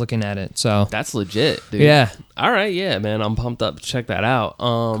now, looking at it. So that's legit, dude. Yeah. All right, yeah, man. I'm pumped up to check that out.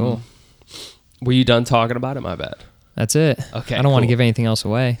 Cool. Were you done talking about it? My bad. That's it. Okay, I don't want to give anything else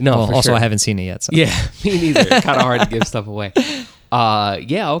away. No, well, for also sure. I haven't seen it yet. So. Yeah, me neither. Kind of hard to give stuff away.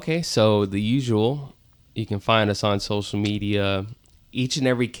 Yeah, okay. So the usual, you can find us on social media. Each and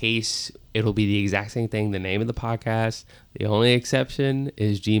every case, it'll be the exact same thing, the name of the podcast. The only exception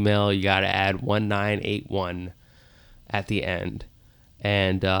is Gmail. You got to add 1981 at the end.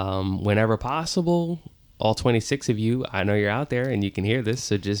 And whenever possible, all 26 of you, I know you're out there and you can hear this,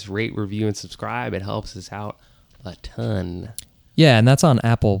 so just rate, review, and subscribe. It helps us out a ton. Yeah, and that's on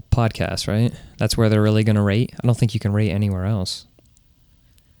Apple Podcasts, right? That's where they're really going to rate. I don't think you can rate anywhere else.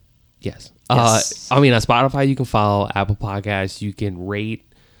 Yes. Yes. On Spotify, you can follow. Apple Podcasts, you can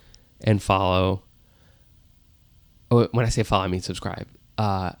rate and follow. Oh, when I say follow, I mean subscribe.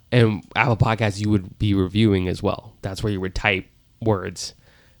 And Apple Podcasts, you would be reviewing as well. That's where you would type words,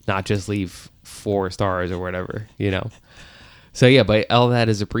 not just leave 4 stars or whatever, So yeah, but all that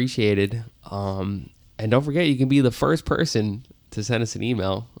is appreciated. And don't forget, you can be the first person to send us an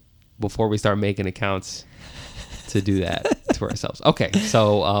email before we start making accounts to do that to ourselves. Okay,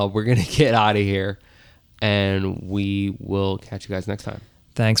 so we're going to get out of here, and we will catch you guys next time.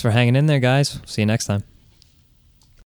 Thanks for hanging in there, guys. See you next time.